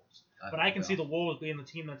the Wolves. But I can see the Wolves being the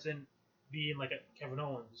team that's being like a Kevin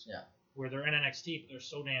Owens. Yeah. Where they're in NXT, but they're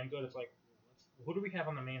so damn good. It's like, who do we have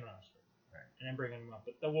on the main roster? Right. And then bringing them up.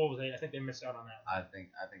 But the Wolves, I think they missed out on that. I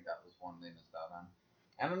think that was one they missed out on.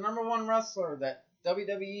 And the number 1 wrestler that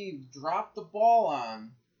WWE dropped the ball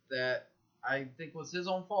on that I think was his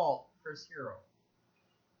own fault, Chris Hero.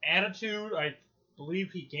 Attitude, I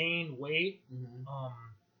believe he gained weight. Mm-hmm.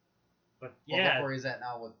 But Well, yeah. look where he's at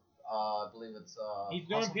now with, I believe it's he's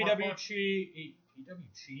doing Hustle PWG.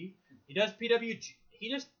 PWG? He does PWG. He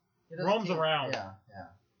just He does roams team- around. Yeah.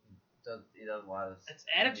 He does a lot of. It's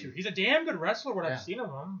attitude. He's a damn good wrestler. What Yeah. I've seen of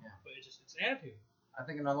him, Yeah. but it's attitude. I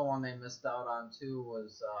think another one they missed out on too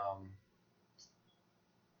was,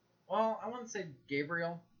 well, I wouldn't say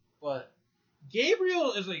Gabriel, but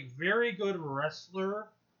Gabriel is a very good wrestler,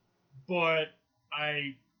 but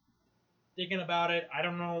thinking about it, I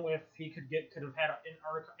don't know if he could have had an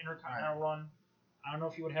intercontinental run. I don't know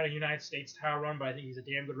if he would have had a United States title run, but I think he's a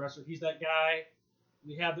damn good wrestler. He's that guy.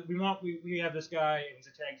 We have this guy, and he's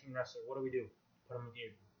a tag team wrestler. What do we do? Put him in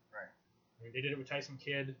Gabriel. Right. I mean, they did it with Tyson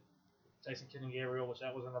Kidd and Gabriel, which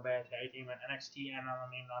that wasn't a bad tag team at NXT and on the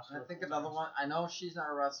main roster. I think another one. I know she's not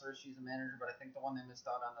a wrestler; she's a manager. But I think the one they missed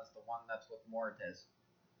out on is the one that's with Moritz.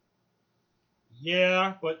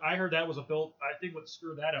 Yeah, but I heard that was a Bill. I think what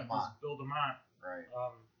screwed that up was Bill DeMont. Right.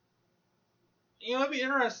 It'd be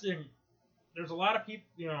interesting. There's a lot of people,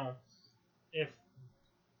 if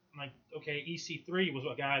EC3 was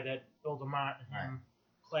a guy that Bill DeMont and him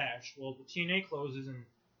clashed. Well, the TNA closes, and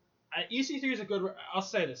EC3 is a good. I'll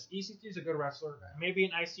say this: EC3 is a good wrestler. Right. Maybe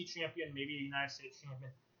an IC champion, maybe a United States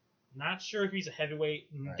champion. Not sure if he's a heavyweight.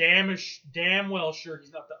 Right. Damn well sure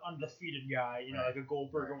he's not the undefeated guy. Like a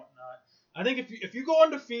Goldberg or whatnot. I think if you go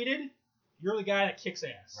undefeated, you're the guy that kicks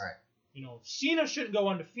ass. Right. Cena shouldn't go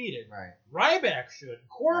undefeated. Right. Ryback should.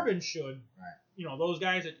 Corbin should. Right. Those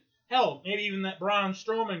guys that, hell, maybe even that Braun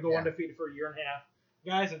Strowman go undefeated for a year and a half.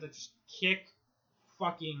 Guys that just kick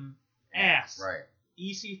fucking ass. Right.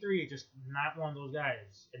 EC3 is just not one of those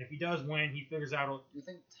guys. And if he does win, he figures out. Do you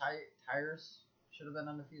think Tyrus should have been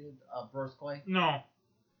undefeated? Bruce Clay? No.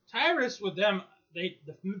 Tyrus with them,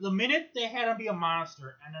 the minute they had him be a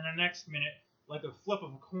monster, and then the next minute, like a flip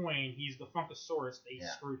of a coin, he's the Funkasaurus, they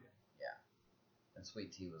screwed him. Yeah. And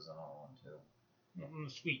Sweet Tea was another one, too.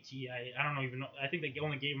 Sweet Tea, I don't even know. I think they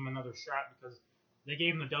only gave him another shot because they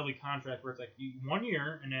gave him the Dudley contract where it's like 1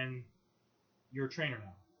 year, and then you're a trainer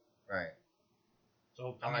now. Right.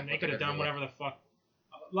 So, they could have done whatever the fuck.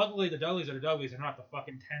 Luckily, the Dudleys are the Dudleys. They're not the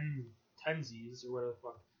fucking Tensies or whatever the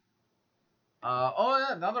fuck.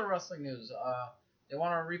 Another wrestling news. They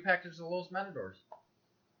want to repackage the Los Matadors.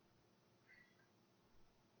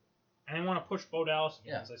 And they want to push Bo Dallas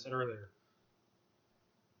again, as I said earlier.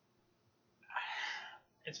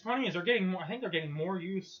 It's funny is they're getting more. I think they're getting more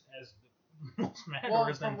use as the Los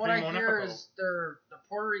Matadors than from what I Primo hear Epico. is they're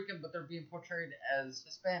Puerto Rican, but they're being portrayed as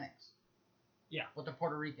Hispanics. Yeah. But they're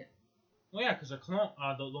Puerto Rican. Well, yeah, because they're clone.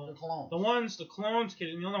 The clones. The clones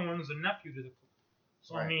kid, and the other one's the nephew to the.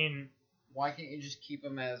 So I mean, why can't you just keep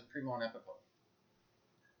them as Primo and Epico?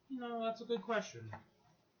 That's a good question.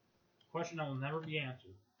 Question that will never be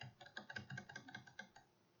answered.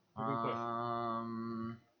 A good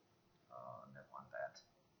question. Never want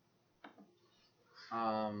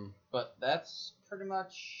that. But that's pretty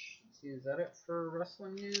much. Let's see, is that it for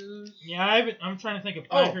wrestling news? Yeah, I'm trying to think if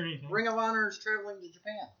I heard anything. Ring of Honor is traveling to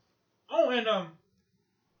Japan. Oh, and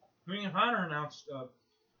Ring of Honor announced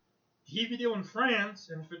TV deal in France,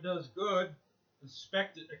 and if it does good,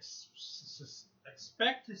 expect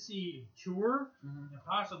to see a tour and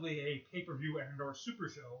possibly a pay-per-view and/or super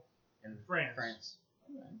show in France.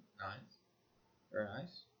 Okay. Nice. Very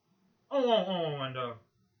nice. And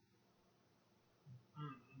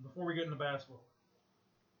before we get into basketball,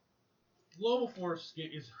 Global Force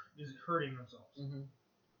is hurting themselves. Mm-hmm.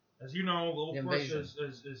 As you know, Global Force is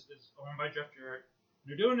owned by Jeff Jarrett.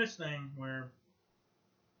 They're doing this thing where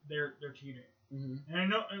they're TNA. Mm-hmm. And I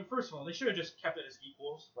know, and first of all, they should have just kept it as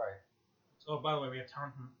equals. Right. So, by the way, we have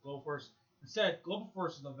Tom from Global Force. Instead, Global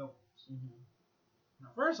Force is the villains. Mm-hmm. Now,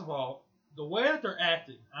 first of all, the way that they're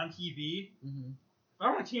acting on TV, if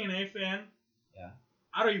I'm a TNA fan,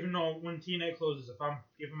 I don't even know when TNA closes if I'm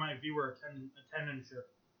giving my viewer attendance to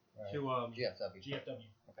GFW.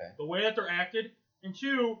 Okay. The way that they're acted, and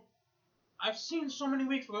two, I've seen so many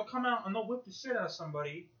weeks where they'll come out and they'll whip the shit out of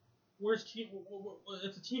somebody. It's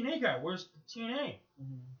a TNA guy. Where's the TNA?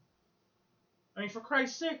 Mm-hmm. I mean, for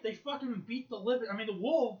Christ's sake, they fucking beat the living. I mean, the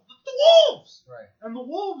Wolves. Right. And the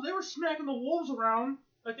Wolves, they were smacking the Wolves around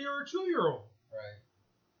like they were a 2-year-old. Right.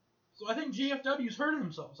 So I think GFW's hurting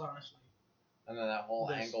themselves, honestly. And then that whole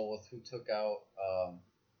angle with who took out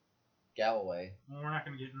Galloway. Well, we're not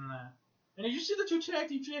going to get into that. And did you see the 2 tag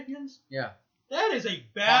team champions? Yeah. That is a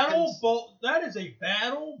battle bowl. That is a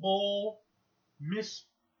battle bowl miss.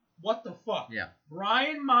 What the fuck? Yeah.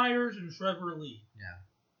 Brian Myers and Trevor Lee. Yeah.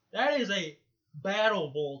 That is a battle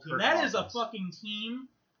bowl team. That is a fucking team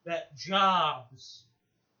that jobs.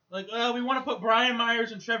 Like, we want to put Brian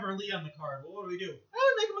Myers and Trevor Lee on the card. Well, what do we do?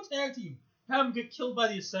 Make them a tag team. Have them get killed by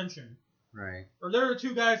the Ascension. Right. Or there are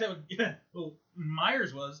 2 guys that would. Well,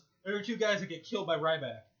 Myers was. There were 2 guys that get killed by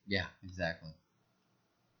Ryback. Yeah, exactly.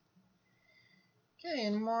 Okay,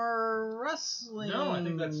 any more wrestling? No, I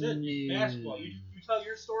think that's it. Basketball. You tell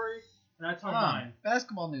your story, and I tell mine.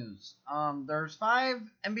 Basketball news. There's 5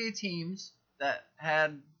 NBA teams that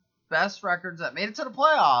had best records that made it to the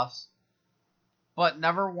playoffs, but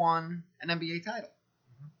never won an NBA title.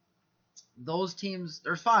 Mm-hmm. Those teams,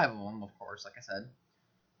 there's 5 of them, of course, like I said.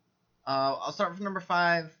 I'll start from number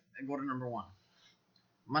 5 and go to number 1.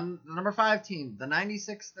 The number 5 team, the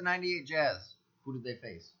 96 to 98 Jazz. Who did they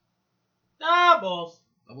face? Doubles.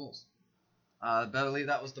 The Bulls. I believe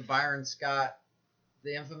that was the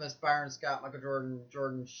infamous Byron Scott, Michael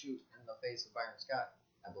Jordan shoot in the face of Byron Scott,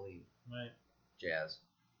 I believe. Right. Jazz.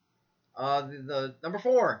 The number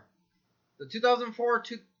 4, the 2004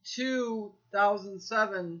 to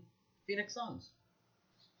 2007 Phoenix Suns.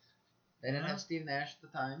 They didn't have Steve Nash at the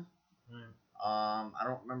time. Right. I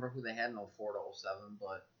don't remember who they had in 04 to 07,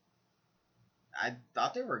 but I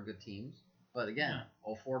thought they were good teams. But again,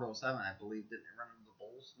 04 to 07, I believe, didn't run into the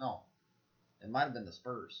Bulls? No. It might have been the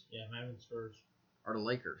Spurs. Yeah, it might have been the Spurs. Or the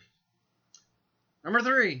Lakers. Number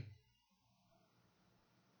 3,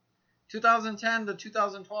 2010 to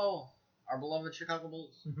 2012, our beloved Chicago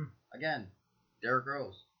Bulls. Again, Derrick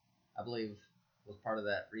Rose, I believe, was part of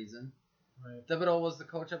that reason. Right. Thibodeau was the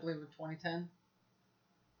coach, I believe, of 2010.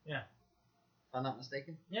 Yeah. If I'm not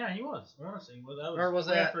mistaken. Yeah, he was. I want to say. Well, that was, or was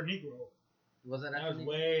way that after Negro. Was that after That was Negro?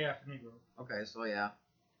 way after Negro. Okay, so yeah.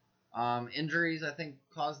 Injuries, I think,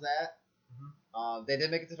 caused that. They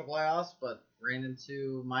did make it to the playoffs, but ran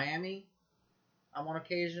into Miami on one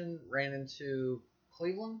occasion. Ran into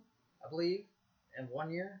Cleveland, I believe, in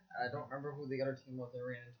 1 year. I don't remember who the other team was they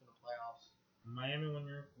ran into in the playoffs. Miami 1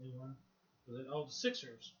 year, Cleveland. The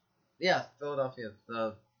Sixers. Yeah, Philadelphia.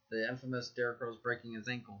 The infamous Derrick Rose breaking his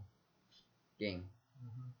ankle game.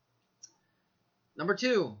 Number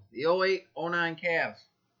 2, the 08-09 Cavs.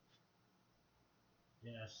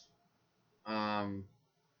 Yes.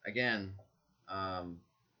 Again,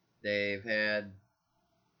 they've had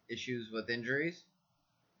issues with injuries.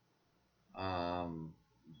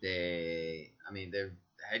 They've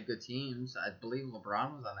had good teams. I believe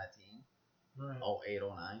LeBron was on that team. Right.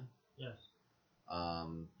 08-09. Yes. I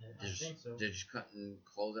think so. They just couldn't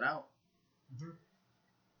close it out.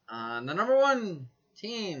 The number 1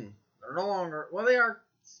 team, they're no longer, well, they are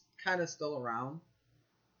kind of still around.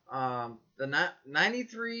 The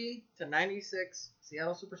 93 to 96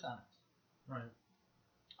 Seattle Supersonics. Right.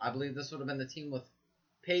 I believe this would have been the team with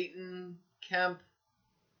Peyton, Kemp,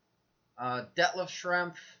 Detlef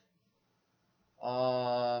Schrempf.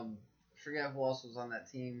 Forget who else was on that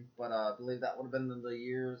team, but I believe that would have been the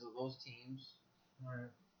years of those teams. Right.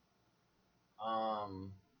 What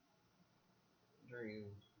are you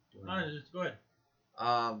doing? No, it's good.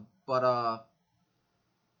 But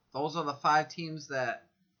those are the 5 teams that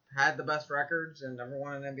had the best records and never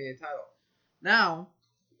won an NBA title. Now,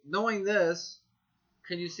 knowing this,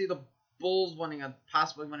 can you see the Bulls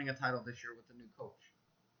possibly winning a title this year with the new coach?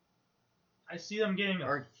 I see them getting a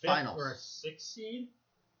Or 5th finals. or a 6th seed.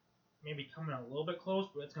 Maybe coming a little bit close,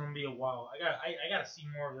 but it's going to be a while. I got to see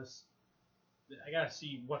more of this. I got to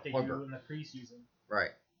see what they do in the preseason.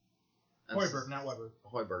 Right. Hoiberg, not Weber.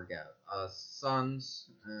 Hoiberg, yeah. Suns.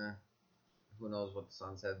 Who knows what the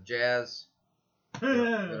Suns have? Jazz. We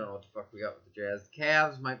don't know what the fuck we got with the Jazz. The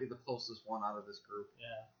Cavs might be the closest one out of this group.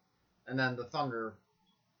 Yeah. And then the Thunder,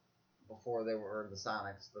 before they were the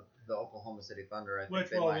Sonics, the Oklahoma City Thunder, I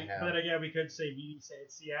think might have. But again, we could say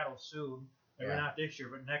it's Seattle soon. Maybe not this year,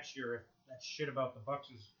 but next year, if that shit about the Bucks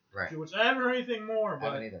is right. Which I haven't heard anything more, but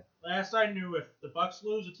I haven't either. Last I knew, if the Bucks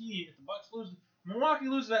lose Milwaukee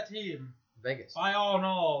loses that team. Vegas. By all in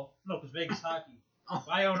all, no, because Vegas hockey.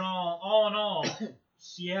 By all in all,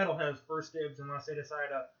 Seattle has first dibs unless they decide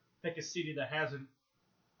to pick a city that hasn't.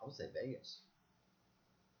 I would say Vegas.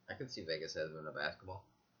 I could see Vegas has been a basketball.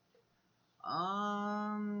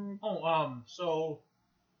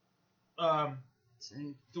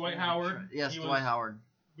 Dwight Howard. Yes, Dwight Howard.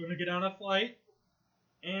 Going to get on a flight,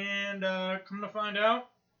 and come to find out,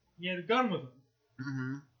 he had a gun with him.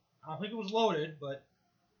 Mm-hmm. I don't think it was loaded, but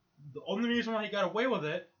the only reason why he got away with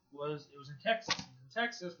it was in Texas. In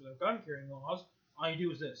Texas, with the gun carrying laws, all you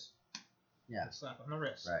do is this. Yeah. Slap on the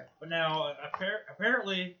wrist. Right. But now,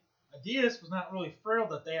 apparently, Adidas was not really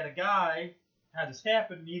thrilled that they had a guy had this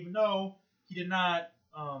happen, even though he did not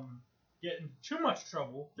get in too much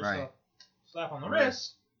trouble. Just a slap on the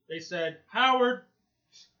wrist. They said, Howard,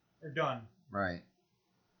 they're done. Right.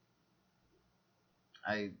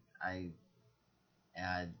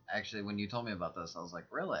 Actually, when you told me about this, I was like,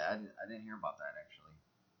 really? I didn't hear about that, actually.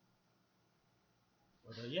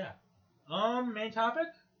 But, main topic?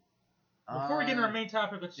 Before we get into our main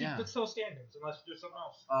topic, let's still standings, unless there's something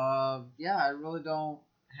else. I really don't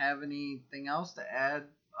have anything else to add.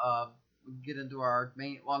 We can get into our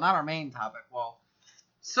main, well, not our main topic,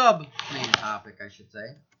 sub-main topic, I should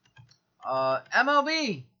say.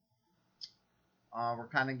 MLB. We're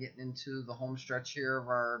kind of getting into the home stretch here of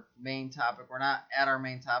our main topic. We're not at our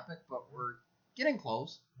main topic, but we're getting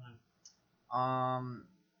close.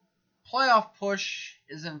 Playoff push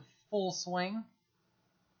is in full swing.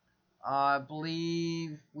 I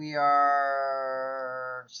believe we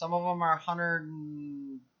are. Some of them are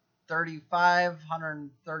 135,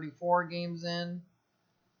 134 games in.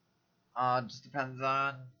 Just depends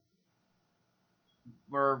on.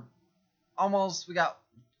 We're almost. We got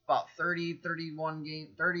about 30, 31 game,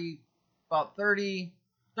 30, about 30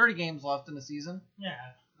 games left in the season. Yeah,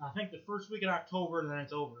 I think the first week in October, then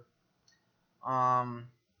it's over.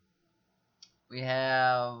 We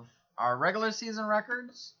have our regular season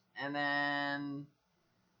records, and then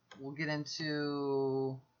we'll get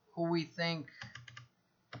into who we think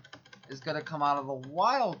is going to come out of the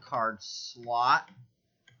wild card slot.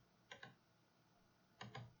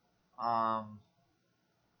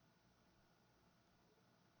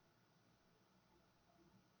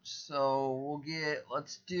 So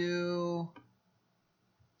let's do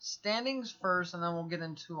standings first, and then we'll get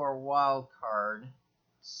into our wild card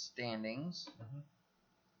standings.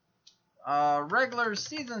 Regular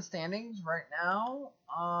season standings right now.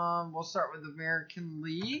 We'll start with the American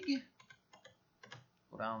League.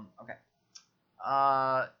 Go down. Okay.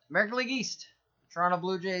 American League East. Toronto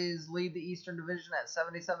Blue Jays lead the Eastern Division at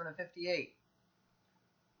 77-58.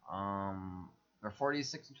 They're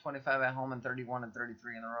 46-25 at home and 31-33 on the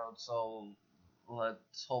road. So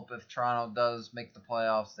let's hope if Toronto does make the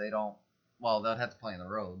playoffs, they don't. Well, they'll have to play on the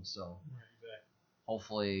road. So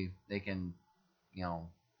hopefully they can,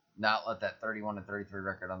 not let that 31-33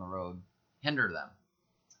 record on the road hinder them.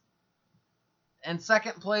 In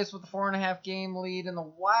second place with a 4.5 game lead in the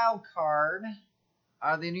wild card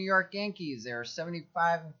are the New York Yankees. They're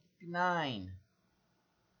 75-59.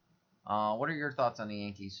 What are your thoughts on the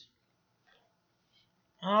Yankees?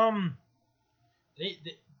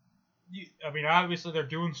 Obviously they're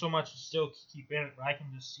doing so much to still keep in it, but I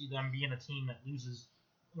can just see them being a team that loses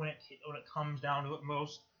when it comes down to it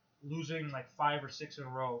most, losing like 5 or 6 in a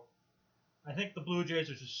row. I think the Blue Jays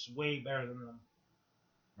are just way better than them.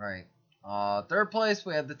 Right. Third place,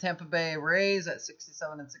 we have the Tampa Bay Rays at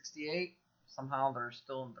 67-68. Somehow they're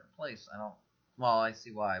still in third place. I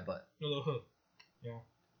see why, but. Yeah.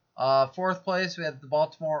 Fourth place, we have the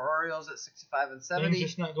Baltimore Orioles at 65-70. Things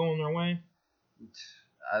just not going their way.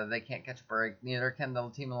 They can't catch a break. Neither can the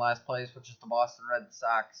team in last place, which is the Boston Red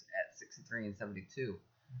Sox at 63-72.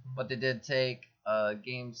 Mm-hmm. But they did take a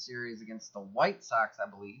game series against the White Sox, I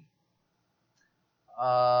believe.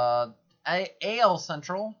 AL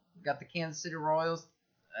Central, we got the Kansas City Royals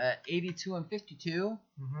at 82-52.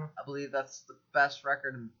 Mm-hmm. I believe that's the best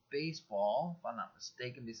record in baseball, if I'm not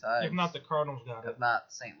mistaken. Besides, if not the Cardinals, got it. If not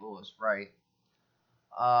St. Louis, right?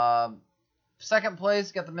 Second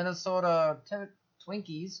place, got the Minnesota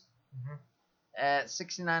Twinkies at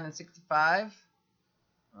 69-65.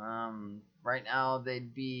 Right now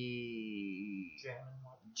they'd be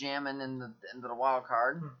jamming into the wild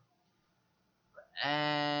card.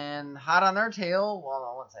 And hot on their tail, well,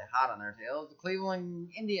 I wouldn't say hot on their tail, the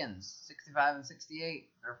Cleveland Indians, 65-68.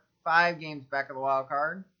 They're 5 games back of the wild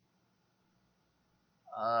card.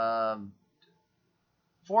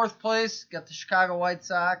 Fourth place, got the Chicago White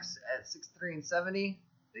Sox at 63-70.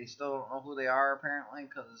 They still don't know who they are, apparently,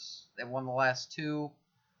 because they won the last 2,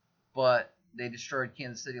 but they destroyed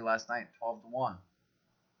Kansas City last night, 12-1.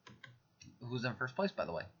 Who's in first place, by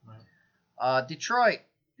the way? Right. Detroit,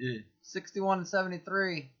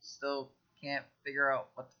 61-73. Still can't figure out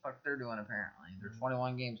what the fuck they're doing, apparently. They're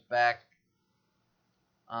 21 games back.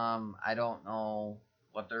 I don't know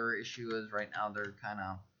what their issue is right now. They're kind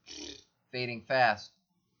of fading fast.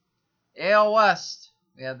 AL West,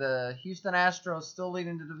 we have the Houston Astros still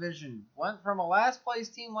leading the division. Went from a last place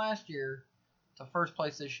team last year to first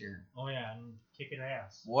place this year. Oh, yeah, and kicking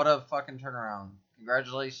ass. What a fucking turnaround.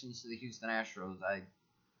 Congratulations to the Houston Astros. I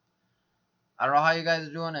don't know how you guys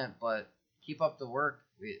are doing it, but keep up the work.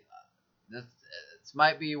 This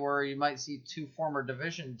might be where you might see 2 former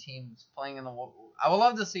division teams playing in the World. I would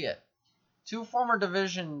love to see it. 2 former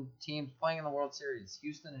division teams playing in the World Series,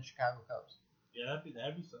 Houston and Chicago Cubs. Yeah, that'd be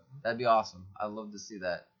something. That'd be awesome. I'd love to see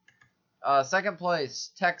that. Second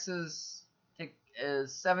place, Texas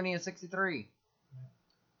is 70-63.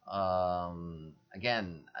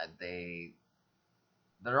 Again,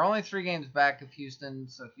 they're only 3 games back of Houston,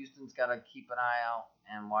 so Houston's got to keep an eye out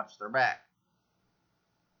and watch their back.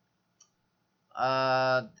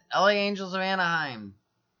 LA Angels of Anaheim,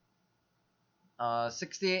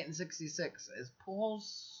 68-66. Is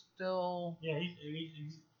Pujols still? Yeah,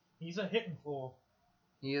 he's a hitting fool.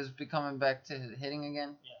 He is becoming back to hitting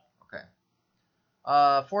again? Yeah. Okay.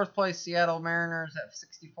 Fourth place, Seattle Mariners at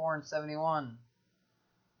 64-71.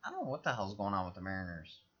 I don't know what the hell's going on with the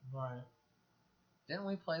Mariners. Right. Didn't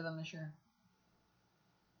we play them this year?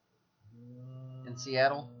 In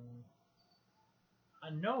Seattle?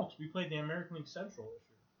 No, we played the American League Central this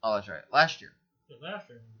year. Oh, that's right. Last year. Yeah, last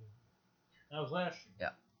year. We did. That was last year.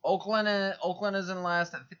 Yeah. Oakland is in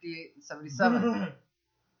last at 58 and 77.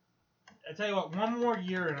 I tell you what, one more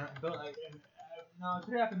year and no, it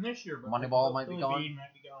could happen this year, but Moneyball might be Billy gone. Beane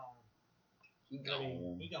might be gone. He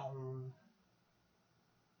gone. He gone.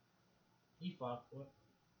 He fucked. What?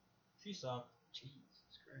 She sucked. Jesus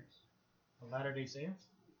Christ. The Latter-day Saints.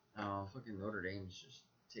 Oh, fucking Notre Dame's just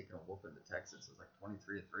taking a whooping to Texas. It's like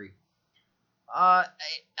 23-3.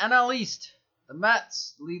 NL East. The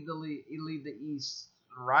Mets lead the East.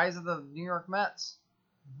 The rise of the New York Mets.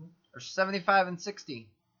 They're 75 and 60.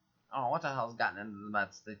 Oh, what the hell's gotten into the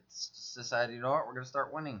Mets? They just decided, you know what, we're gonna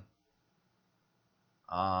start winning.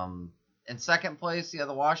 In second place, you have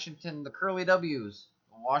the Curly W's,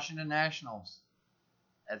 the Washington Nationals,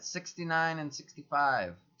 at 69 and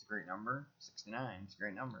 65. It's a great number. 69. It's a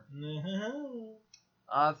great number.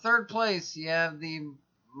 Third place, you have the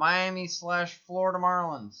Miami/Florida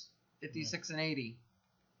Marlins, 56 and 80.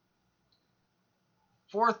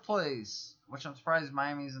 Fourth place, which I'm surprised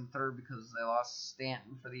Miami's in third because they lost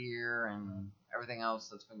Stanton for the year and everything else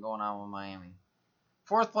that's been going on with Miami.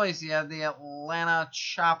 Fourth place, you have the Atlanta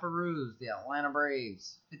Chopperoos, the Atlanta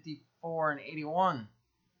Braves, 54 and 81.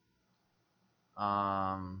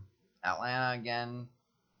 Atlanta again.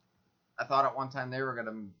 I thought at one time they were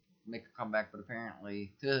gonna make a comeback, but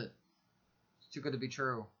apparently it's too good to be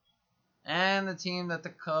true. And the team that the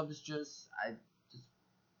Cubs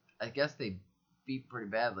I guess they beat pretty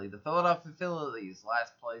badly. The Philadelphia Phillies,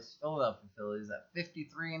 last place. Philadelphia Phillies at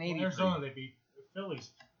 53 and 83. Arizona, they beat the Phillies.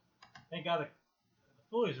 Thank God the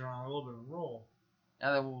Phillies are on a little bit of a roll.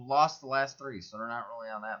 Yeah, they lost the last three, so they're not really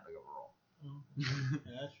on that big of a roll.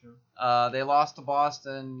 Yeah, that's true. They lost to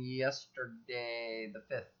Boston yesterday, the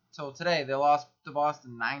 5th. So today they lost to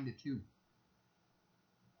Boston 9-2.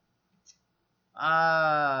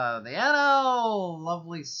 The NL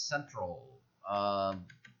lovely Central.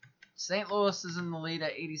 St. Louis is in the lead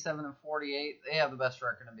at 87 and 48. They have the best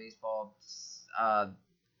record in baseball.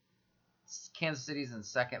 Kansas City's in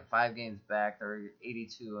second, 5 games back. They're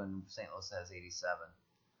 82, and St. Louis has 87.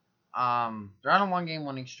 They're on a 1-game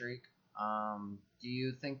winning streak. Do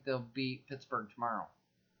you think they'll beat Pittsburgh tomorrow?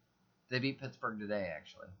 They beat Pittsburgh today,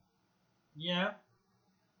 actually. Yeah,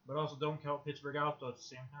 but also don't count Pittsburgh out though at the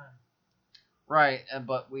same time. Right,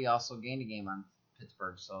 but we also gained a game on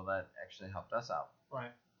Pittsburgh, so that actually helped us out.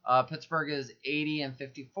 Right. Pittsburgh is 80 and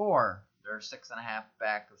 54. They're 6.5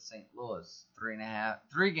 back of St. Louis.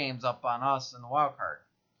 3 games up on us in the wild card.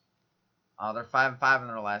 They're 5-5 in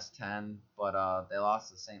their last 10, but they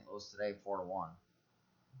lost to St. Louis today 4-1.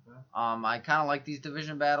 Okay. I kind of like these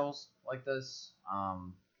division battles like this.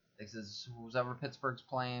 Because whoever Pittsburgh's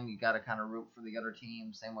playing, you got to kind of root for the other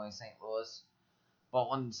team. Same way St. Louis. But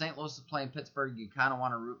when St. Louis is playing Pittsburgh, you kind of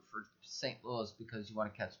want to root for St. Louis because you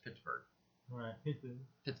want to catch Pittsburgh. Right.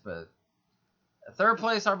 Pittsburgh. Third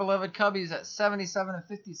place, our beloved Cubbies at 77 and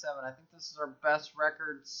 57. I think this is our best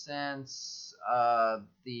record since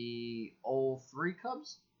the 03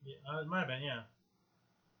 Cubs. Yeah, it might have been, yeah.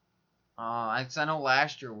 I know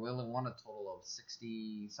last year we only won a total of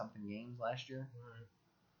 60-something games last year. Right.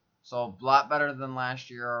 So a lot better than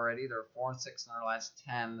last year already. They're 4-6 in their last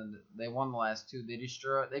 10, and they won the last 2.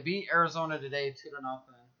 They beat Arizona today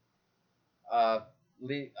 2-0.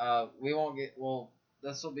 We won't get. Well,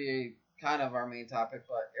 this will be kind of our main topic,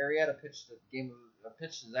 but Arrieta pitched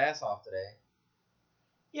his ass off today.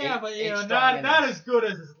 Yeah, but not as good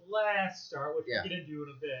as his last start, which we'll get into in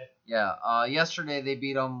a bit. Yeah. Yesterday they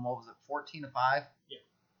beat them. What was it? 14-5. Yeah.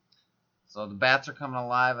 So the bats are coming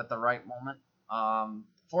alive at the right moment.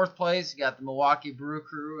 Fourth place, you got the Milwaukee Brew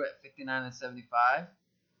Crew at 59 and 75.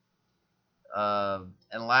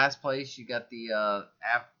 And last place, you got the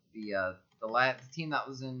team that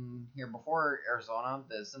was in here before Arizona,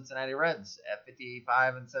 the Cincinnati Reds at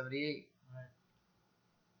 55 and 78.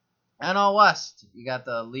 Right. NL West, you got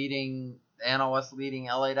the NL West leading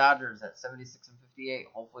LA Dodgers at 76 and 58.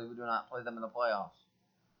 Hopefully, we do not play them in the playoffs.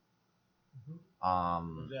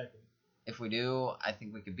 Mm-hmm. Exactly. If we do, I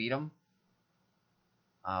think we could beat them.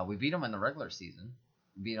 We beat them in the regular season.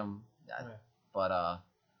 Right. But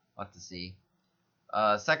we'll have to see.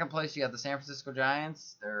 Second place, you got the San Francisco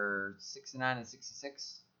Giants. They're 69 and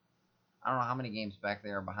 66. I don't know how many games back they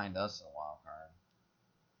are behind us in the wild card.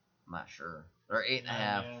 I'm not sure. They're 8.5.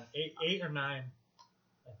 Yeah. 8 or 9,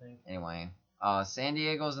 I think. Anyway, San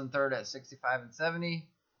Diego's in third at 65 and 70.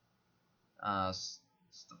 The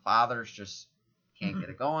Fathers just can't get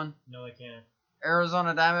it going. No, they can't.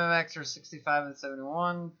 Arizona Diamondbacks are 65 and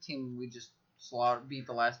 71. Team we just beat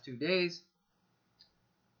the last 2 days.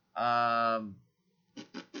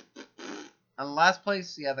 On last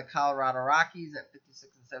place, you have the Colorado Rockies at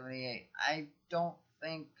 56 and 78. I don't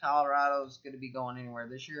think Colorado's going to be going anywhere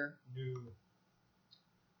this year. No.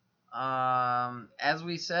 As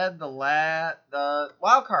we said, the wild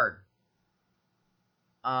card.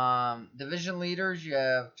 Division leaders, you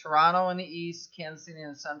have Toronto in the East, Kansas City in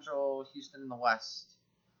the Central, Houston in the West.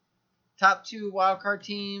 Top 2 wild card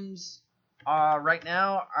teams right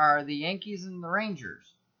now are the Yankees and the Rangers.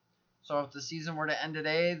 So if the season were to end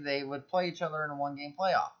today, they would play each other in a 1-game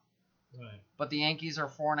playoff. Right. But the Yankees are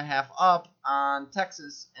 4.5 up on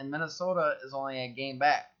Texas, and Minnesota is only a game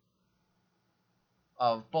back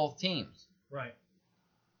of both teams. Right.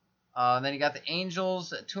 Then you got the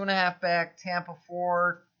Angels at 2.5 back, Tampa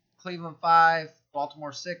 4, Cleveland 5,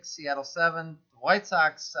 Baltimore 6, Seattle 7, the White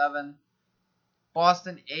Sox 7,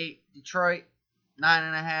 Boston 8, Detroit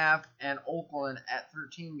 9.5, and Oakland at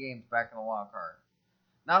 13 games back in the wild card.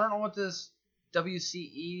 Now I don't know what this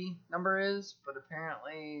WCE number is, but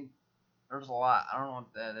apparently there's a lot. I don't know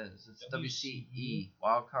what that is. It's WCE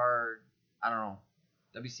wild card. I don't know.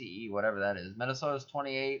 WCE, whatever that is. Minnesota's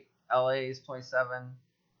 28, LA's 27.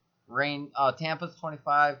 Tampa's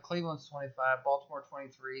 25, Cleveland's 25, Baltimore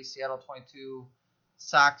 23, Seattle 22,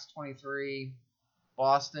 Sox 23,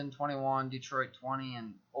 Boston 21, Detroit 20,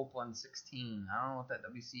 and Oakland 16. I don't know what that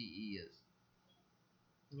WCE is.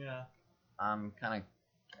 Yeah. I'm kind of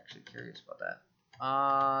actually curious about that.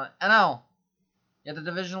 NL. You got the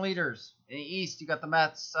division leaders. In the East, you got the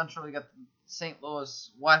Mets. Central, you got the St.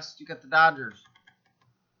 Louis. West, you got the Dodgers.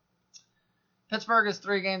 Pittsburgh is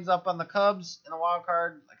 3 games up on the Cubs in the wild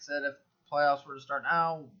card. Like I said, if playoffs were to start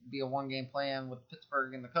now, it'd be a 1-game play-in with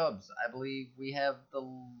Pittsburgh and the Cubs. I believe we have the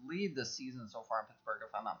lead this season so far in Pittsburgh,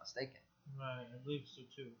 if I'm not mistaken. Right, I believe so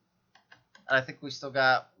too. And I think we still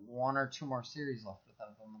got 1 or 2 more series left with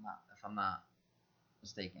them, if I'm not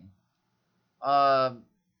mistaken.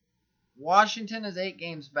 Washington is 8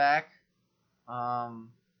 games back.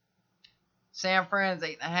 San Fran's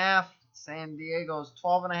 8.5. San Diego's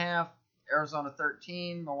 12.5. Arizona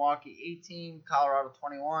 13, Milwaukee 18, Colorado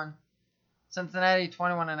 21, Cincinnati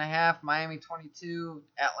 21.5, Miami 22,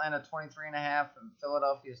 Atlanta 23.5, and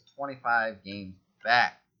Philadelphia is 25 games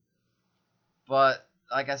back. But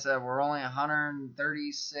like I said, we're only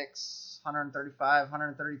 136, 135,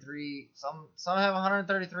 133. Some have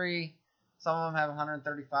 133, some of them have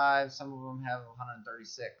 135, some of them have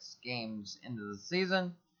 136 games into the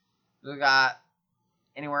season. We got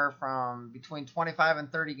anywhere from between 25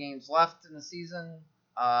 and 30 games left in the season.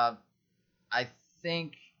 I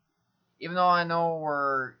think, even though I know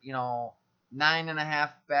we're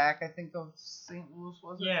 9.5 back, I think of St. Louis,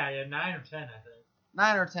 was it? Yeah, 9 or 10, I think.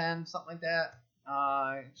 9 or 10, something like that.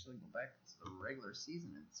 Actually go back to the regular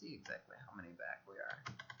season and see exactly how many back we are.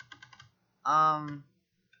 I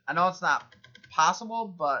know it's not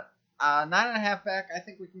possible, but 9.5 back, I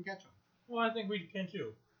think we can catch them. Well, I think we can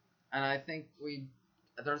too. And I think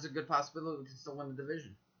there's a good possibility we can still win the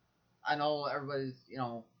division. I know everybody's,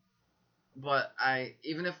 but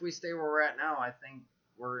even if we stay where we're at now, I think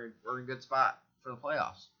we're in a good spot for the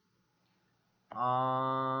playoffs.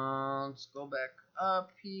 Let's go back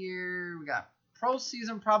up here. We got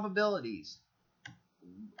postseason probabilities.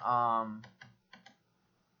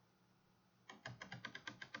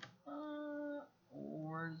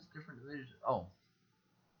 Where's different divisions? Oh,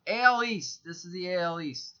 AL East. This is the AL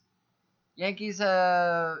East. It's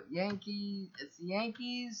the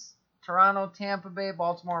Yankees, Toronto, Tampa Bay,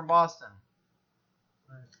 Baltimore, and Boston.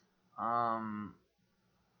 Right.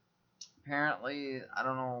 Apparently, I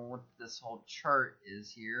don't know what this whole chart is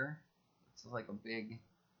here. This is like a big.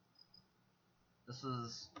 If you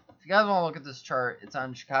guys want to look at this chart, it's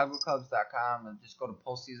on ChicagoCubs.com and just go to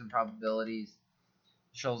postseason probabilities.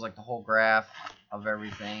 It shows like the whole graph of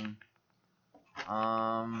everything.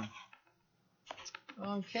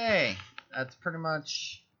 Okay. That's pretty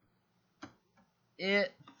much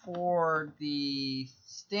it for the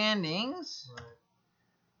standings.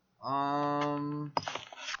 Right.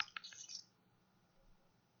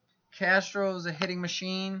 Castro's a hitting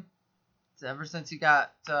machine. Ever since he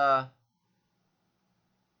got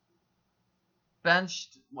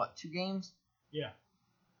benched, 2 games? Yeah.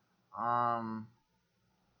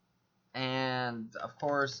 And of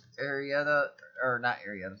course, Arrieta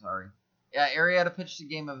pitched the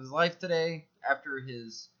game of his life today after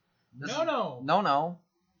his no,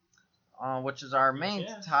 which is our main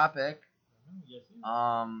topic. Yes,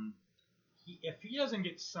 If he doesn't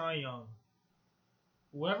get Cy Young,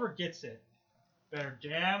 whoever gets it better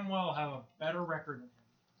damn well have a better record than him.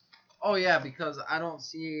 Oh yeah, because I don't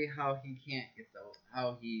see how he can't get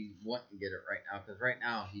how he wouldn't get it right now. Because right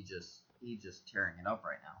now he's just tearing it up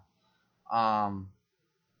right now.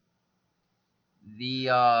 The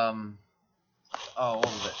what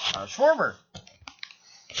was it? Schwarber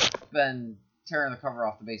been tearing the cover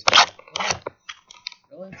off the baseball.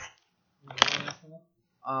 Really?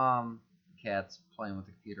 Cat's playing with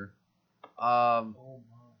the computer.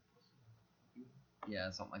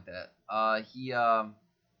 Yeah, something like that.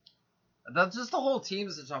 That's just the whole team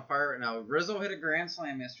is just on fire right now. Rizzo hit a grand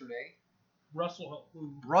slam yesterday.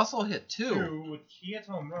 Russell hit two. Which he hits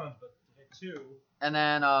home runs, but hit two. And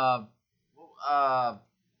then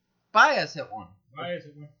Baez hit one. Baez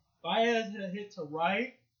hit to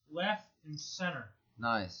right, left, and center.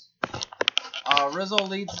 Nice. Rizzo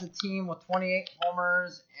leads the team with 28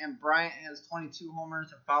 homers, and Bryant has 22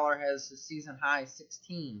 homers, and Fowler has his season high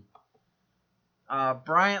 16.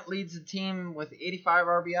 Bryant leads the team with 85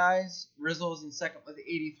 RBIs. Rizzo's in second with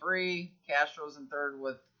 83. Castro's in third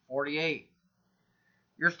with 48.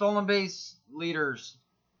 Your stolen base leaders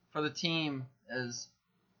for the team is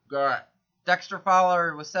got Dexter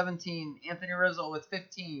Fowler with 17, Anthony Rizzo with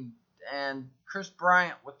 15, and Chris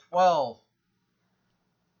Bryant with 12.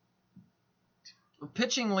 The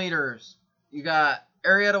pitching leaders, you got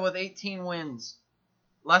Arrieta with 18 wins,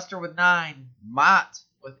 Lester with 9, Mott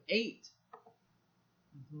with 8.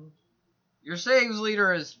 Mm-hmm. Your saves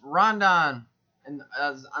leader is Rondon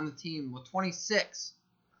on the team with 26.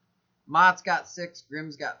 Mott's got 6,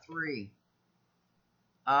 Grimm's got 3.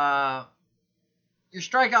 Your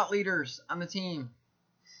strikeout leaders on the team,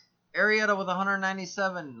 Arrieta with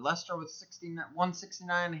 197, Lester with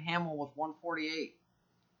 169, Hamill with 148.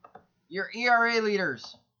 Your ERA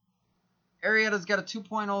leaders, Arrieta's got a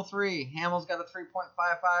 2.03, Hamill's got a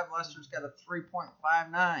 3.55, Lester's got a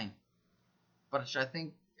 3.59. But I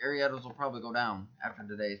think Arrieta's will probably go down after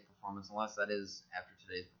today's performance, unless that is after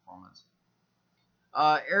today's performance.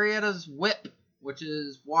 Arrieta's WHIP, which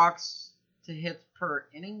is walks to hits per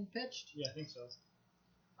inning pitched. Yeah, I think so.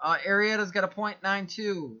 Arrieta's got a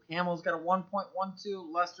 .92. Hamill's got a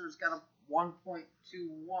 1.12. Lester's got a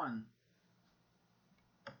 1.21.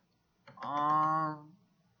 Trying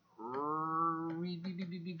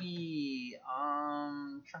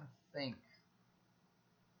to think.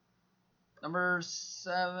 Number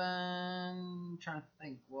 7. Trying to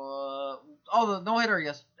think. The no hitter.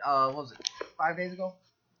 Yes. What was it? 5 days ago.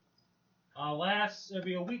 It'd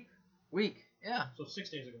be a week. Yeah. So 6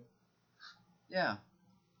 days ago. Yeah.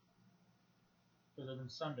 Because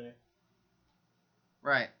it's Sunday.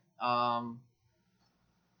 Right.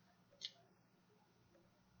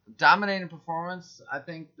 Dominating performance. I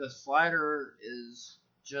think the slider is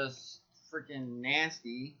just freaking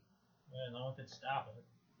nasty. Yeah, no one can stop it.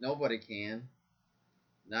 Nobody can.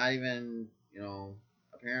 Not even,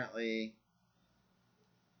 apparently.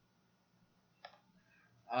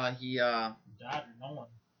 Dodger, no one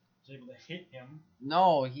was able to hit him.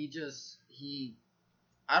 No,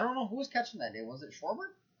 I don't know who was catching that day. Was it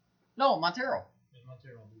Schwarber? No, Montero. Yeah,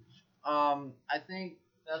 Montero. I think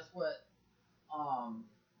that's what,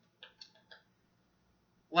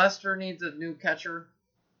 Lester needs a new catcher.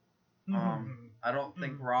 I don't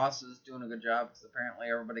think Ross is doing a good job because apparently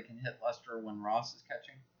everybody can hit Lester when Ross is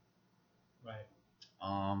catching. Right.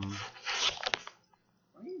 What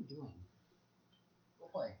are you doing? Go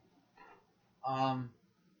play.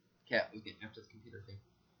 Cat was getting after the computer thing.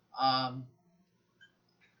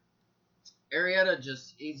 Arrieta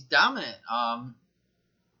he's dominant.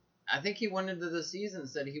 I think he went into the season and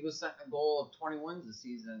said he was setting a goal of 20 wins this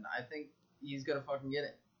season. I think he's gonna fucking get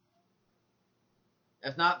it.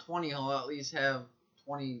 If not 20, he'll at least have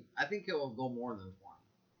 20. I think he'll go more than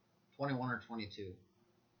 20. 21 or 22.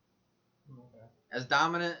 Okay. As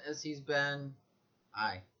dominant as he's been,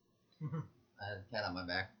 I had a cat on my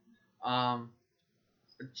back.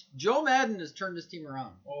 Joe Madden has turned his team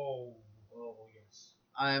around. Oh yes.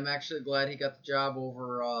 I am actually glad he got the job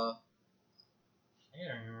over. I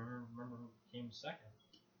don't even remember who came second.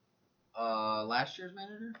 Last year's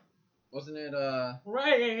manager, wasn't it?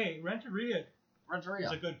 Right. Hey, Renteria. Renteria.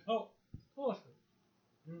 He's a good coach.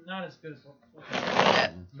 Not as good as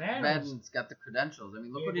Madden. Madden's got the credentials. I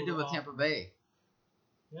mean, look what he did with Tampa Bay.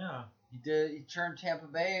 Yeah. He turned Tampa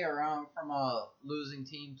Bay around from a losing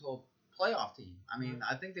team to a playoff team. I mean,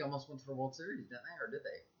 I think they almost went to the World Series, didn't they? Or did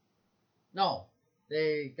they? No.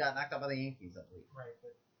 They got knocked out by the Yankees, I believe. Right.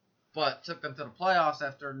 But took them to the playoffs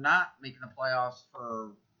after not making the playoffs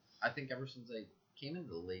for, I think, ever since they came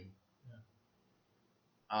into the league.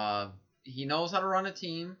 Yeah. He knows how to run a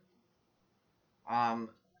team. I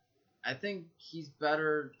think he's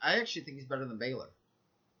better. I actually think he's better than Baylor.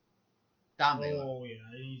 Baylor. Oh yeah,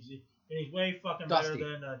 he's way fucking Dusty.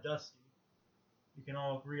 better than Dusty. You can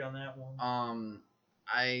all agree on that one.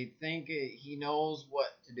 I think he knows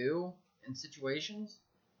what to do in situations.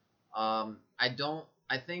 I I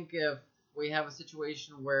think if we have a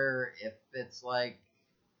situation where if it's like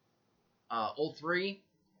 03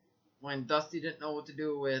 when Dusty didn't know what to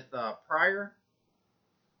do with Pryor.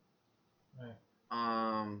 Right.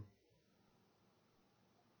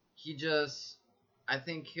 I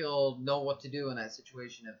think he'll know what to do in that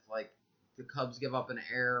situation if like the Cubs give up an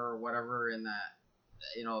error or whatever in that,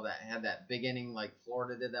 that had that big inning like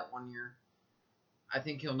Florida did that one year. I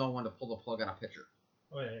think he'll know when to pull the plug on a pitcher.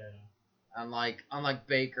 Oh yeah. Unlike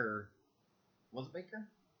Baker, was it Baker?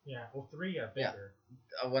 Yeah, 03, Baker.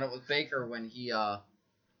 Yeah. When it was Baker when he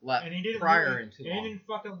let and he didn't Pryor in too long. And he didn't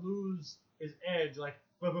fucking lose his edge like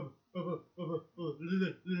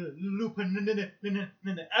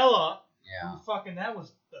Ella. Yeah. Who fucking that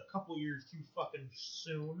was a couple years too fucking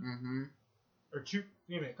soon. Mm-hmm. Or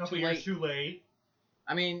a couple years too late.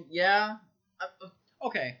 I mean, yeah.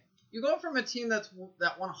 Okay. You go from a team that won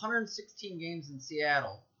 116 games in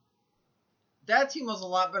Seattle. That team was a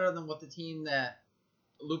lot better than what the team that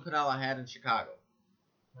Lou Piniella had in Chicago.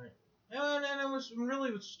 Right. And it was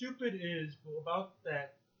really what's stupid is about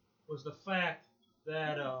that was the fact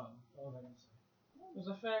that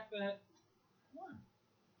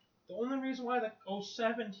the only reason why the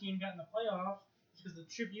 07 team got in the playoffs is because the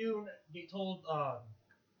Tribune told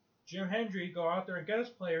Jim Hendry to go out there and get us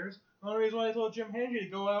players. The only reason why they told Jim Hendry to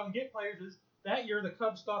go out and get players is that year the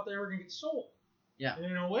Cubs thought they were going to get sold. Yeah. And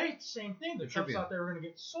in a way, it's the same thing. The Cubs Tribune. thought they were going to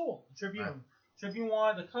get sold. The Tribune. Right. Tribune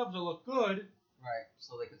wanted the Cubs to look good. Right,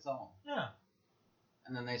 so they could sell them. Yeah.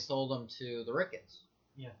 And then they sold them to the Ricketts.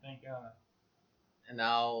 Yeah, thank God. And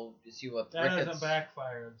now you see what that Ricketts... hasn't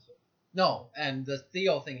backfired. So. No, and the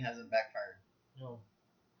Theo thing hasn't backfired. No.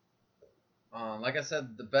 Like I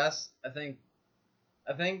said, the best, I think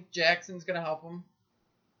Jackson's going to help him.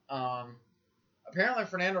 Apparently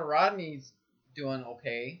Fernando Rodney's doing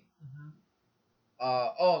okay.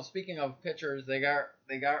 Mm-hmm. Speaking of pitchers, they got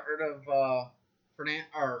rid of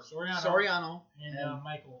Soriano and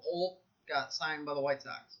Michael. Holt got signed by the White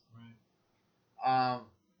Sox. Right.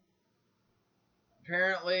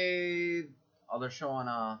 Apparently, they're showing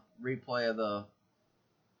a replay of the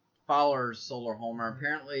Fowler's solar homer.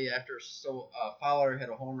 Apparently, after Fowler hit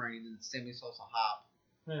a homer, he did the Sammy Sosa hop.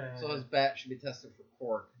 Yeah. So his bat should be tested for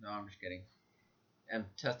cork. No, I'm just kidding. And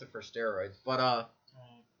tested for steroids. But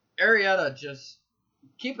Arrieta, just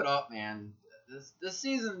keep it up, man. This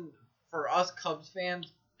season for us Cubs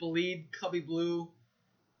fans, bleed Cubby Blue,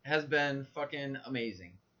 has been fucking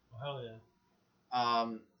amazing. Well, hell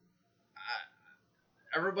yeah.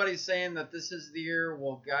 Everybody's saying that this is the year.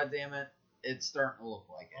 Well, goddamn it, it's starting to look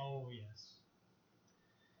like it. Oh yes.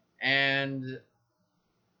 And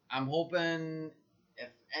I'm hoping, if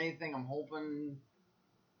anything,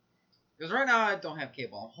 because right now I don't have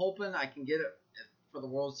cable. I'm hoping I can get it for the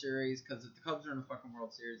World Series, because if the Cubs are in the fucking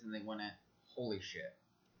World Series and they win it, holy shit.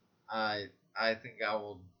 I think I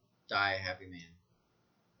will die a happy man.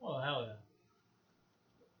 Well, hell yeah.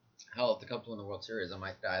 Hell, if the Cubs win the World Series, I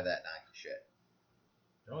might die that night. Shit.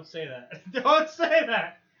 Don't say that. Don't say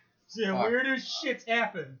that. See, weirdest shit's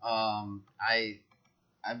happened.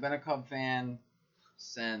 I've been a Cub fan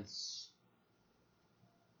since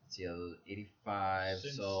 85,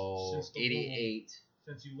 since 88.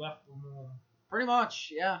 Since you left the womb. Pretty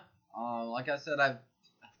much, yeah. Like I said,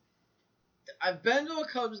 I've been to a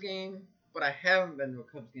Cubs game, but I haven't been to a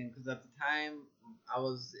Cubs game because at the time I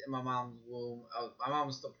was in my mom's womb. My mom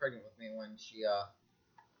was still pregnant with me when she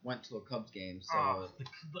went to a Cubs game, so I went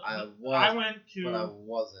to, but I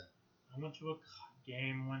wasn't. I went to a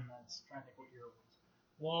game when I'm trying to think what year it was.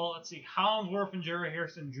 Well, let's see, Hollingsworth and Jerry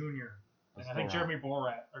Harrison Jr. And I think Jeremy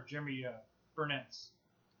Burnett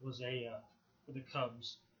was for the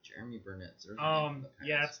Cubs. Jeremy Burnett.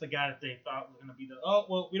 Yeah, that's the guy that they thought was gonna be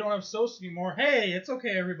we don't have Sosa anymore. Hey, it's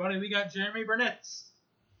okay, everybody. We got Jeremy Burnett.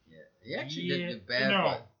 Yeah, he actually didn't do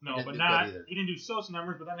bad. He didn't do Sosa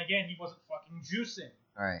numbers. But then again, he wasn't fucking juicing.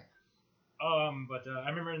 All right. But I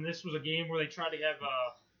remember this was a game where they tried to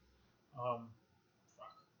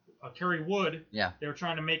have Kerry Wood. Yeah. They were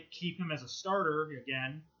trying to keep him as a starter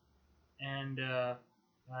again, and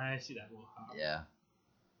I see that little hop. Yeah.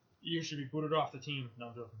 You should be booted off the team. No,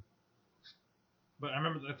 I'm joking. But I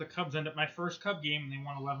remember that the Cubs ended up my first Cub game and they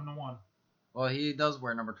won 11-1. Well, he does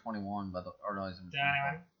wear number 21, but he's number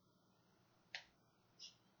 24.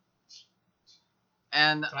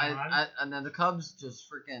 And and then the Cubs just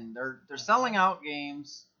freaking they're selling out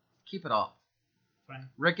games. Keep it up. Fine.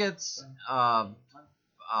 Ricketts,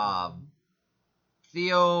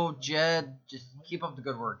 Theo, Jed, just keep up the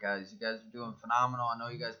good work, guys. You guys are doing phenomenal. I know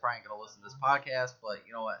you guys probably ain't gonna listen to this podcast, but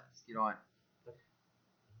you know what?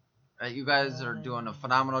 You guys are doing a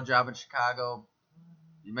phenomenal job in Chicago.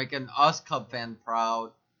 You're making us Cub fan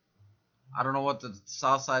proud. I don't know what the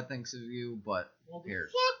South Side thinks of you, but Well, here.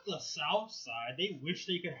 fuck the South Side. They wish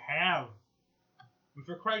they could have. And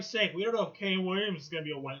for Christ's sake, we don't know if Kane Williams is going to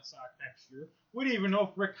be a White Sox next year. We don't even know if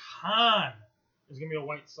Rick Hahn is going to be a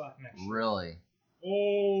White Sox next year. Really?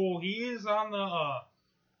 Oh, he is on the.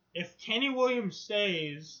 If Kenny Williams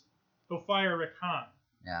stays, he'll fire Rick Hahn.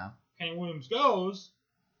 Yeah. Kenny Williams goes,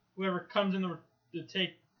 whoever comes in to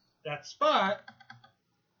take that spot,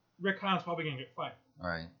 Rick Hahn's probably going to get fired.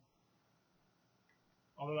 Right.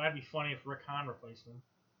 Although that'd be funny if Rick Hahn replaced him.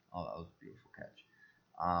 Oh, that was a beautiful catch.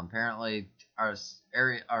 Apparently, our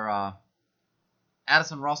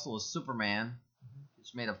Addison Russell is Superman. Mm-hmm.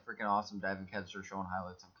 Just made a freaking awesome diving catch. They're showing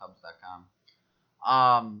highlights on Cubs.com.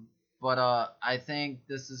 But I think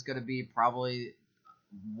this is going to be probably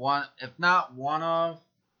one, if not one of,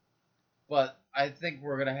 but I think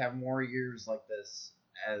we're going to have more years like this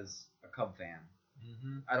as a Cub fan.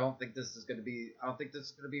 Mm-hmm. I don't think this is going to be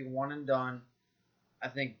one and done. I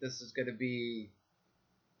think this is going to be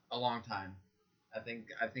a long time. I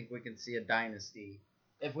think we can see a dynasty.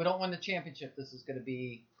 If we don't win the championship, this is going to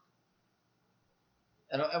be.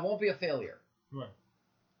 It won't be a failure. Right.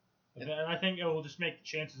 And I think it will just make the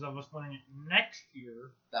chances of us winning it next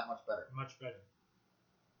year that much better. Much better.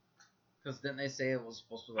 Because didn't they say it was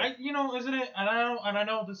supposed to? Isn't it? And I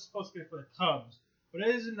know this is supposed to be for the Cubs, but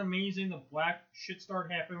isn't it amazing the black shit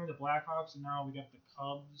started happening with the Blackhawks, and now we got the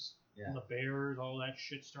Cubs and the Bears, all that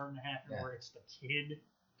shit starting to happen, where it's the kid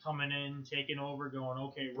coming in, taking over, going,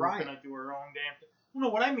 okay, we're gonna do our own damn thing. Well, no,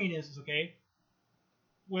 what I mean is okay.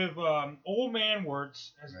 With old man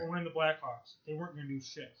Wirtz as owning the Blackhawks, they weren't going to do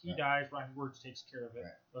shit. He dies, Brian Wirtz takes care of it.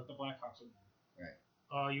 But the Blackhawks are done.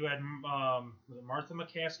 Right. You had was it Martha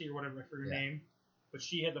McCaskey or whatever, I forget her name, but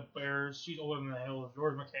she had the Bears. She's older than the hell.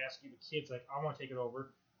 George McCaskey, the kid's like, I want to take it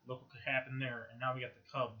over. Look what could happen there. And now we got the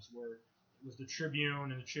Cubs, where it was the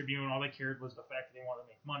Tribune, and the Tribune, all they cared was the fact that they wanted to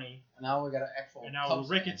make money. And now we got an actual. And now Cubs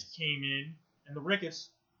the Ricketts came in, and the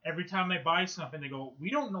Ricketts, every time they buy something, they go, we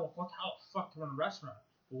don't know how the fuck to run a restaurant.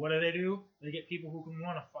 But what do? They get people who can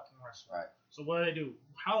run a fucking restaurant. Right. So what do?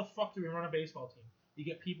 How the fuck do we run a baseball team? You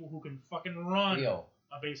get people who can fucking run a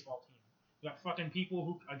baseball team. You got fucking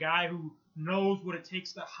people a guy who knows what it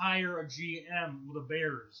takes to hire a GM with the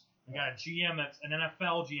Bears. We got a GM that's an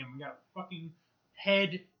NFL GM. We got a fucking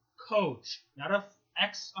head coach, not a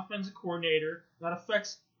ex-offensive coordinator, not a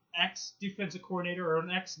ex-defensive coordinator, or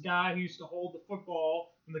an ex-guy who used to hold the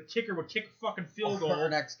football and the kicker would kick a fucking field goal. Or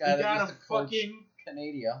an ex-guy that used to coach fucking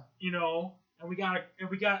Canada. And we got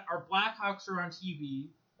our Blackhawks are on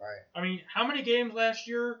TV. Right. I mean, how many games last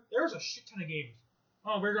year? There was a shit ton of games.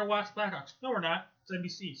 Oh, we're gonna watch Blackhawks. No, we're not. It's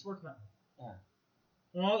NBC Sports Network. Yeah.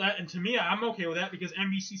 Well, and to me, I'm okay with that because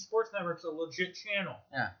NBC Sports Network's a legit channel.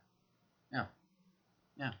 Yeah.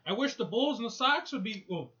 I wish the Bulls and the Sox would be.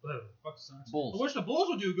 Well, fuck the Sox. Bulls. I wish the Bulls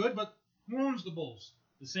would do good, but who owns the Bulls?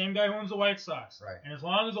 The same guy who owns the White Sox. Right. And as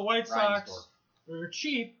long as the White Sox are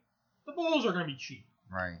cheap, the Bulls are gonna be cheap.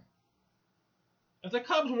 Right. If the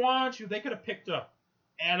Cubs wanted to, they could have picked up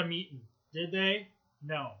Adam Eaton. Did they?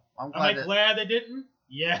 No. Am I glad they didn't?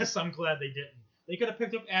 Yes, I'm glad they didn't. They could have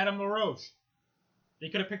picked up Adam LaRoche. They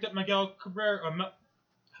could have picked up Miguel Cabrera.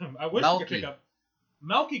 I wish they could pick up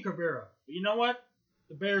Melky Cabrera. But you know what?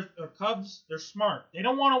 The Cubs, they're smart. They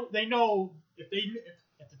don't want to. They know if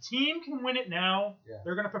the team can win it now,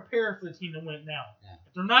 they're going to prepare for the team to win it now. Yeah.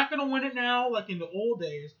 If they're not going to win it now, like in the old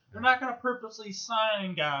days, they're not going to purposely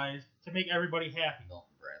sign guys to make everybody happy. Milton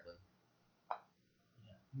Bradley.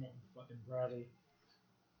 Yeah, Milton fucking Bradley.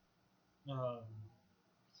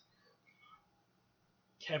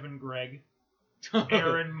 Kevin Gregg.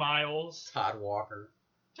 Aaron Miles. Todd Walker.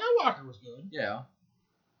 Todd Walker was good. Yeah.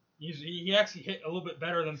 He actually hit a little bit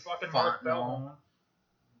better than fucking Mark Bellhorn.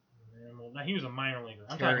 Well, he was a minor leaguer.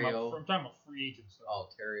 I'm talking about free agent stuff. Oh,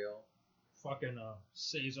 Terrio. Fucking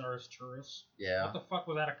Cesar's Turris. Yeah. What the fuck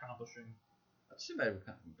was that accomplishing? That's too bad we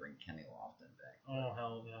couldn't bring Kenny Lofton back. Oh,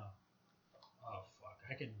 hell yeah. Oh, fuck.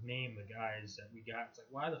 I could name the guys that we got. It's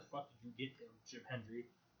like, why the fuck did you get him, Jim Hendry?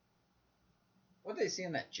 What did they see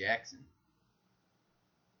in that Jackson?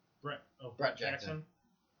 Brett Jackson.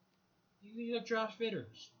 He had Josh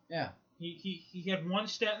Vitters. Yeah. He had one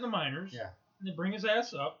stat in the minors. Yeah. And they bring his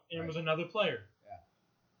ass up, and it was another player.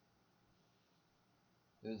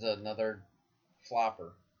 Yeah. It was another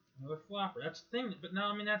flopper. Another flopper. That's the thing. But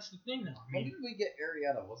now, that's the thing now. When did we get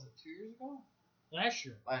Arrieta? Was it 2 years ago? Last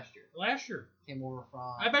year. Last year. Came over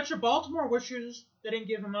from. I bet you Baltimore wishes they didn't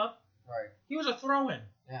give him up. Right. He was a throw-in.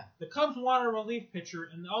 Yeah. The Cubs wanted a relief pitcher,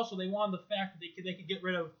 and also they wanted the fact that they could get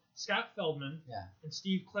rid of Scott Feldman and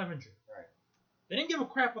Steve Clevenger. Right. They didn't give a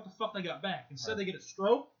crap what the fuck they got back. Instead, Right. they get a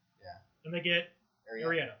Stroke, Yeah. and they get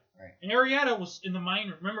Arrieta. Right. And Arrieta was in the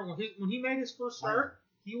minor. Remember when he made his first start,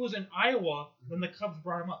 he was in Iowa when the Cubs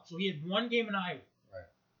brought him up. So he had one game in Iowa. Right.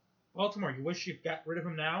 Baltimore, you wish you got rid of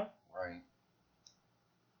him now? Right.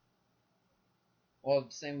 Well,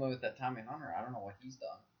 same way with that Tommy Hunter. I don't know what he's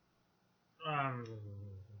done.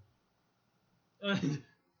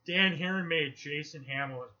 Dan Heron made Jason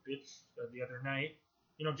Hamill his bitch the other night.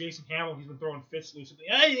 You know, Jason Hamill, he's been throwing fits loose.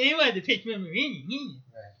 They wanted to take me.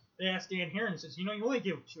 Right. They asked Dan Heron, says, you only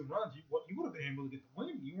gave up 2 runs. You would have been able to get the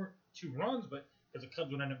win. You weren't 2 runs, but because the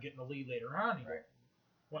Cubs would end up getting the lead later on. Right.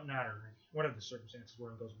 Whatnot, or whatever the circumstances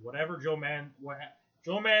were, and goes, whatever Joe Mann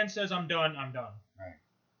says, I'm done, I'm done. Right.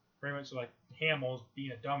 Pretty much, so like Hamill's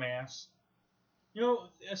being a dumbass. You know,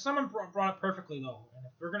 someone brought it perfectly though. And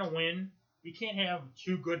if we're gonna win, we can't have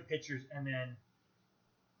 2 good pitchers and then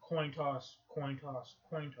coin toss, coin toss,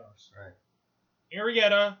 coin toss. Right.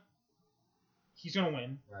 Arrieta, he's gonna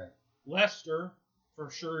win. Right. Lester, for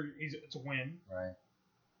sure, it's a win. Right.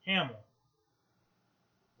 Hamill,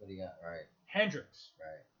 What do you got? Right. Hendricks,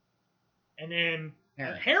 Right. and then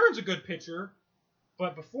Heron. Heron's a good pitcher,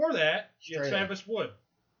 but before that, you had Straley. Travis Wood.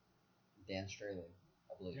 Dan Straley,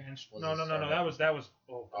 I believe. No. Was his That starter. was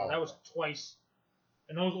that was twice,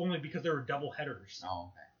 and those only because they were double headers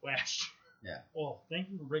Oh, okay. last year. Yeah. Well, thank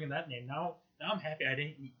you for bringing that name. Now I'm happy I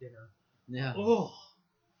didn't eat dinner. Yeah. Oh,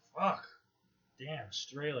 fuck. Damn,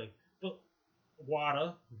 Straley. But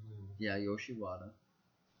Wada. Yeah, Yoshi Wada.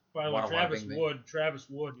 By the way, Wada Travis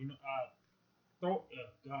Wood. You know,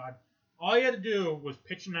 God. All you had to do was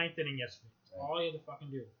pitch a 9th inning yesterday. That's Right. all you had to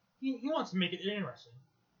fucking do. He wants to make it interesting.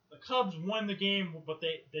 The Cubs won the game, but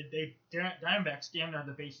they Diamondbacks damn near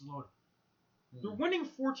the bases loaded. They're winning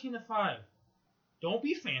 14-5. Don't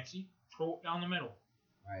be fancy. Throw it down the middle.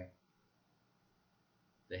 Right.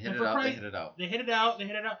 They hit And it for out. Christ- They hit it out. They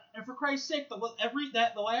hit it out. And for Christ's sake, the last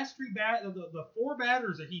 3 the 4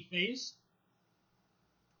 batters that he faced,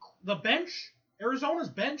 the bench, Arizona's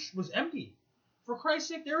bench was empty. For Christ's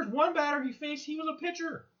sake, there was 1 batter he faced. He was a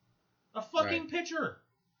pitcher, a fucking Right. pitcher,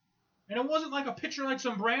 and it wasn't like a pitcher like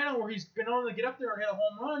Sombrano where he's been able to get up there and hit a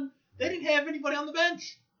home run. They didn't have anybody on the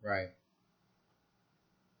bench. Right.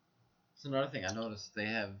 It's another thing I noticed.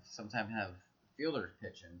 They sometimes have fielders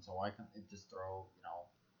pitching, so why can't they just throw?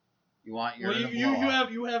 You want your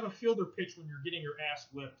you have a fielder pitch when you're getting your ass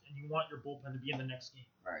whipped, and you want your bullpen to be in the next game.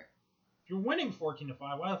 Right. If you're winning 14-5,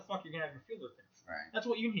 why the fuck are you gonna have your fielder pitch? Right. That's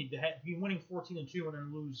what you need to be winning 14-2 and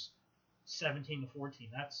then lose 17-14.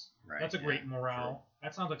 That's Right. a great yeah, morale. true.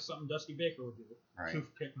 That sounds like something Dusty Baker would do. Right.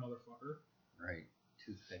 Toothpick motherfucker. Right.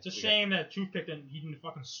 Toothpick. It's a shame that toothpick he didn't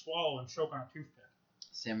fucking swallow and choke on a toothpick.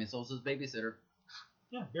 Sammy Sosa's babysitter.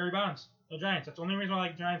 Yeah, Barry Bonds, the Giants. That's the only reason why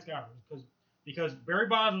the Giants got him because Barry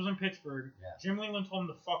Bonds was in Pittsburgh. Yeah. Jim Leland told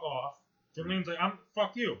him to fuck off. Jim Leland's like,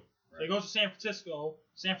 fuck you. So he goes to San Francisco.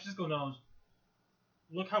 San Francisco knows,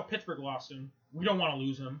 look how Pittsburgh lost him. We don't want to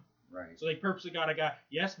lose him. Right. So they purposely got a guy.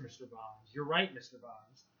 Yes, Mr. Bonds. You're right, Mr.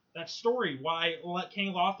 Bonds. That story, why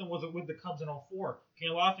Kenny Lofton wasn't with the Cubs in 04.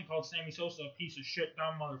 Kenny Lofton called Sammy Sosa a piece of shit,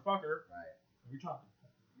 dumb motherfucker. Right. You're talking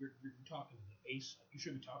to the ace. You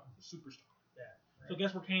should be talking to the superstar like that. Right. So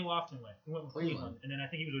guess where Kenny Lofton went? He went with Cleveland. Cleveland, and then I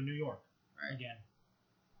think he was in New York Right. again.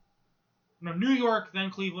 No, New York, then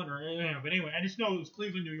Cleveland, but anyway, I just know it was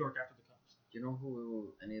Cleveland, New York after the Cubs. Do you know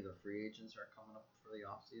who any of the free agents are coming up for the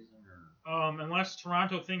offseason or? Unless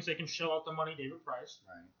Toronto thinks they can shell out the money, David Price.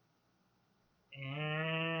 Right.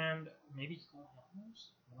 And maybe Cole Hamels?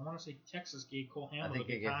 I want to say Texas gave Cole Hamels I think a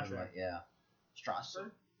they big gave him contract.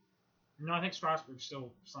 Strasburg. No, I think Strasburg's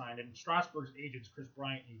still signed, and Strasburg's agent's Chris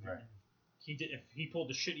Bryant. Right. If he pulled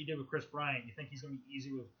the shit he did with Chris Bryant, you think he's gonna be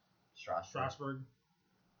easy with Strasburg?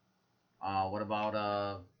 What about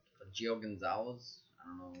Gio Gonzalez? I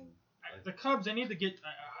don't know. The Cubs, they need to get.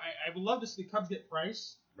 I would love to see the Cubs get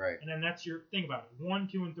Price, Right. and then that's your thing about it. 1,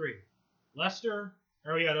 2, and 3. Lester,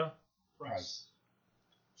 Arrieta, Price.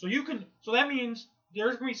 So you can. So that means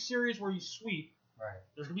there's gonna be series where you sweep. Right.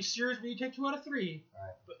 There's gonna be series where you take 2 out of 3.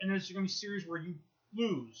 Right. And there's gonna be series where you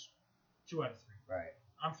lose 2 out of 3. Right.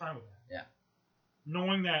 I'm fine with that. Yeah.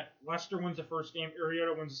 Knowing that Lester wins the first game,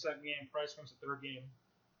 Arrieta wins the second game, Price wins the third game,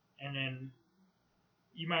 and then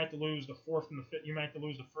you might have to lose the fourth and the fifth. You might have to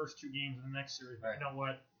lose the first 2 games in the next series. But Right. you know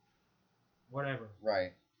what? Whatever.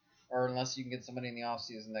 Right. Or unless you can get somebody in the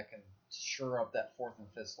offseason that can shore up that 4th and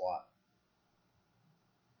 5th slot.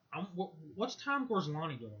 What's Tom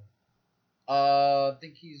Gorslani doing? I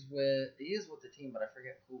think he is with the team, but I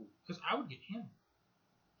forget who. Because I would get him.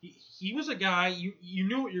 He was a guy you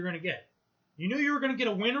knew what you were going to get. You knew you were going to get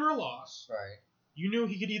a win or a loss. Right. You knew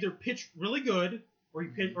he could either pitch really good or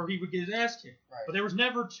he would get his ass kicked. Right. But there was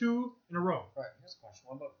never 2 in a row. Right. Here's a question.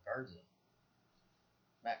 What about Garza?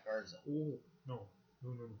 Matt Garza. Oh, no.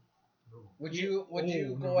 Would you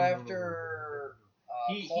go after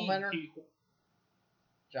Coleman?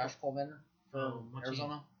 Josh Coleman for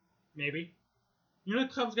Arizona? Maybe. You know the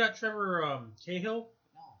Cubs got Trevor Cahill?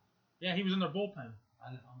 No. Yeah, he was in their bullpen.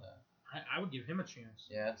 I didn't know that. I would give him a chance.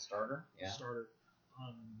 Yeah, it's starter. Yeah. Starter.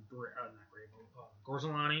 Not Grable.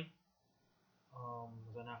 Gorzolani.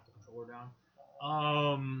 Was I not the controller down?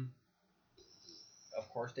 Of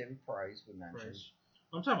course, David Price would mention. Price.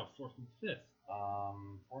 I'm talking about 4th and 5th.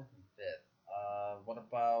 4th and 5th. What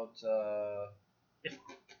about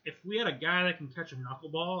if we had a guy that can catch a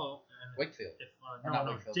knuckleball and Wakefield?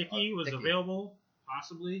 If Dickey was available,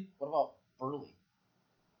 possibly. What about Burley?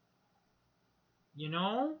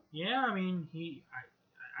 Yeah, I mean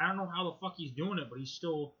I don't know how the fuck he's doing it, but he's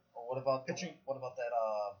still. Or what about pitching? What about that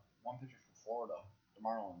one pitcher from Florida, the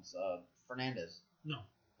Marlins, Fernandez? No,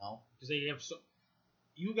 because they have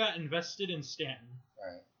you got invested in Stanton.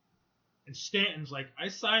 Right. And Stanton's like, I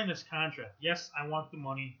signed this contract. Yes, I want the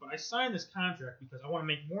money, but I signed this contract because I want to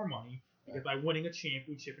make more money. Because by winning a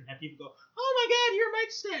championship and have people go, oh my God, you're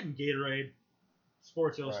Mike Stanton, Gatorade,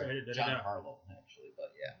 Sports Illustrated, right. John Harlow, actually,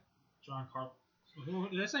 but yeah. John Harlow.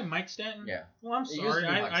 Did I say Mike Stanton? Yeah. Well, I'm sorry.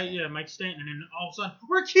 Mike Stanton, and then all of a sudden,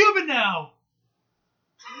 we're Cuban now.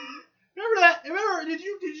 Remember that? Did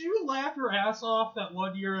you laugh your ass off that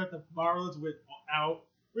one year at the Marlins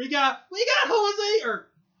we got Jose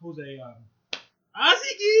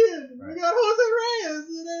Ozzie Guillen. Right. We got Jose Reyes,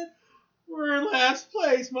 and then we're in last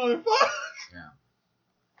place, motherfucker. Yeah.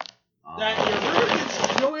 That year, we're against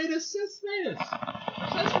Yoenis Cespedes.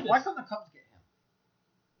 Why couldn't the Cubs get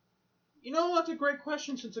him? That's a great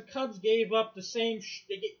question. Since the Cubs gave up the same,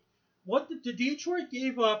 what the Detroit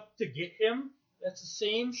gave up to get him. That's the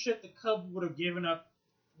same shit the Cubs could have given up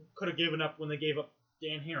when they gave up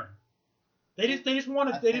Dan Herron. They just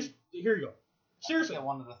wanted. Here you go. Seriously, I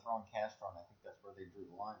wanted to throw in Castro, and I think that's where they drew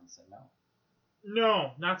the line and said no.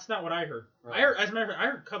 No, that's not what I heard. Really? As a matter of fact, I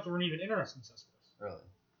heard Cubs weren't even interested in Cespedes. Really?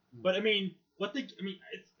 But I'm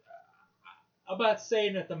not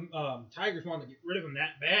saying that the Tigers wanted to get rid of him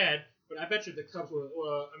that bad, but I bet you the Cubs were.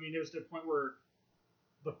 It was to the point where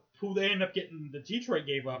who they ended up getting, the Detroit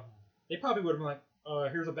gave up. They probably would have been like,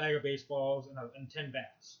 here's a bag of baseballs and 10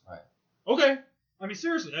 bats. Right. Okay.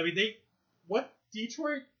 Seriously.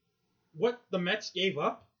 What the Mets gave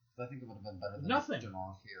up? I think it would have been better than nothing.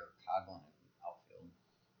 Denorfia or Coghlan in outfield.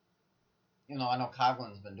 I know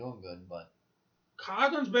Coughlin's been doing good, but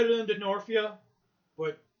Coughlin's better than Denorfia,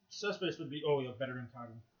 but Cespedes would be better than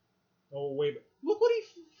Coghlan. Oh wait, but look what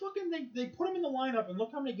they put him in the lineup, and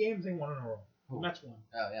look how many games they won in a row. Who? The Mets won.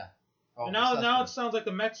 Oh yeah. Oh, and now it sounds like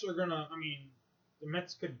the Mets are gonna. The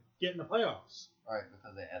Mets could get in the playoffs. Right,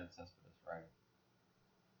 because they added Cespedes, right?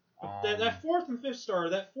 But that 4th and 5th starter,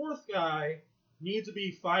 that 4th guy needs to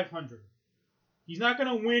be 500. He's not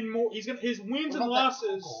gonna win more. His wins and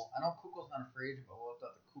losses. I know Kugel's not a free agent, but what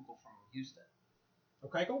about the Kugel from Houston?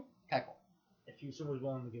 Keuchel? Keuchel. If Houston was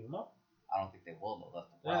willing to give him up. I don't think they will though.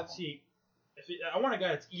 That's the problem. Let's see. I want a guy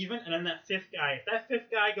that's even, and then that 5th guy. If that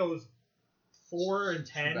 5th guy goes 4 and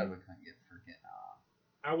 10, too bad we couldn't get freaking.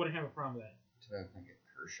 I wouldn't have a problem with that. Too bad we couldn't get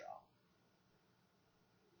Kershaw.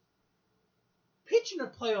 Pitch in the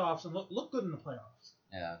playoffs and look good in the playoffs.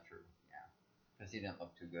 Yeah, true. Yeah, because he didn't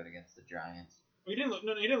look too good against the Giants. He didn't look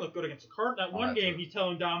good against the Cardinals. That one game, true. he's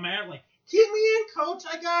telling Don Madden, "Keep me in, coach.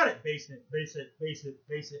 I got it. Base it, base it, base it,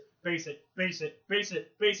 base it, base it, base it, base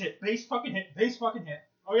it, base it, base fucking hit, base fucking hit."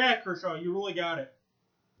 Oh yeah, Kershaw, you really got it.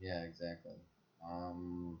 Yeah, exactly.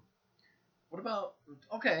 What about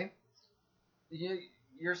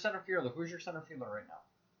your center fielder? Who's your center fielder right now?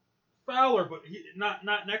 Fowler, but not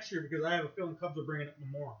next year because I have a feeling Cubs are bringing up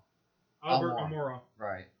Almora. Albert Almora.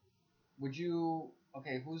 Right. Would you?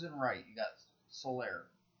 Okay, who's in right? You got Soler.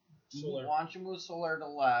 Why don't you move Soler to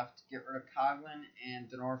left? Get rid of Coghlan and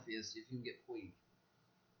Denorfia. See if you can get Puig.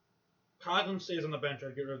 Coghlan stays on the bench.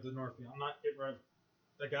 I'd get rid of Denorfia. I'm not getting rid of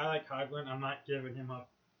a guy like Coghlan. I'm not giving him up.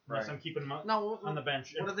 Unless I'm keeping him on the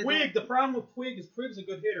bench. And Puig, the problem with Puig is Puig's a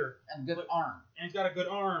good hitter. And good arm. And he's got a good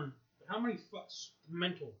arm. But how many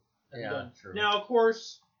mental? Yeah, true. Now, of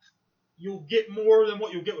course, you'll get more than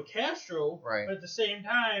what you'll get with Castro. Right. But at the same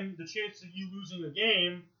time, the chances of you losing the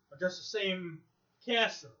game are just the same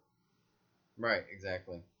Castro. Right,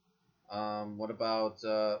 exactly. What about,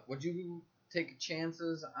 would you take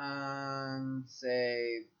chances on,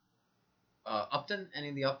 say, Upton? Any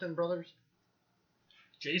of the Upton brothers?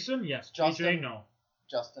 Jason, yes. Justin? BJ, no.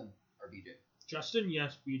 Justin or BJ? Justin,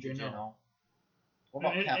 yes. BJ, no. What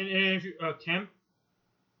about Kemp? And if you, Kemp?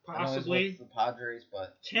 I know he's possibly. with the Padres,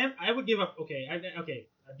 but Kemp, I would give up.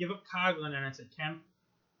 I'd give up Coghlan, and I said Kemp.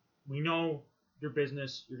 We know your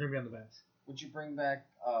business. You're gonna be on the bench. would you bring back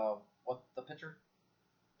the pitcher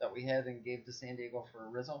that we had and gave to San Diego for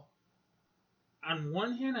Rizzo? On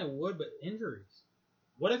one hand, I would, but injuries.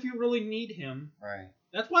 What if you really need him? Right.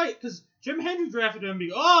 That's why, because Jim Hendry drafted him.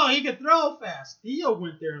 He could throw fast. Theo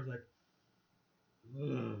went there and was like,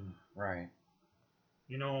 ugh. Right.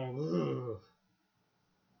 Ugh.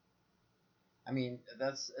 I mean,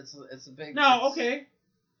 it's a big. No, okay.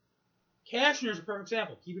 Cashner's a perfect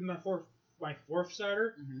example. Keeping my fourth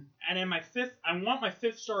starter, Mm-hmm. and then my fifth. I want my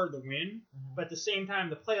fifth starter to win, Mm-hmm. but at the same time,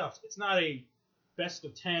 the playoffs. It's not a best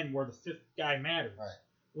of 10 where the fifth guy matters. Right.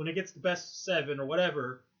 When it gets the best 7 or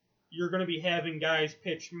whatever, you're going to be having guys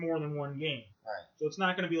pitch more than one game. Right. So it's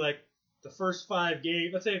not going to be like the first 5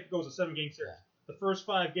 games. Let's say if it goes a 7-game series, the first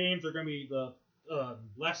 5 games are going to be the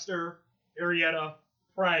Lester, Arrieta,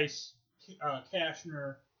 Price,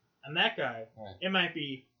 Cashner, and that guy. Right. It might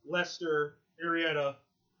be Lester, Arrieta,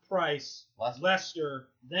 Price, Lester,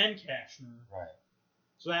 then Cashner. Right.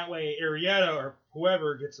 So that way Arrieta or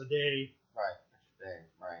whoever gets a day. Right.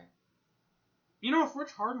 Right. If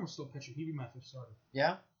Rich Harden was still pitching, he'd be my fifth starter.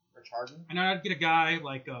 Yeah. Rich Harden. And I'd get a guy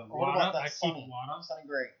like What Wada. about that I'd Sonny? keep Wada. Sonny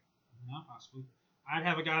Gray. Yeah, possibly. I'd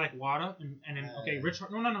have a guy like Wada, and then Rich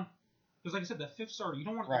Harden. No. Because like I said, that fifth starter, you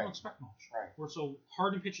don't expect much. Right. Where so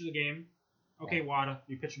Harden pitches a game. Okay, Right. Wada,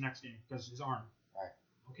 you pitch the next game because his arm. Right.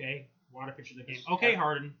 Okay, Wada pitches the game. Okay,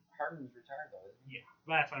 Harden. Harden's retired though, isn't he? Yeah,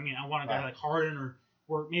 that's what I mean. I want a guy Right. like Harden,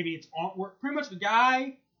 or maybe it's pretty much the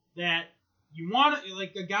guy that you want to,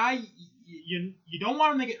 like a guy you don't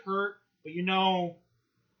want him to get hurt, but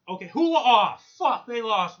okay, who off? Fuck, they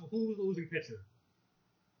lost. Who's the losing pitcher?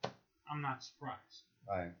 I'm not surprised.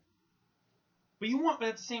 Right. But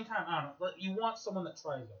at the same time, I don't know. You want someone that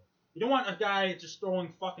tries though. You don't want a guy just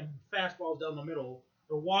throwing fucking fastballs down the middle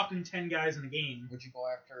or walking 10 guys in a game. Would you go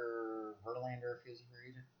after Verlander if he was a free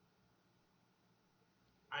agent?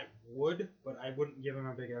 I would, but I wouldn't give him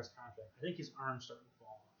a big ass contract. I think his arm's starting to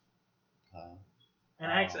fall off.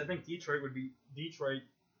 And I think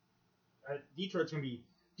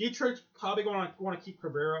Detroit's probably going to want to keep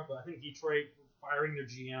Cabrera, but I think Detroit firing their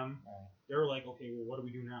GM, they're like, okay, well, what do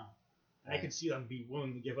we do now? And I could see them be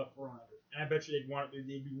willing to give up Verlander, and I bet you they'd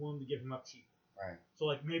be willing to give him up cheap. Right. So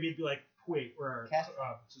like maybe it'd be like Puig or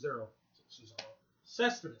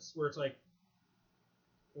Cespedes, where it's like,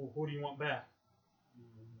 well, who do you want back?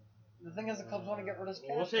 The thing is, the Cubs want to get rid of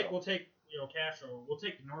Castro. We'll take Castro. We'll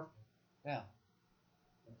take Northman. Yeah.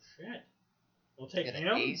 Oh shit. We'll take to him.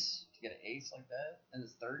 get an ace like that in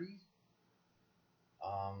his 30s.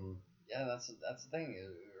 Yeah, that's the thing. Or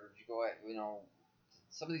would you go at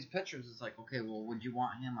some of these pitchers? It's like, okay, well, would you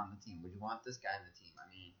want him on the team? Would you want this guy on the team? I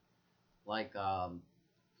mean, like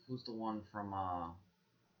who's the one from?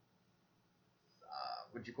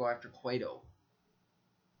 Would you go after Cueto?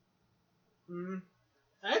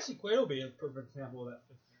 Actually, Cueto would be a perfect example of that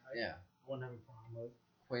fifth guy. Yeah. I wouldn't have a problem with.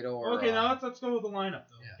 Cueto or Okay, now let's go with the lineup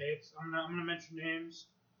though. Yeah. Okay, I'm gonna mention names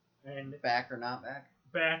and back or not back.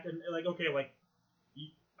 Back and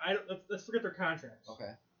let's forget their contracts.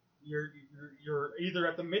 Okay. You're either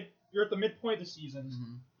at the midpoint of the season.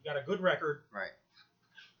 Mm-hmm. You got a good record. Right.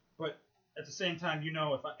 But at the same time,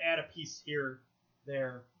 if I add a piece here,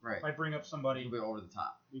 there, right. If I bring up somebody, we'll be over the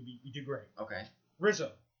top. We do great. Okay.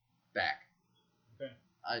 Rizzo. Back. Okay.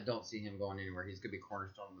 I don't see him going anywhere. He's gonna be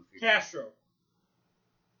cornerstone of the future. Castro.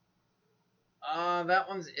 That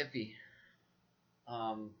one's iffy.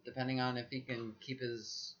 Depending on if he can keep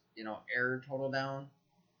his, error total down.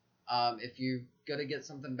 If you gotta get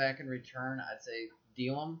something back in return, I'd say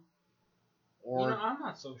deal him. Or I'm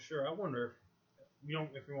not so sure. I wonder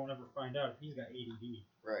if we won't ever find out if he's got ADD.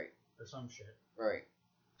 Right. Or some shit. Right.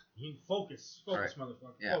 He focus, right.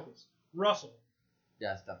 Motherfucker. Yeah. Focus. Russell.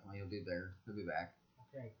 Yes, definitely. He'll be there. He'll be back.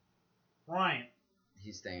 Okay. Bryant.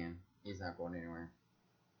 He's staying. He's not going anywhere.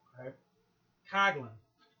 Okay. Coghlan.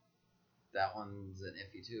 That one's an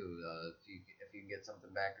iffy too. If you can get something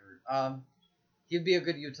back, he'd be a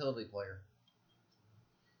good utility player.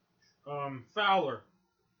 Fowler.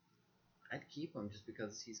 I'd keep him just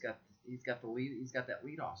because he's got the lead. He's got that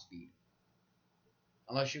leadoff speed.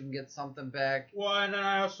 Unless you can get something back. Well, and then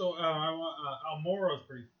I also Almora's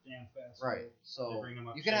pretty damn fast. Right. So bring him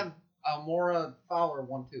up you can have Almora Fowler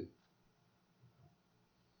 1-2.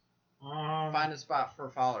 Find a spot for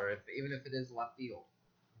Fowler, even if it is left field.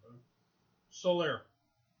 Soler.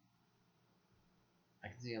 I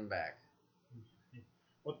can see him back.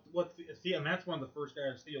 And that's one of the first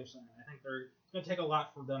guys Theo signed. I think it's gonna take a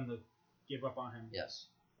lot for them to give up on him. Yes.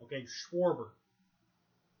 Okay, Schwarber.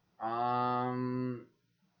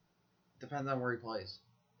 depends on where he plays.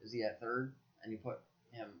 Is he at third, and you put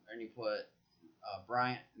him, and you put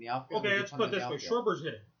Bryant in the outfield? Okay, let's put it this way: Schwarber's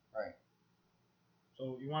hitting. Right.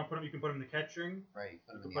 So you want to put him? You can put him in the catching. Right.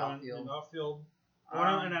 Put him You in can the put outfield. him in the outfield.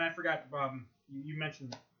 And then I forgot. You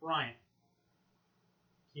mentioned Bryant.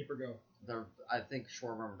 Keep or go. I think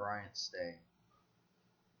Schwarber and Bryant stay.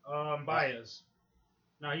 Baez.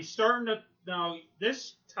 Now he's starting to. Now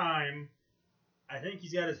this time, I think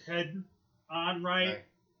he's got his head on right.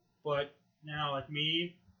 But now, like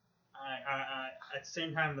me, I at the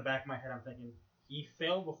same time in the back of my head, I'm thinking he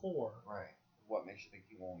failed before. Right. What makes you think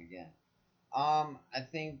he won't again? I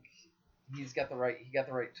think he got the right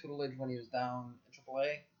tutelage when he was down in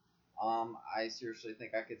AAA. I seriously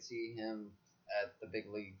think I could see him at the big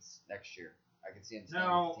leagues next year. I could see him staying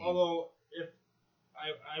with the team. Although if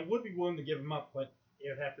I would be willing to give him up, but it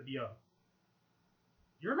would have to be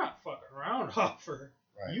you're not fucking around offer.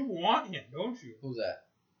 Right. You want him, don't you? Who's that?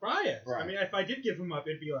 Bryant. Bryant. I mean, if I did give him up,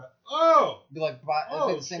 it'd be like, oh! It'd be like it'd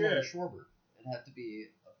be the same way with shit. Schwarber. It'd have to be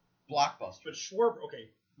a blockbuster. But Schwarber, okay,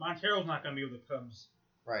 Montero's not going to be with the Cubs.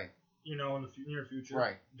 Right. In the near future.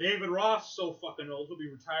 Right. David Ross, so fucking old, he'll be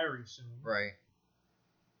retiring soon. Right.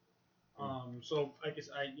 So I guess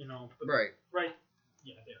Right. Right.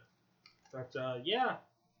 Yeah, there. But yeah.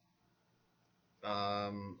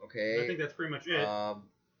 Okay. I think that's pretty much it.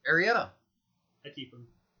 Arrieta. I keep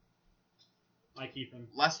him.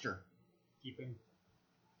 Lester. Keep him.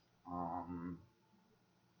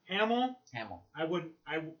 Hamill. I would.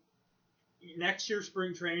 Next year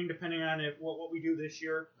spring training, depending on what we do this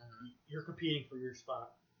year, you're competing for your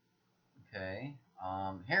spot. Okay.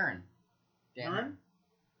 Heron. Heron?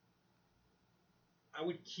 I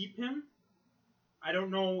would keep him. I don't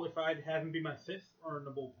know if I'd have him be my fifth or in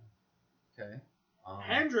the bullpen. Okay.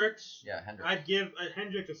 Hendricks. Yeah, Hendricks. I'd give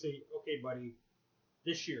Hendricks to say, okay, buddy,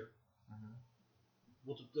 this year.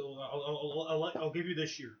 I'll give you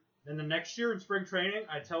this year. Then the next year in spring training,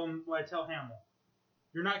 I tell Hamill,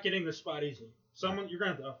 you're not getting this spot easily. You're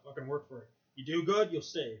gonna have to fucking work for it. You do good, you'll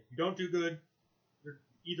stay. If you don't do good,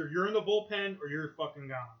 you're in the bullpen or you're fucking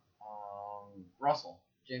gone.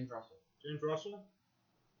 James Russell. James Russell.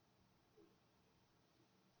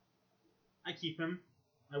 I keep him.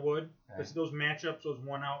 I would because those matchups, those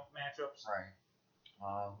one-out matchups. Right.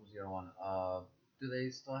 Who's the other one? Do they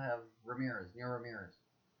still have Ramirez? Neil Ramirez.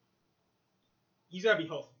 He's gotta be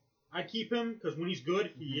healthy. I keep him because when he's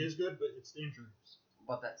good, he is good, but it's the injuries.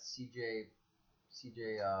 What about that CJ?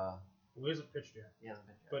 Well, he hasn't pitched yet. He hasn't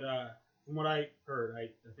pitched But yet. from what I heard, I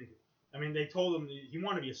think. I mean, they told him he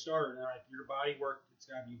wanted to be a starter. And they're like, your body work, it's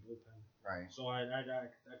gotta be bullpen. Right. So I'd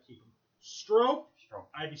keep him. Stroke.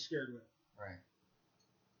 I'd be scared with. Right.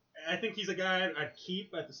 I think he's a guy I'd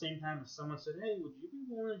keep at the same time if someone said, hey, would you be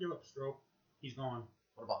willing to give up Stroke? He's gone.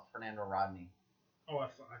 What about Fernando Rodney? Oh, I'd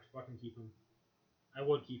fucking keep him. I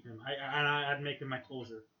would keep him. I'd make him my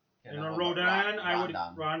closer. Okay, And now Rodon, I would.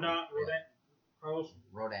 Rondon. Carlos.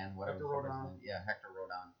 Rodan, whatever. Hector Rodon. Yeah, Hector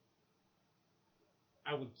Rodon.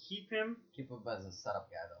 I would keep him. Keep him as a setup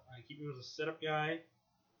guy, though. I keep him as a setup guy,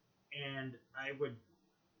 and I would.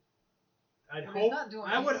 I'd But hope. he's not doing-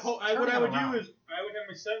 I would he's hope. turning What I it would around. do is I would have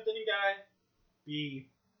my seventh inning guy be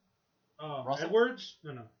Russell? Edwards.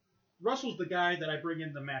 No. Russell's the guy that I bring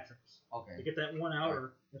in the matchups to Okay. get that one out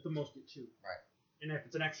or at the most get two. Right. And if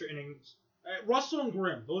it's an extra innings, Russell and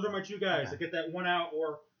Grimm. Those are my two guys Okay. that get that one out.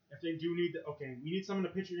 Or if they do need, we need someone to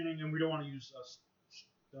pitch an inning and we don't want to use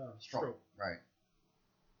Stroke. Right.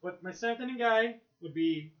 But my seventh inning guy would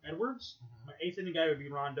be Edwards. Mhm. My eighth inning guy would be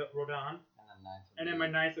Rodon. And then my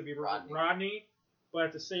ninth would be Rodney. But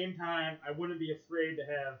at the same time, I wouldn't be afraid to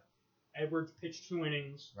have Edwards pitch 2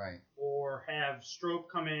 innings Right. or have Strope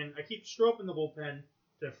come in. I keep Strope in the bullpen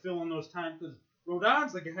to fill in those times because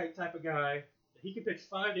Rodon's the type of guy that he can pitch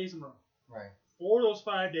 5 days in a row. Right. 4 of those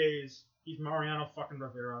 5 days, he's Mariano fucking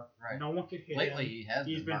Rivera. Right. No one could hit Lately, him. he has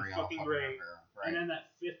He's been Mariano fucking fucking great. Rivera. Right. And then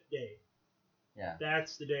that 5th day, Yeah.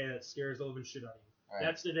 that's the day that scares the living shit out of you. Right.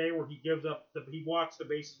 That's the day where he gives up, he walks the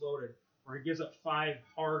bases loaded, or he gives up 5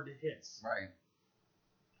 hard hits. Right.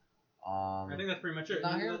 I think that's pretty much it.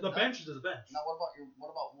 Now here- The bench is the bench. Now, what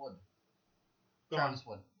about Wood? Gone. Travis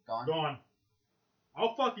Wood. Gone? Gone.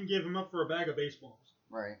 I'll fucking give him up for a bag of baseballs.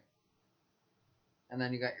 Right. And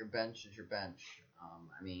then you got your bench as your bench.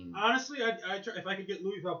 I mean, Honestly, I'd try, if I could get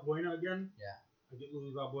Luis Valbuena again. Yeah. I'd get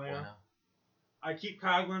Luis Valbuena. Bueno. I keep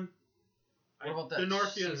Coghlan. What about that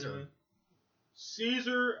Denorfia.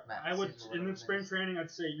 Caesar, Matt I would Caesar, in the whatever spring his name is. training.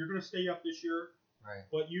 I'd say you're gonna stay up this year, Right.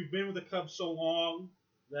 but you've been with the Cubs so long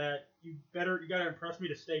that you gotta impress me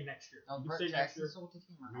to stay next year. Oh, You can Brett stay next Jackson year. sold the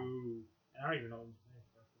team or no? No, I don't even know.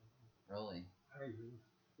 Really? I don't even.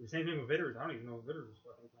 The same thing with Vitters. I don't even know if Vitters is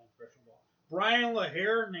fucking playing professional ball. Brian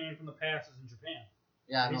LaHair, name from the past, is in Japan.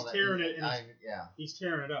 Yeah, I know He's that. tearing it. Yeah. He's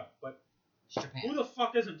tearing it up. But It's Japan. who the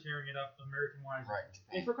fuck isn't tearing it up American-wise? Right, And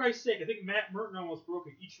Japan. for Christ's sake, I think Matt Merton almost broke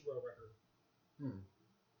an Ichiro record.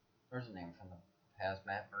 There's a name from the past,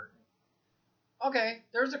 Matt Merton. Okay,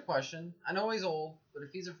 there's a question. I know he's old, but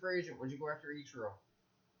if he's a free agent, would you go after Ichiro?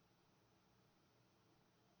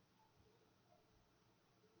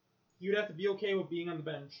 He would have to be okay with being on the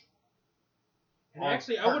bench. And Or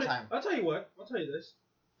actually, I would. part-time. I'll tell you what. I'll tell you this.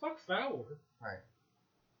 Fuck Fowler. Right.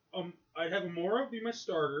 I'd have Amora be my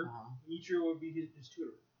starter. Uh-huh. Ichiro would be his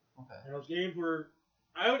tutor. Okay. And those games where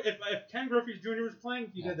I would, if Ken Griffey Jr. was playing,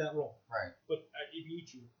 he did that role. Right. But it'd be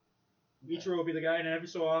Ichiro. Okay. Ichiro would be the guy, and every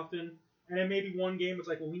so often, and then maybe one game it's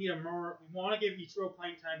like, well, we need Amora. We want to give Ichiro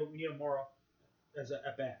playing time, but we need Amora as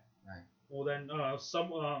at bat. Right. Well, then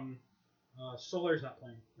Soler's not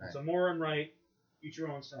playing. Right. It's Amora in right,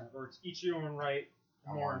 Ichiro in center, or it's Ichiro in right,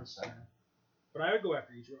 Amora in center. But I would go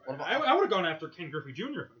after Ichiro. What about- I would have gone after Ken Griffey Jr. if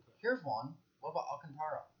I could. Here's one. What about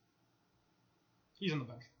Alcantara? He's on the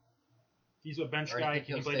bench. He's a bench Or do guy. you think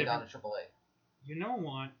Can he'll play stay down different? to AAA? You know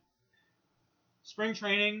what? Spring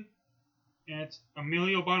training, and it's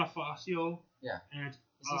Emilio Bonifacio. Yeah. And it's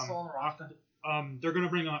Is he still on the roster? they're gonna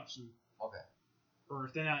bring him up soon. Okay. Or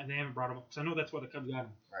if they haven't brought him up, because I know that's why the Cubs got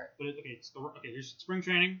him. Right. But here's spring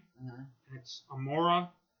training. Mm-hmm. And it's Amora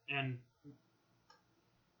and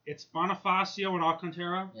it's Bonifacio and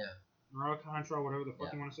Alcantara. Yeah. Or Alcantara, whatever the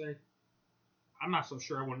fuck you want to say. I'm not so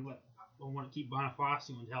sure I want to keep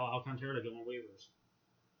Bonifacio and tell Alcantara to go on waivers.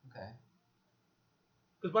 Okay.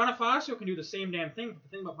 Because Bonifacio can do the same damn thing, but the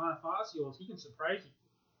thing about Bonifacio is he can surprise you.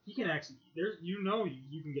 He can actually, you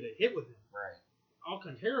can get a hit with him. Right.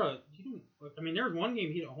 Alcantara, there was one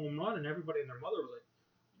game he hit a home run, and everybody and their mother was like,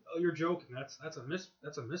 "Oh, you're joking? That's a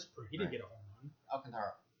misprint. He didn't get a home run."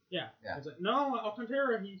 Alcantara. Yeah. Yeah. I was like, no,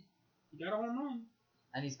 Alcantara, he got a home run.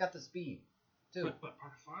 And he's got the speed, too. But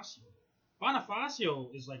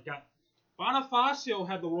Bonifacio is like Bonifacio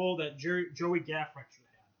had the role that Joey Gaffright should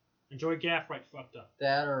have had, and Joey Gaffright fucked up.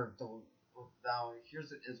 That or now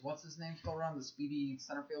what's his name still around? The speedy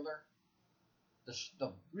center fielder.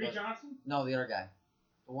 Reed Johnson? No, the other guy.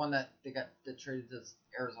 The one that they traded to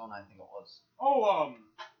Arizona, I think it was. Oh,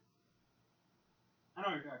 I know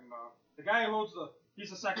what you're talking about. The guy who holds he's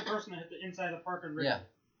the second person to hit the inside of the park and Wrigley. Yeah.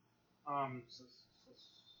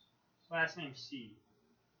 Last name C.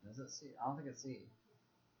 Is it C? I don't think it's C.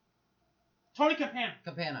 Tony Campana.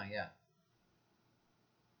 Campana, yeah.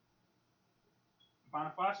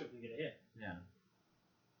 Bonifacio can get a hit. Yeah.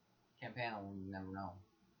 Campana, we never know.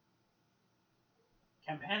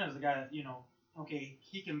 Campana's the guy that, okay,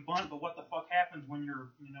 he can bunt, but what the fuck happens when you're,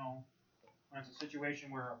 when it's a situation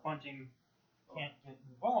where a bunting can't get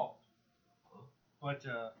involved? But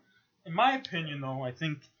in my opinion, though, I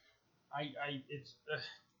think I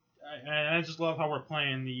just love how we're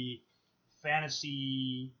playing the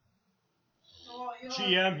fantasy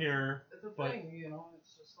GM here. It's a but, thing,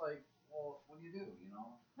 it's just like, well, what do you do,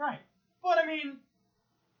 Right. But, I mean...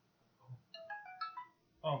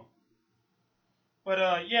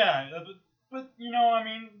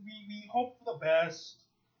 we hope for the best,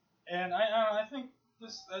 and I think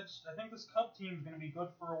this Cub team is going to be good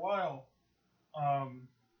for a while.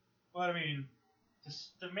 But I mean,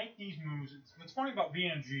 to make these moves, what's funny about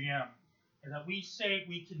being a GM is that we say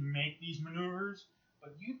we can make these maneuvers,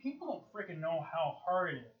 but you people don't freaking know how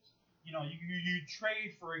hard it is. You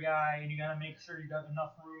trade for a guy and you got to make sure you got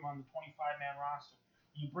enough room on the 25-man roster.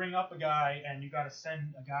 You bring up a guy and you got to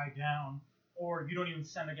send a guy down, or you don't even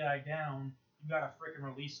send a guy down. You got to freaking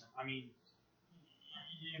release him. I mean,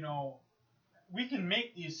 we can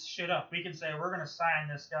make these shit up. We can say we're going to sign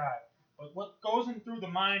this guy. But what goes in through the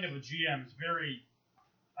mind of a GM is very...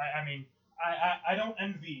 I don't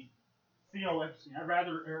envy Theo Epstein.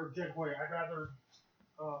 Or Jed Hoyer. I'd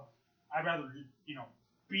rather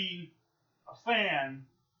be a fan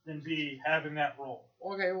than be having that role.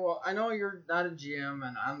 Okay, well, I know you're not a GM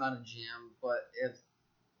and I'm not a GM, but if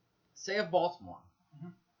Baltimore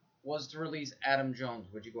was to release Adam Jones,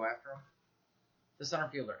 would you go after him? The center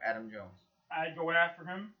fielder, Adam Jones. I'd go after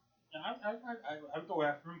him. Yeah, I'd go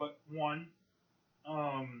after him, but one,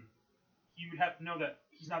 he would have to know that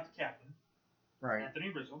he's not the captain. Right. Anthony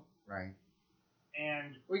Rizzo. Right.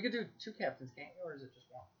 And we could do two captains, can't you, or is it just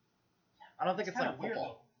one? I don't think it's like weird,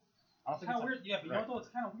 football. I don't think it's kind of weird. Yeah, but right. It's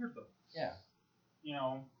kind of weird though. Yeah.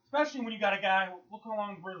 Especially when you got a guy. Look how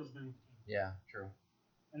long Rizzo's been with the team. Yeah, true.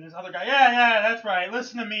 And this other guy. Yeah, that's right.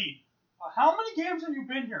 Listen to me. How many games have you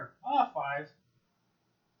been here? 5.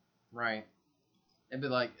 Right. It'd be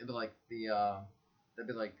like. Hey,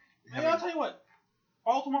 I'll tell you what.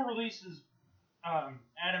 Baltimore releases Adam.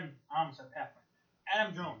 I almost said Pac-Man.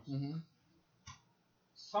 Adam Jones. Mm-hmm.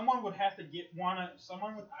 Someone would have to I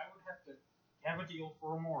would have to have a deal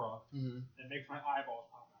for Amora Mm-hmm. that makes my eyeballs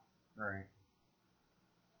pop out. Right.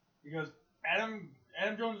 Because Adam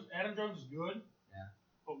Jones is good. Yeah.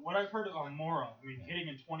 But what I've heard of Amora, I mean, hitting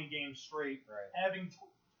in 20 games straight, Right. having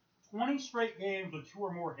 20 straight games with 2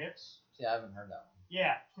 or more hits. See, I haven't heard that one.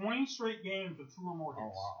 Yeah, 20 straight games with 2 or more hits.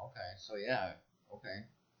 Oh wow. Okay. So yeah. Okay.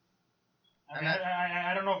 I mean,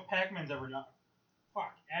 I don't know if Pac-Man's ever done.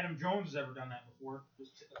 Fuck, Adam Jones has ever done that before.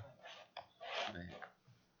 Just hit the thing. Right.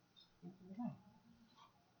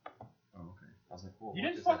 Oh, okay. I was like, cool. You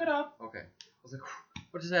didn't fuck it up. Okay. I was like,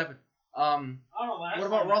 what just happened? I don't know. What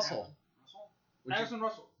about Russell? Addison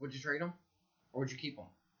Russell. Would you trade him, or would you keep him?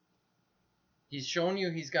 He's shown you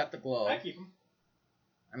he's got the glove. I keep him.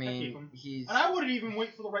 I mean, keep him. he's And I wouldn't even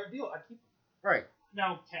wait for the right deal. I'd keep him. right.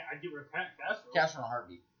 Now, I'd get rid of Castro. Castro in a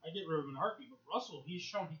heartbeat. I'd get rid of him in a heartbeat. But Russell, he's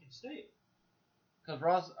shown he can stay.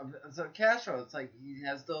 Because so Castro, it's like he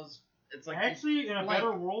has those. It's like Actually, in a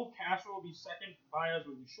better world, Castro will be second. Baez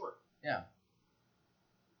would be short. Yeah.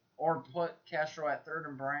 Or put Castro at third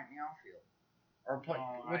and Bryant in the outfield. Or put.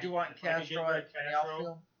 Would you want Castro at the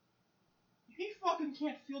outfield? He fucking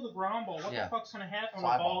can't feel the ground ball. What Yeah. the fuck's gonna happen when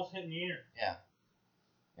Fly the ball. ball's hitting the air? Yeah.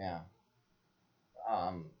 Yeah.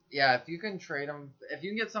 If you can trade him, if you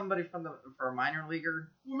can get somebody for a minor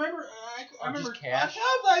leaguer. Remember, I remember. just cash.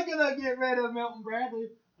 How's I gonna get rid of Milton Bradley?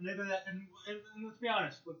 And they did that. And let's be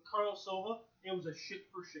honest, with Carlos Silva, it was a shit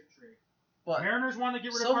for shit trade. But Mariners wanted to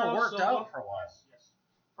get rid of Silva Carlos worked Silva. out for a while. Yes.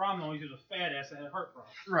 Problem though, he was a fat ass that had heart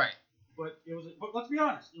problems. Right. But but let's be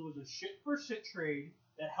honest, it was a shit for shit trade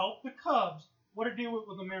that helped the Cubs. What to do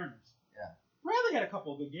with the Mariners? Yeah. Bradley had a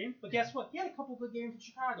couple of good games, but guess what? He had a couple of good games in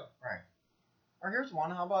Chicago. Right. Or here's one.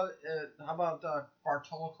 How about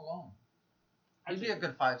Bartolo Colon? He'd be a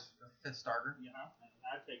good fifth starter. You know,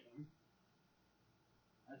 I'd take him.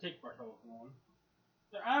 I'd take Bartolo Colon.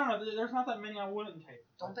 I don't know. There's not that many I wouldn't take.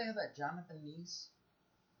 Don't they have that Jonathan Neese?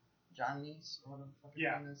 John Neese? Or what the fuck his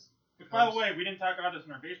Yeah. name is? But by the way, we didn't talk about this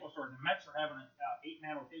in our baseball story. The Mets are having an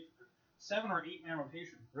 8-man rotation, 7 or 8-man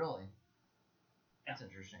rotation. Really? That's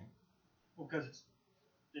interesting. Well, because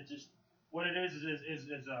it's just what it is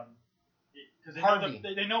because Harvey.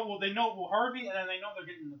 they know Harvey, and then they know they're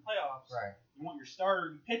getting in the playoffs. Right. You want your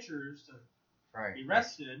starter pitchers to Right. be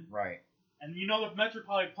rested, Right. and you know the Mets are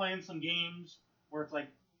probably playing some games where it's like,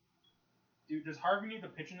 dude, does Harvey need to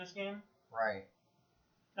pitch in this game? Right.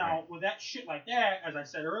 Now, with that shit like that, as I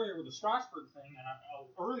said earlier with the Strasburg thing, and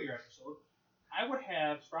earlier episode, I would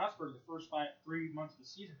have Strasburg the first 3 months of the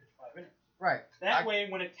season pitch 5 innings. Right. That way,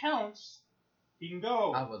 when it counts, he can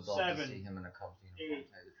go I would love 7. to see him in a Cubs uniform. 8. To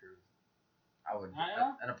tell you the truth. I would.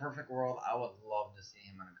 Yeah? In a perfect world, I would love to see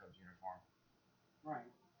him in a Cubs uniform.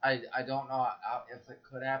 Right. I don't know if it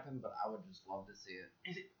could happen, but I would just love to see it.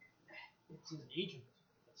 It's his agent.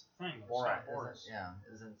 That's the thing.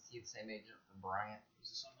 Isn't he the same agent for Bryant? He's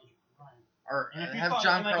the same agent for Bryant. Or And if you have thought-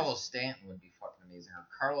 John and like- Carlos Stanton would be fucking amazing. Or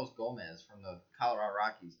Carlos Gomez from the Colorado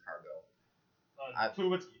Rockies cargo.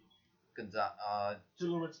 Tulowitzki.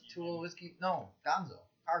 Tulowitzki? Tulowitzki. No, Gonzo.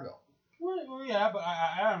 Cargo. Well, yeah, but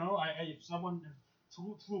I don't know. If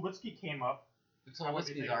Tulowitzki came up.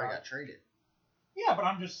 Tulowitzki's already got traded. Yeah, but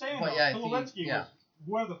I'm just saying, But though, yeah, Tulowitzki was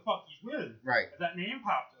where the fuck he's with. Right. If that name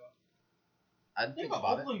popped up. I'd think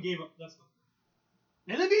about it. Oakland gave up. That's the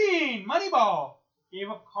Billy Bean, Moneyball gave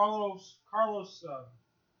up Carlos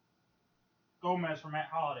Gomez for Matt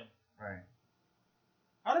Holliday. Right.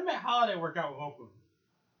 How did Matt Holliday work out with Oakland?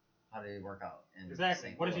 How did he work out in Exactly.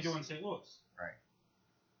 St. What does Louis? he do in St. Louis? Right.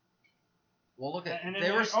 Well, look at And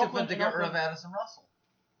they were stupid Oakland- to and get rid of Oakland- Addison Russell.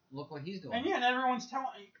 Look what he's doing. And yeah, and everyone's telling.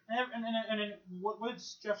 And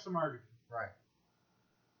what's Jeff Samardzija? Right.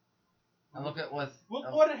 And look at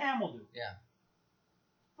What did Hamill do? Yeah.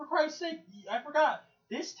 For Christ's sake, I forgot.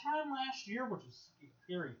 This time last year, which is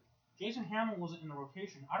scary, Jason Hamill wasn't in the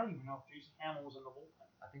rotation. I don't even know if Jason Hamill was in the bullpen.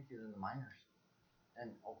 I think he's in the minors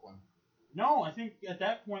in Oakland. No, I think at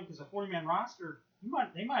that point, because a 40-man roster,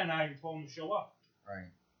 they might not even told him to show up.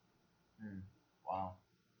 Right. Wow.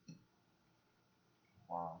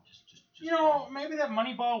 Wow. Just You know, maybe that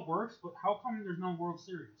Moneyball works, but how come there's no World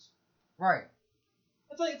Series? Right.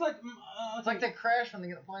 It's like they crash when they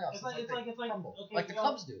get the playoffs. It's like crumble. okay, Like the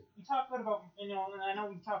Cubs do. We talk good about and I know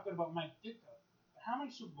we talk good about Mike Ditka, but how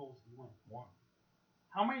many Super Bowls did he win? One.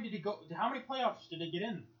 How many did he go? How many playoffs did they get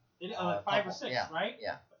in? Like 5 or 6, yeah, right?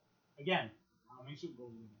 Yeah. Again, how many Super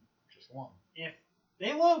Bowls did he win? Just one. If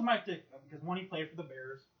they love Mike Ditka because one, he played for the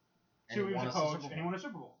Bears, And two, he was a coach, and he won a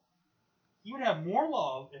Super Bowl. He would have more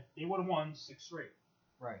love if they would have won 6 straight.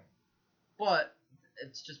 Right. But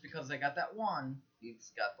it's just because they got that one,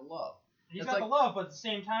 he's got the love. He's It's got like- the love, but at the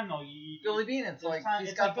same time, though, Billy Bean, it's like he's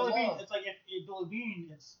it's got like the Billy Bean. love. It's like if Billy Bean,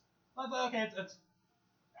 it's okay. It's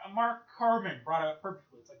Mark Carvin brought it up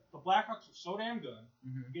perfectly. It's like the Blackhawks are so damn good,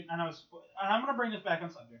 Mhm. and I'm gonna bring this back on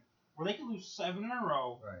subject where they can lose 7 in a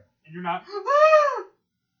row, Right. and you're not.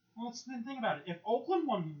 Well, let's think about it. If Oakland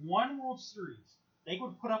won one World Series, they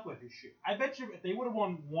would put up with this shit. I bet you if they would have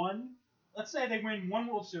won one, let's say they win one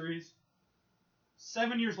World Series,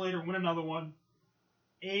 7 years later win another one,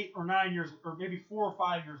 8 or 9 years, or maybe 4 or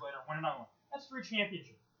 5 years later win another one. That's 3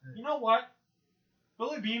 championships. Right. You know what?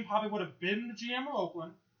 Billy Bean probably would have been the GM of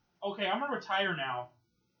Oakland. Okay, I'm gonna retire now.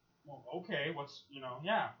 Well, okay,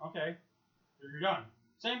 okay, you're done.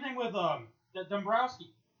 Same thing with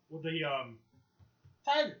Dombrowski with the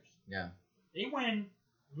Tigers. Yeah. They win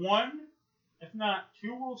 1, if not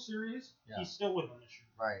 2 World Series. Yeah. He's still with them this year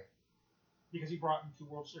Right. because he brought them 2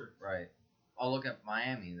 World Series. Right. Oh, look at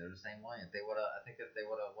Miami. They're the same way. If they would have, I think if they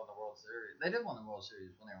would have won the World Series, they did win the World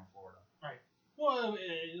Series when they were in Florida. Well,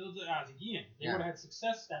 it was Ozzie Guillen. They Yeah. would have had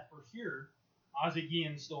success that first year. Ozzie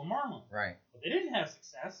Guillen's still in Marlin. Right. But they didn't have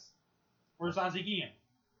success. Where's Ozzie Guillen?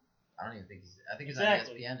 I don't even think he's. I think he's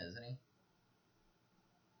Exactly. on ESPN, isn't he?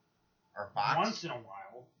 Or Fox. Once in a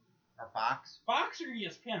while. Or Fox. Fox or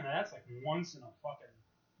ESPN, that's like once in a fucking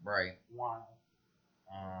Right. while.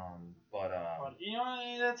 But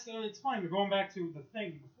It's funny. We're going back to the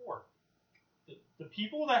thing before. The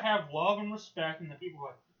people that have love and respect, and the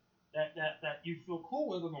people that you feel cool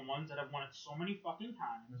with, are the ones that have won it so many fucking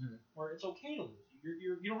times, Mhm. where it's okay to lose.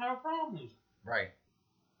 You don't have a problem losing. Right.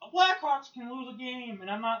 The Blackhawks can lose a game, and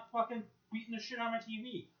I'm not fucking beating the shit on my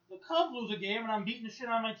TV. The Cubs lose a game, and I'm beating the shit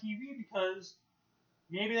on my TV because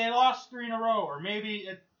maybe they lost 3 in a row, or maybe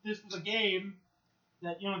this was a game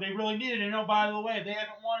that they really needed. And by the way, they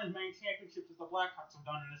haven't won as many championships as the Blackhawks have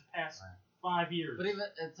done in this past 5 years. But even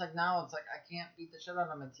it's like now, it's like I can't beat the shit out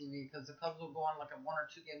of my TV because the Cubs will go on like a 1 or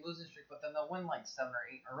 2 game losing streak, but then they'll win like 7 or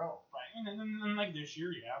 8 in a row. Right, and then like this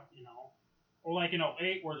year, or like in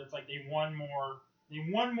 08 where it's like they won more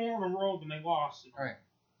in a row than they lost. Right.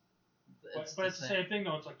 But it's the same thing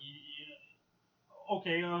though. It's like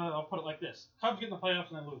okay, I'll put it like this: Cubs get in the playoffs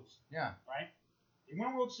and they lose. Yeah. Right. They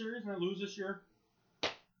win a World Series and they lose this year.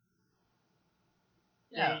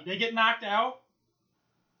 Yeah. They get knocked out.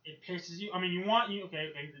 It pisses you. I mean,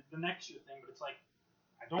 the next year thing, but it's like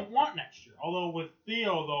I don't want next year. Although with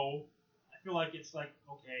Theo though, I feel like it's like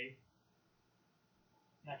okay,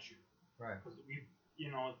 next year. Right. Because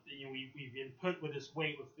we've been put with this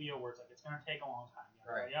weight with Theo where it's like it's gonna take a long time.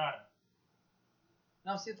 Yada Right. yada.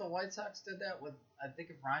 Now, see if the White Sox did that with. I think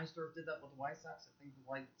if Reinsdorf did that with the White Sox, I think the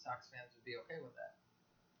White Sox fans would be okay with that.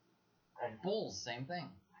 Or Bulls, same thing.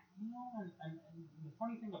 And the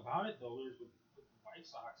funny thing about it though is with the White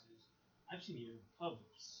Sox is I've seen years the Cubs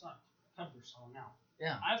have sucked. The Cubs are selling out.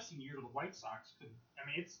 Yeah. I've seen years the White Sox could. I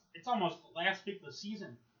mean, it's almost the last week of the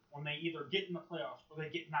season when they either get in the playoffs or they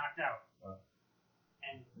get knocked out. Right.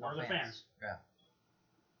 And No are the fans. Yeah.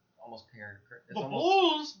 Almost paired.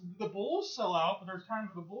 The Bulls sell out, but there's times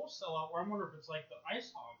where the Bulls sell out where I wonder if it's like the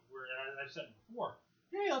Ice Hogs, where I've said before.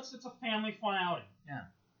 Hey, it's a family fun outing. Yeah.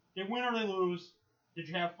 They win or they lose. Did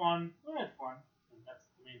you have fun? I had fun. And that's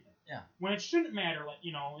the main thing. Yeah. When it shouldn't matter,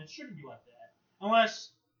 it shouldn't be like that,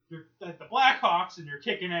 unless you're like the Blackhawks and you're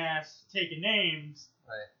kicking ass, taking names.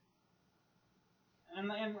 Right.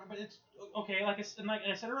 But it's okay. Like I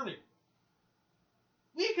said earlier,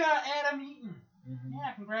 we got Adam Eaton. Mm-hmm.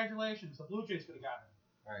 Yeah, congratulations. The Blue Jays could have got him.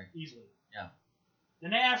 Right. Easily. Yeah. The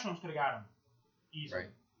Nationals could have got him. Easily. Right.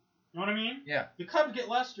 You know what I mean? Yeah. The Cubs get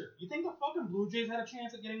Lester. You think the fucking Blue Jays had a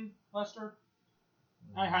chance at getting Lester?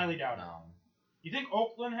 I highly doubt it. No. You think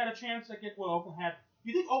Oakland had a chance at You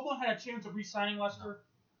think Oakland had a chance of re-signing Lester? No.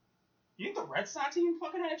 You think the Red Sox even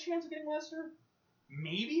fucking had a chance of getting Lester?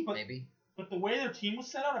 Maybe, but Maybe. But the way their team was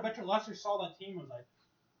set out, I bet you Lester saw that team and was like,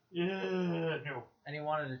 no. And he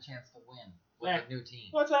wanted a chance to win with a new team.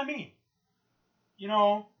 What's that mean?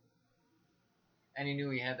 And he knew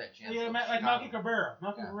he had that chance. Yeah, with like Chicago. Melky Cabrera.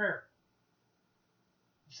 Yeah. Cabrera.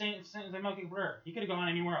 Same like Melky Cabrera. He could have gone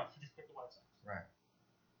anywhere else. He just picked the White Sox. Right.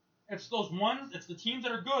 It's those ones. It's the teams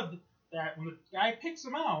that are good that when the guy picks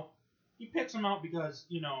them out, he picks them out because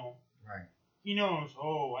Right. he knows.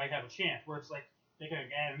 Oh, I have a chance. Where it's like they could have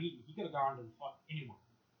Adam Eaton. He could have gone to the fuck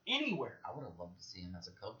anywhere. I would have loved to see him as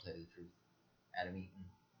a Cub, to tell you the truth. Adam Eaton.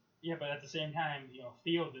 Yeah, but at the same time,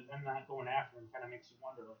 Theo, them not going after him kind of makes you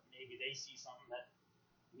wonder. Like maybe they see something that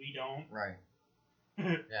we don't. Right.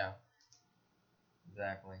 Yeah.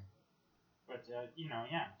 Exactly. But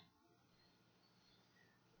yeah.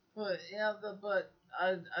 But yeah, but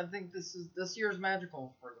I think this year's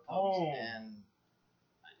magical for the Cubs, Oh. and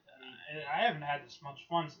I haven't had this much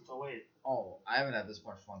fun since '08. Oh, I haven't had this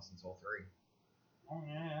much fun since '03. Oh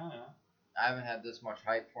yeah. I haven't had this much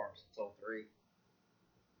hype for him since '03.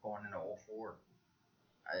 Going into '04.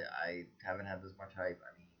 I haven't had this much hype.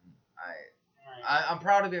 I mean, I'm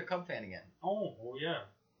proud to be a Cub fan again. Oh yeah.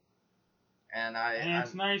 And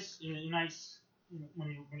it's nice when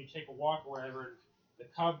you take a walk or whatever. The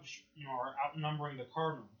Cubs, are outnumbering the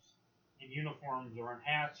Cardinals in uniforms or in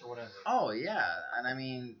hats or whatever. Oh yeah, and I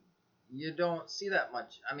mean, you don't see that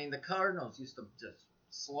much. I mean, the Cardinals used to just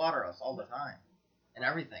slaughter us all the time, and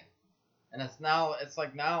everything. And it's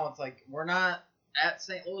like we're not at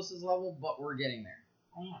St. Louis's level, but we're getting there.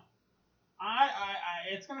 Oh yeah.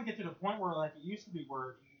 It's gonna get to the point where like it used to be,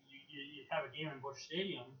 where you have a game in Busch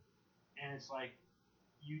Stadium, and it's like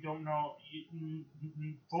you don't know.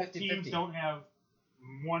 Both 50-50. teams don't have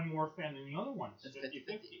one more fan than the other one. It's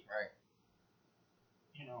 50-50, right?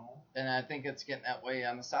 And I think it's getting that way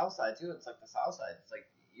on the South Side too. It's like the South Side. It's like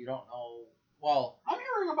you don't know. Well, I'm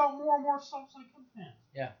hearing about more and more Southside Cubs fans.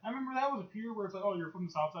 Yeah. I remember that was a period where it's like, oh, you're from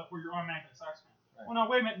the Southside, where you're automatically a Sox fan. Right. Well, now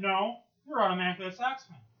wait a minute, no, you're automatically a Sox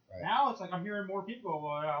fan. Right. Now it's like I'm hearing more people go,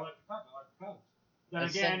 well, yeah, I like the Cubs, I like the Cubs. Then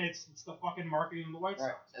again, it's the fucking marketing of the White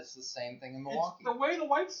Sox. Right. It's the same thing in Milwaukee. It's the way the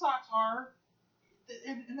White Sox are,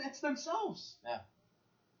 and it's themselves. Yeah.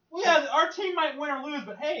 Well, yeah, our team might win or lose,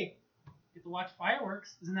 but hey, get to watch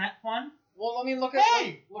fireworks. Isn't that fun? Well, I mean, look at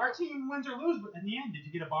our team wins or lose, but in the end, did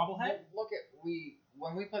you get a bobblehead? Look at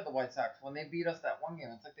when we played the White Sox, when they beat us that one game,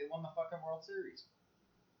 it's like they won the fucking World Series.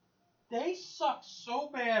 They sucked so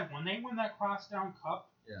bad when they win that Crosstown Cup.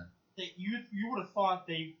 Yeah. That you would have thought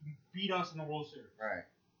they beat us in the World Series. Right.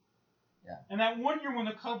 Yeah. And that one year when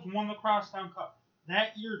the Cubs won the Crosstown Cup,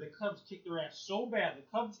 that year the Cubs kicked their ass so bad, the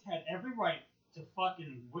Cubs had every right to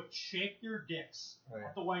fucking shake their dicks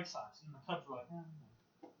at the White Sox, and the Cubs were like,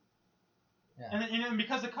 Yeah. And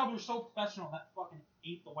because the Cubs were so professional, that fucking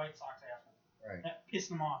ate the White Sox asshole. Right. That pissed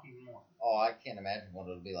them off even more. Oh, I can't imagine what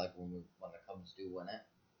it'll be like when the Cubs do win it.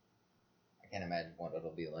 I can't imagine what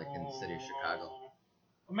it'll be like in the city of Chicago.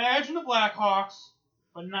 Imagine the Blackhawks,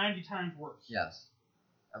 but 90 times worse. Yes.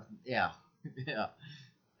 Yeah. Yeah.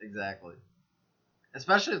 Exactly.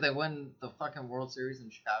 Especially if they win the fucking World Series in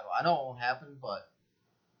Chicago. I know it won't happen, but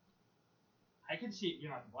I could see it, the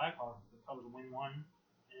Blackhawks, if the Cubs win one,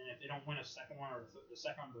 and if they don't win a second one or the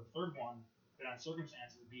second or the third one, depending on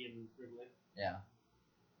circumstances, it'd be in Wrigley. Yeah.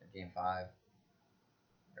 At Game 5.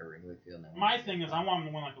 At Wrigley Field. My thing is, I want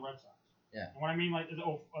them to win like the Red Sox. Yeah. And what I mean, like, that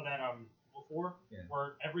 04, yeah.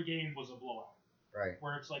 where every game was a blowout. Right.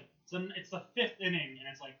 Where it's like, it's the fifth inning, and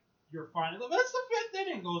it's like, you're fine. That's the fifth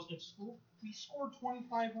inning. Goes, we scored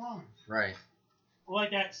 25 runs. Right. Or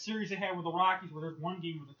like that series they had with the Rockies, where there's one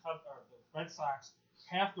game with the Red Sox,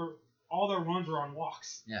 all their runs are on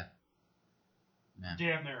walks. Yeah. Yeah.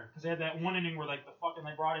 Damn near, because they had that one inning where they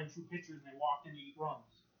brought in 2 pitchers and they walked in 8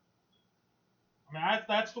 runs. I mean,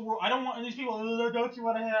 that's the world. I don't want these people. Don't you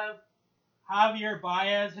want to have Javier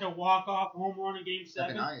Baez hit a walk-off home run in Game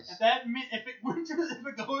 7? Nice. If it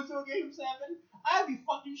goes to a Game 7, I'd be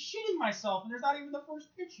fucking shitting myself, and there's not even the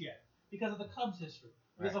first pitch yet because of the Cubs history,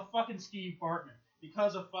 because of fucking Steve Bartman,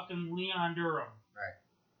 because of fucking Leon Durham, right,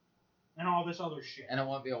 and all this other shit. And it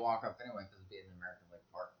won't be a walk-off anyway because it'd be in American Lake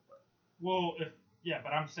Park. But. Well,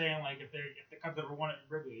 but I'm saying like if the Cubs ever won it in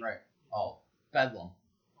Wrigley. Right. Oh, Bedlam.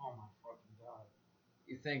 Oh my fucking god.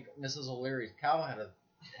 You think Mrs. O'Leary's cow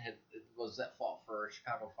was at fault for a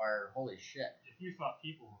Chicago fire? Holy shit. If you thought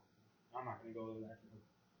people, I'm not gonna go with that joke.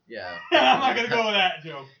 Yeah. I'm not gonna go with that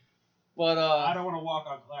joke. But I don't want to walk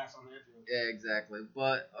on glass on that joke. Yeah, exactly.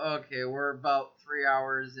 But okay, we're about 3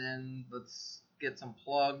 hours in. Let's get some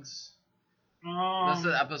plugs. This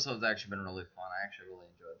episode's actually been really fun. I actually really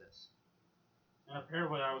enjoyed this. And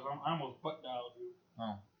apparently I almost butt dialed you.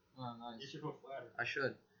 Oh, nice. You should go flatter. I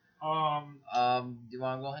should. Do you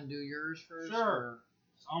want to go ahead and do yours first? Sure. Or?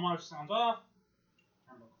 So much sounds off.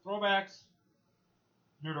 Throwbacks.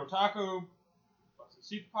 Nerd Otaku. Bucks and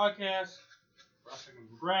Seats Podcast. Wrestling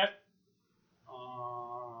with Regret.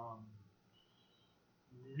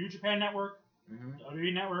 New Japan Network. Mm-hmm.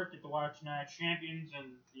 WWE Network. Get to watch Night Champions and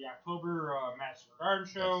the October Madison Square Garden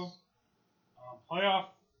show. Yes. Playoff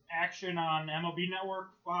action on MLB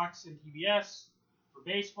Network, Fox, and TBS for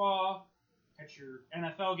baseball. Catch your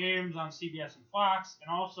NFL games on CBS and Fox. And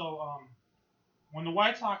also, when the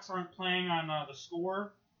White Sox aren't playing on the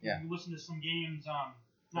Score, you can listen to some games,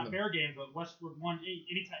 not Bear games, but Westwood One,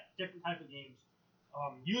 different type of games.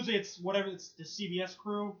 Usually it's the CBS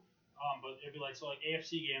crew, but it'd be like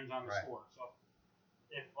AFC games on the Score. So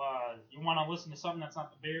if you want to listen to something that's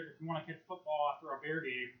not the Bear, if you want to catch football after a Bear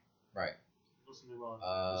game, right, listen to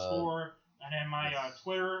the Score. And then my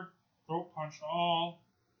Twitter, Throat Punch All.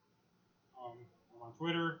 I'm on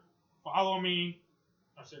Twitter. Follow me.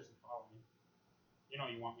 No, seriously, follow me. You know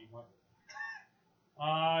you want me. What?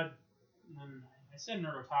 And I said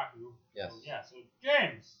Nerd Otaku. Yes. So, yeah. So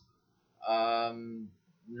James.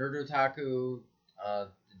 Nerd Otaku, the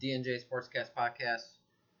D&J Sportscast podcast,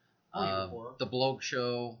 the Bloke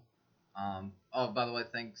Show. Oh, by the way,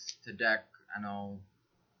 thanks to Deck. I know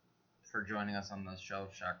for joining us on the Shell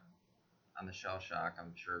Shock. I'm sure.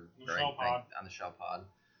 On the Shell Pod.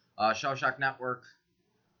 Shell Shock Network.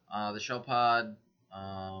 The Shell Pod.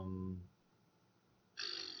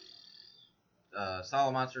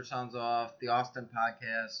 Solid Monster Sounds Off. The Austin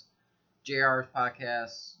Podcast. JR's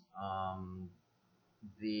Podcast.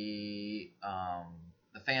 The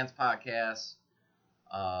Fans Podcast.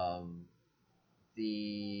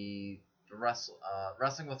 The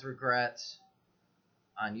Wrestling with Regrets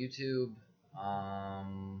on YouTube.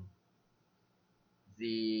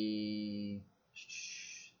 The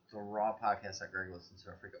Raw podcast that Greg listens to,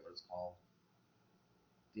 I forget what it's called.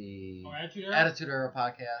 The Attitude Era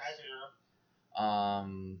podcast.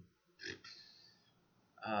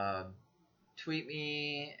 Tweet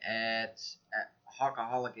me at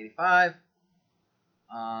Hawkaholic85.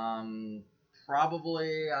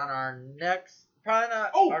 Probably on our next. Probably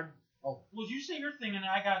not. Well, you say your thing, and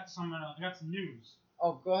I got some news.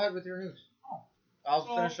 Oh, go ahead with your news. I'll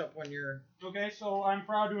finish up when you're... Okay, so I'm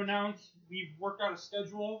proud to announce we've worked out a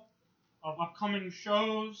schedule of upcoming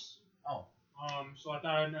shows. So I thought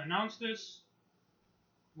I'd announce this.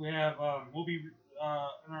 We have, we'll be, in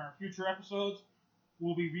our future episodes,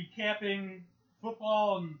 we'll be recapping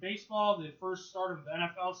football and baseball, the first start of the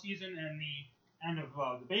NFL season and the end of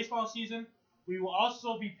the baseball season. We will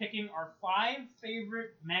also be picking our 5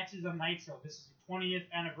 favorite matches of Nitro. This is the 20th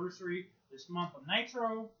anniversary this month of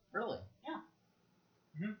Nitro. Really? Yeah.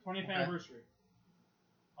 20th anniversary.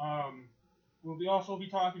 We'll also be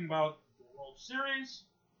talking about the World Series,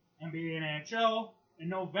 NBA and NHL. In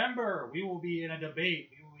November, we will be in a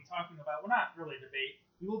debate. We will be talking about, well, not really a debate.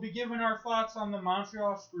 We will be giving our thoughts on the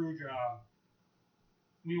Montreal Screwjob.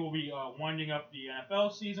 We will be winding up the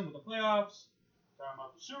NFL season with the playoffs, talking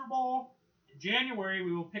about the Super Bowl. In January,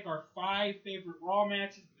 we will pick our 5 favorite Raw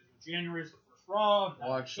matches, because January is the first Raw.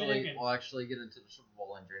 We'll actually get into the Super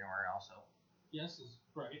Bowl in January also. Yes, is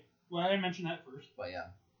right. Well, I didn't mention that first. But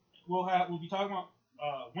yeah. We'll be talking about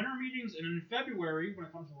winter meetings, and in February, when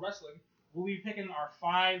it comes to wrestling, we'll be picking our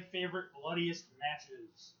 5 favorite bloodiest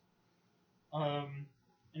matches.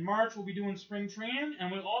 In March, we'll be doing spring training, and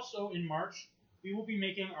we'll also, in March, we will be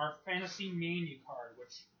making our Fantasy Mania card,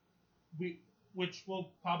 which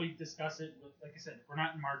we'll probably discuss it. Like I said, we're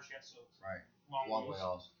not in March yet, so it's long way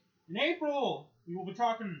off. In April, we will be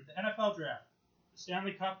talking the NFL draft, the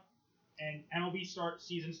Stanley Cup, and MLB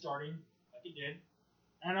season starting like it did.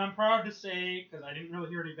 And I'm proud to say, because I didn't really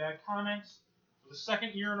hear any bad comments, for the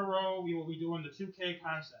second year in a row, we will be doing the 2K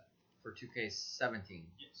concept. For 2K17.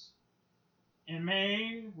 Yes. In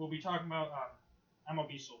May, we'll be talking about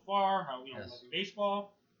MLB so far, how we like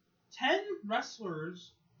baseball. 10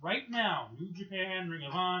 wrestlers right now, New Japan, Ring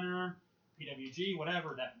of Honor, PWG,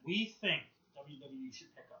 whatever, that we think WWE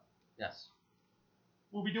should pick up. Yes.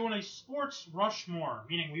 We'll be doing a sports Rushmore,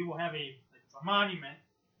 meaning we will have a monument.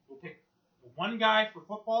 We'll pick one guy for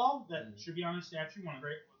football that should be on the statue, probably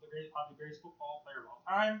the greatest football player of all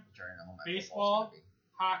time. Baseball,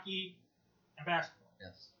 hockey, and basketball.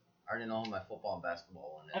 Yes. I already know who my football and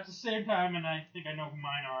basketball one is. At the same time, and I think I know who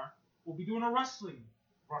mine are, we'll be doing a wrestling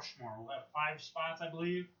Rushmore. We'll have 5 spots, I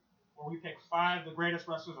believe, where we pick 5 of the greatest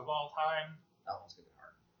wrestlers of all time. That one's going to be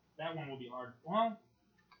hard. That one will be hard. Well,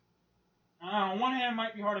 on one hand, it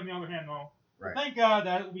might be hard. On the other hand, though. Right. Thank God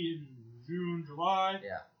that will be in June, July.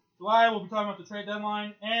 Yeah. July, we'll be talking about the trade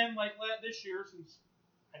deadline. And like this year, since,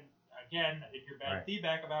 again, I didn't hear bad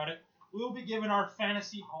feedback about it, we will be giving our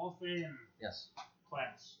Fantasy Hall of Fame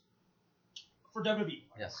class for WWE.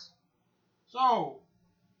 Yes. So,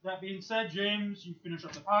 that being said, James, you finish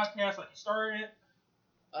up the podcast like you started it.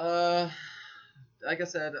 Like I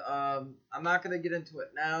said, I'm not going to get into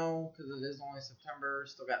it now because it is only September.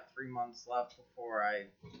 Still got 3 months left before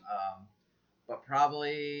but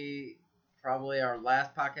probably our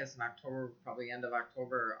last podcast in October, probably end of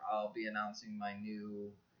October, I'll be announcing my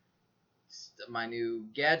new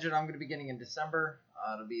gadget I'm going to be getting in December.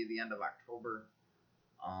 It'll be the end of October.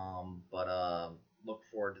 But look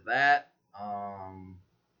forward to that.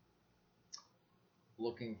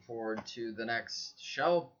 Looking forward to the next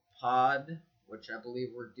show pod, which I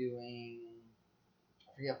believe we're doing.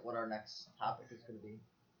 I forget what our next topic is going to be.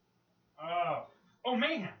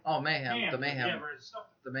 Mayhem. Oh, Mayhem. The Mayhem. Yeah,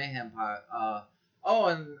 the Mayhem pod.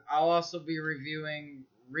 And I'll also be reviewing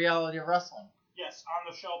Reality of Wrestling Yes,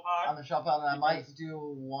 on the show pod. on the Shelf Pod, and I might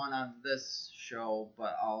do one on this show,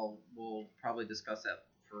 but we'll probably discuss that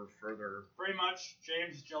for further. Pretty much,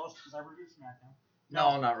 James is jealous because I reviewed SmackDown.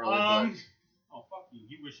 No, not really. But oh fuck you!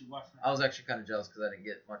 You wish you watched SmackDown. I was actually kind of jealous because I didn't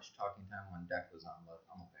get much talking time when Deck was on, but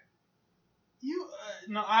I'm okay. You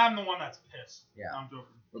no, I'm the one that's pissed. Yeah. No, I'm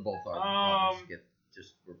joking. We both are.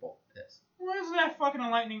 We're both pissed. Where's that fucking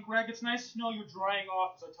enlightening, Greg? It's nice to know you're drying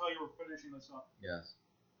off as I tell you we're finishing this up. Yes.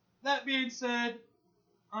 That being said,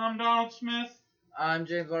 I'm Donald Smith. I'm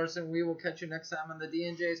James Larson. We will catch you next time on the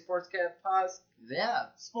D&J Sportscast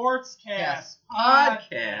Sportscast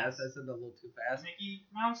podcast. I said that a little too fast. Mickey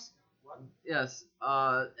Mouse. What? Yes.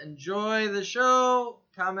 Enjoy the show.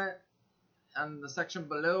 Comment on the section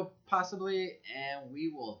below, possibly, and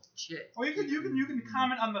we will chit. Oh, you can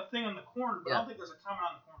comment on the thing on the corner, but I don't think there's a comment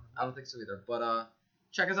on the corner. I don't think so either. But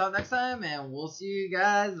check us out next time, and we'll see you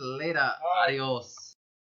guys later. Bye. Adios.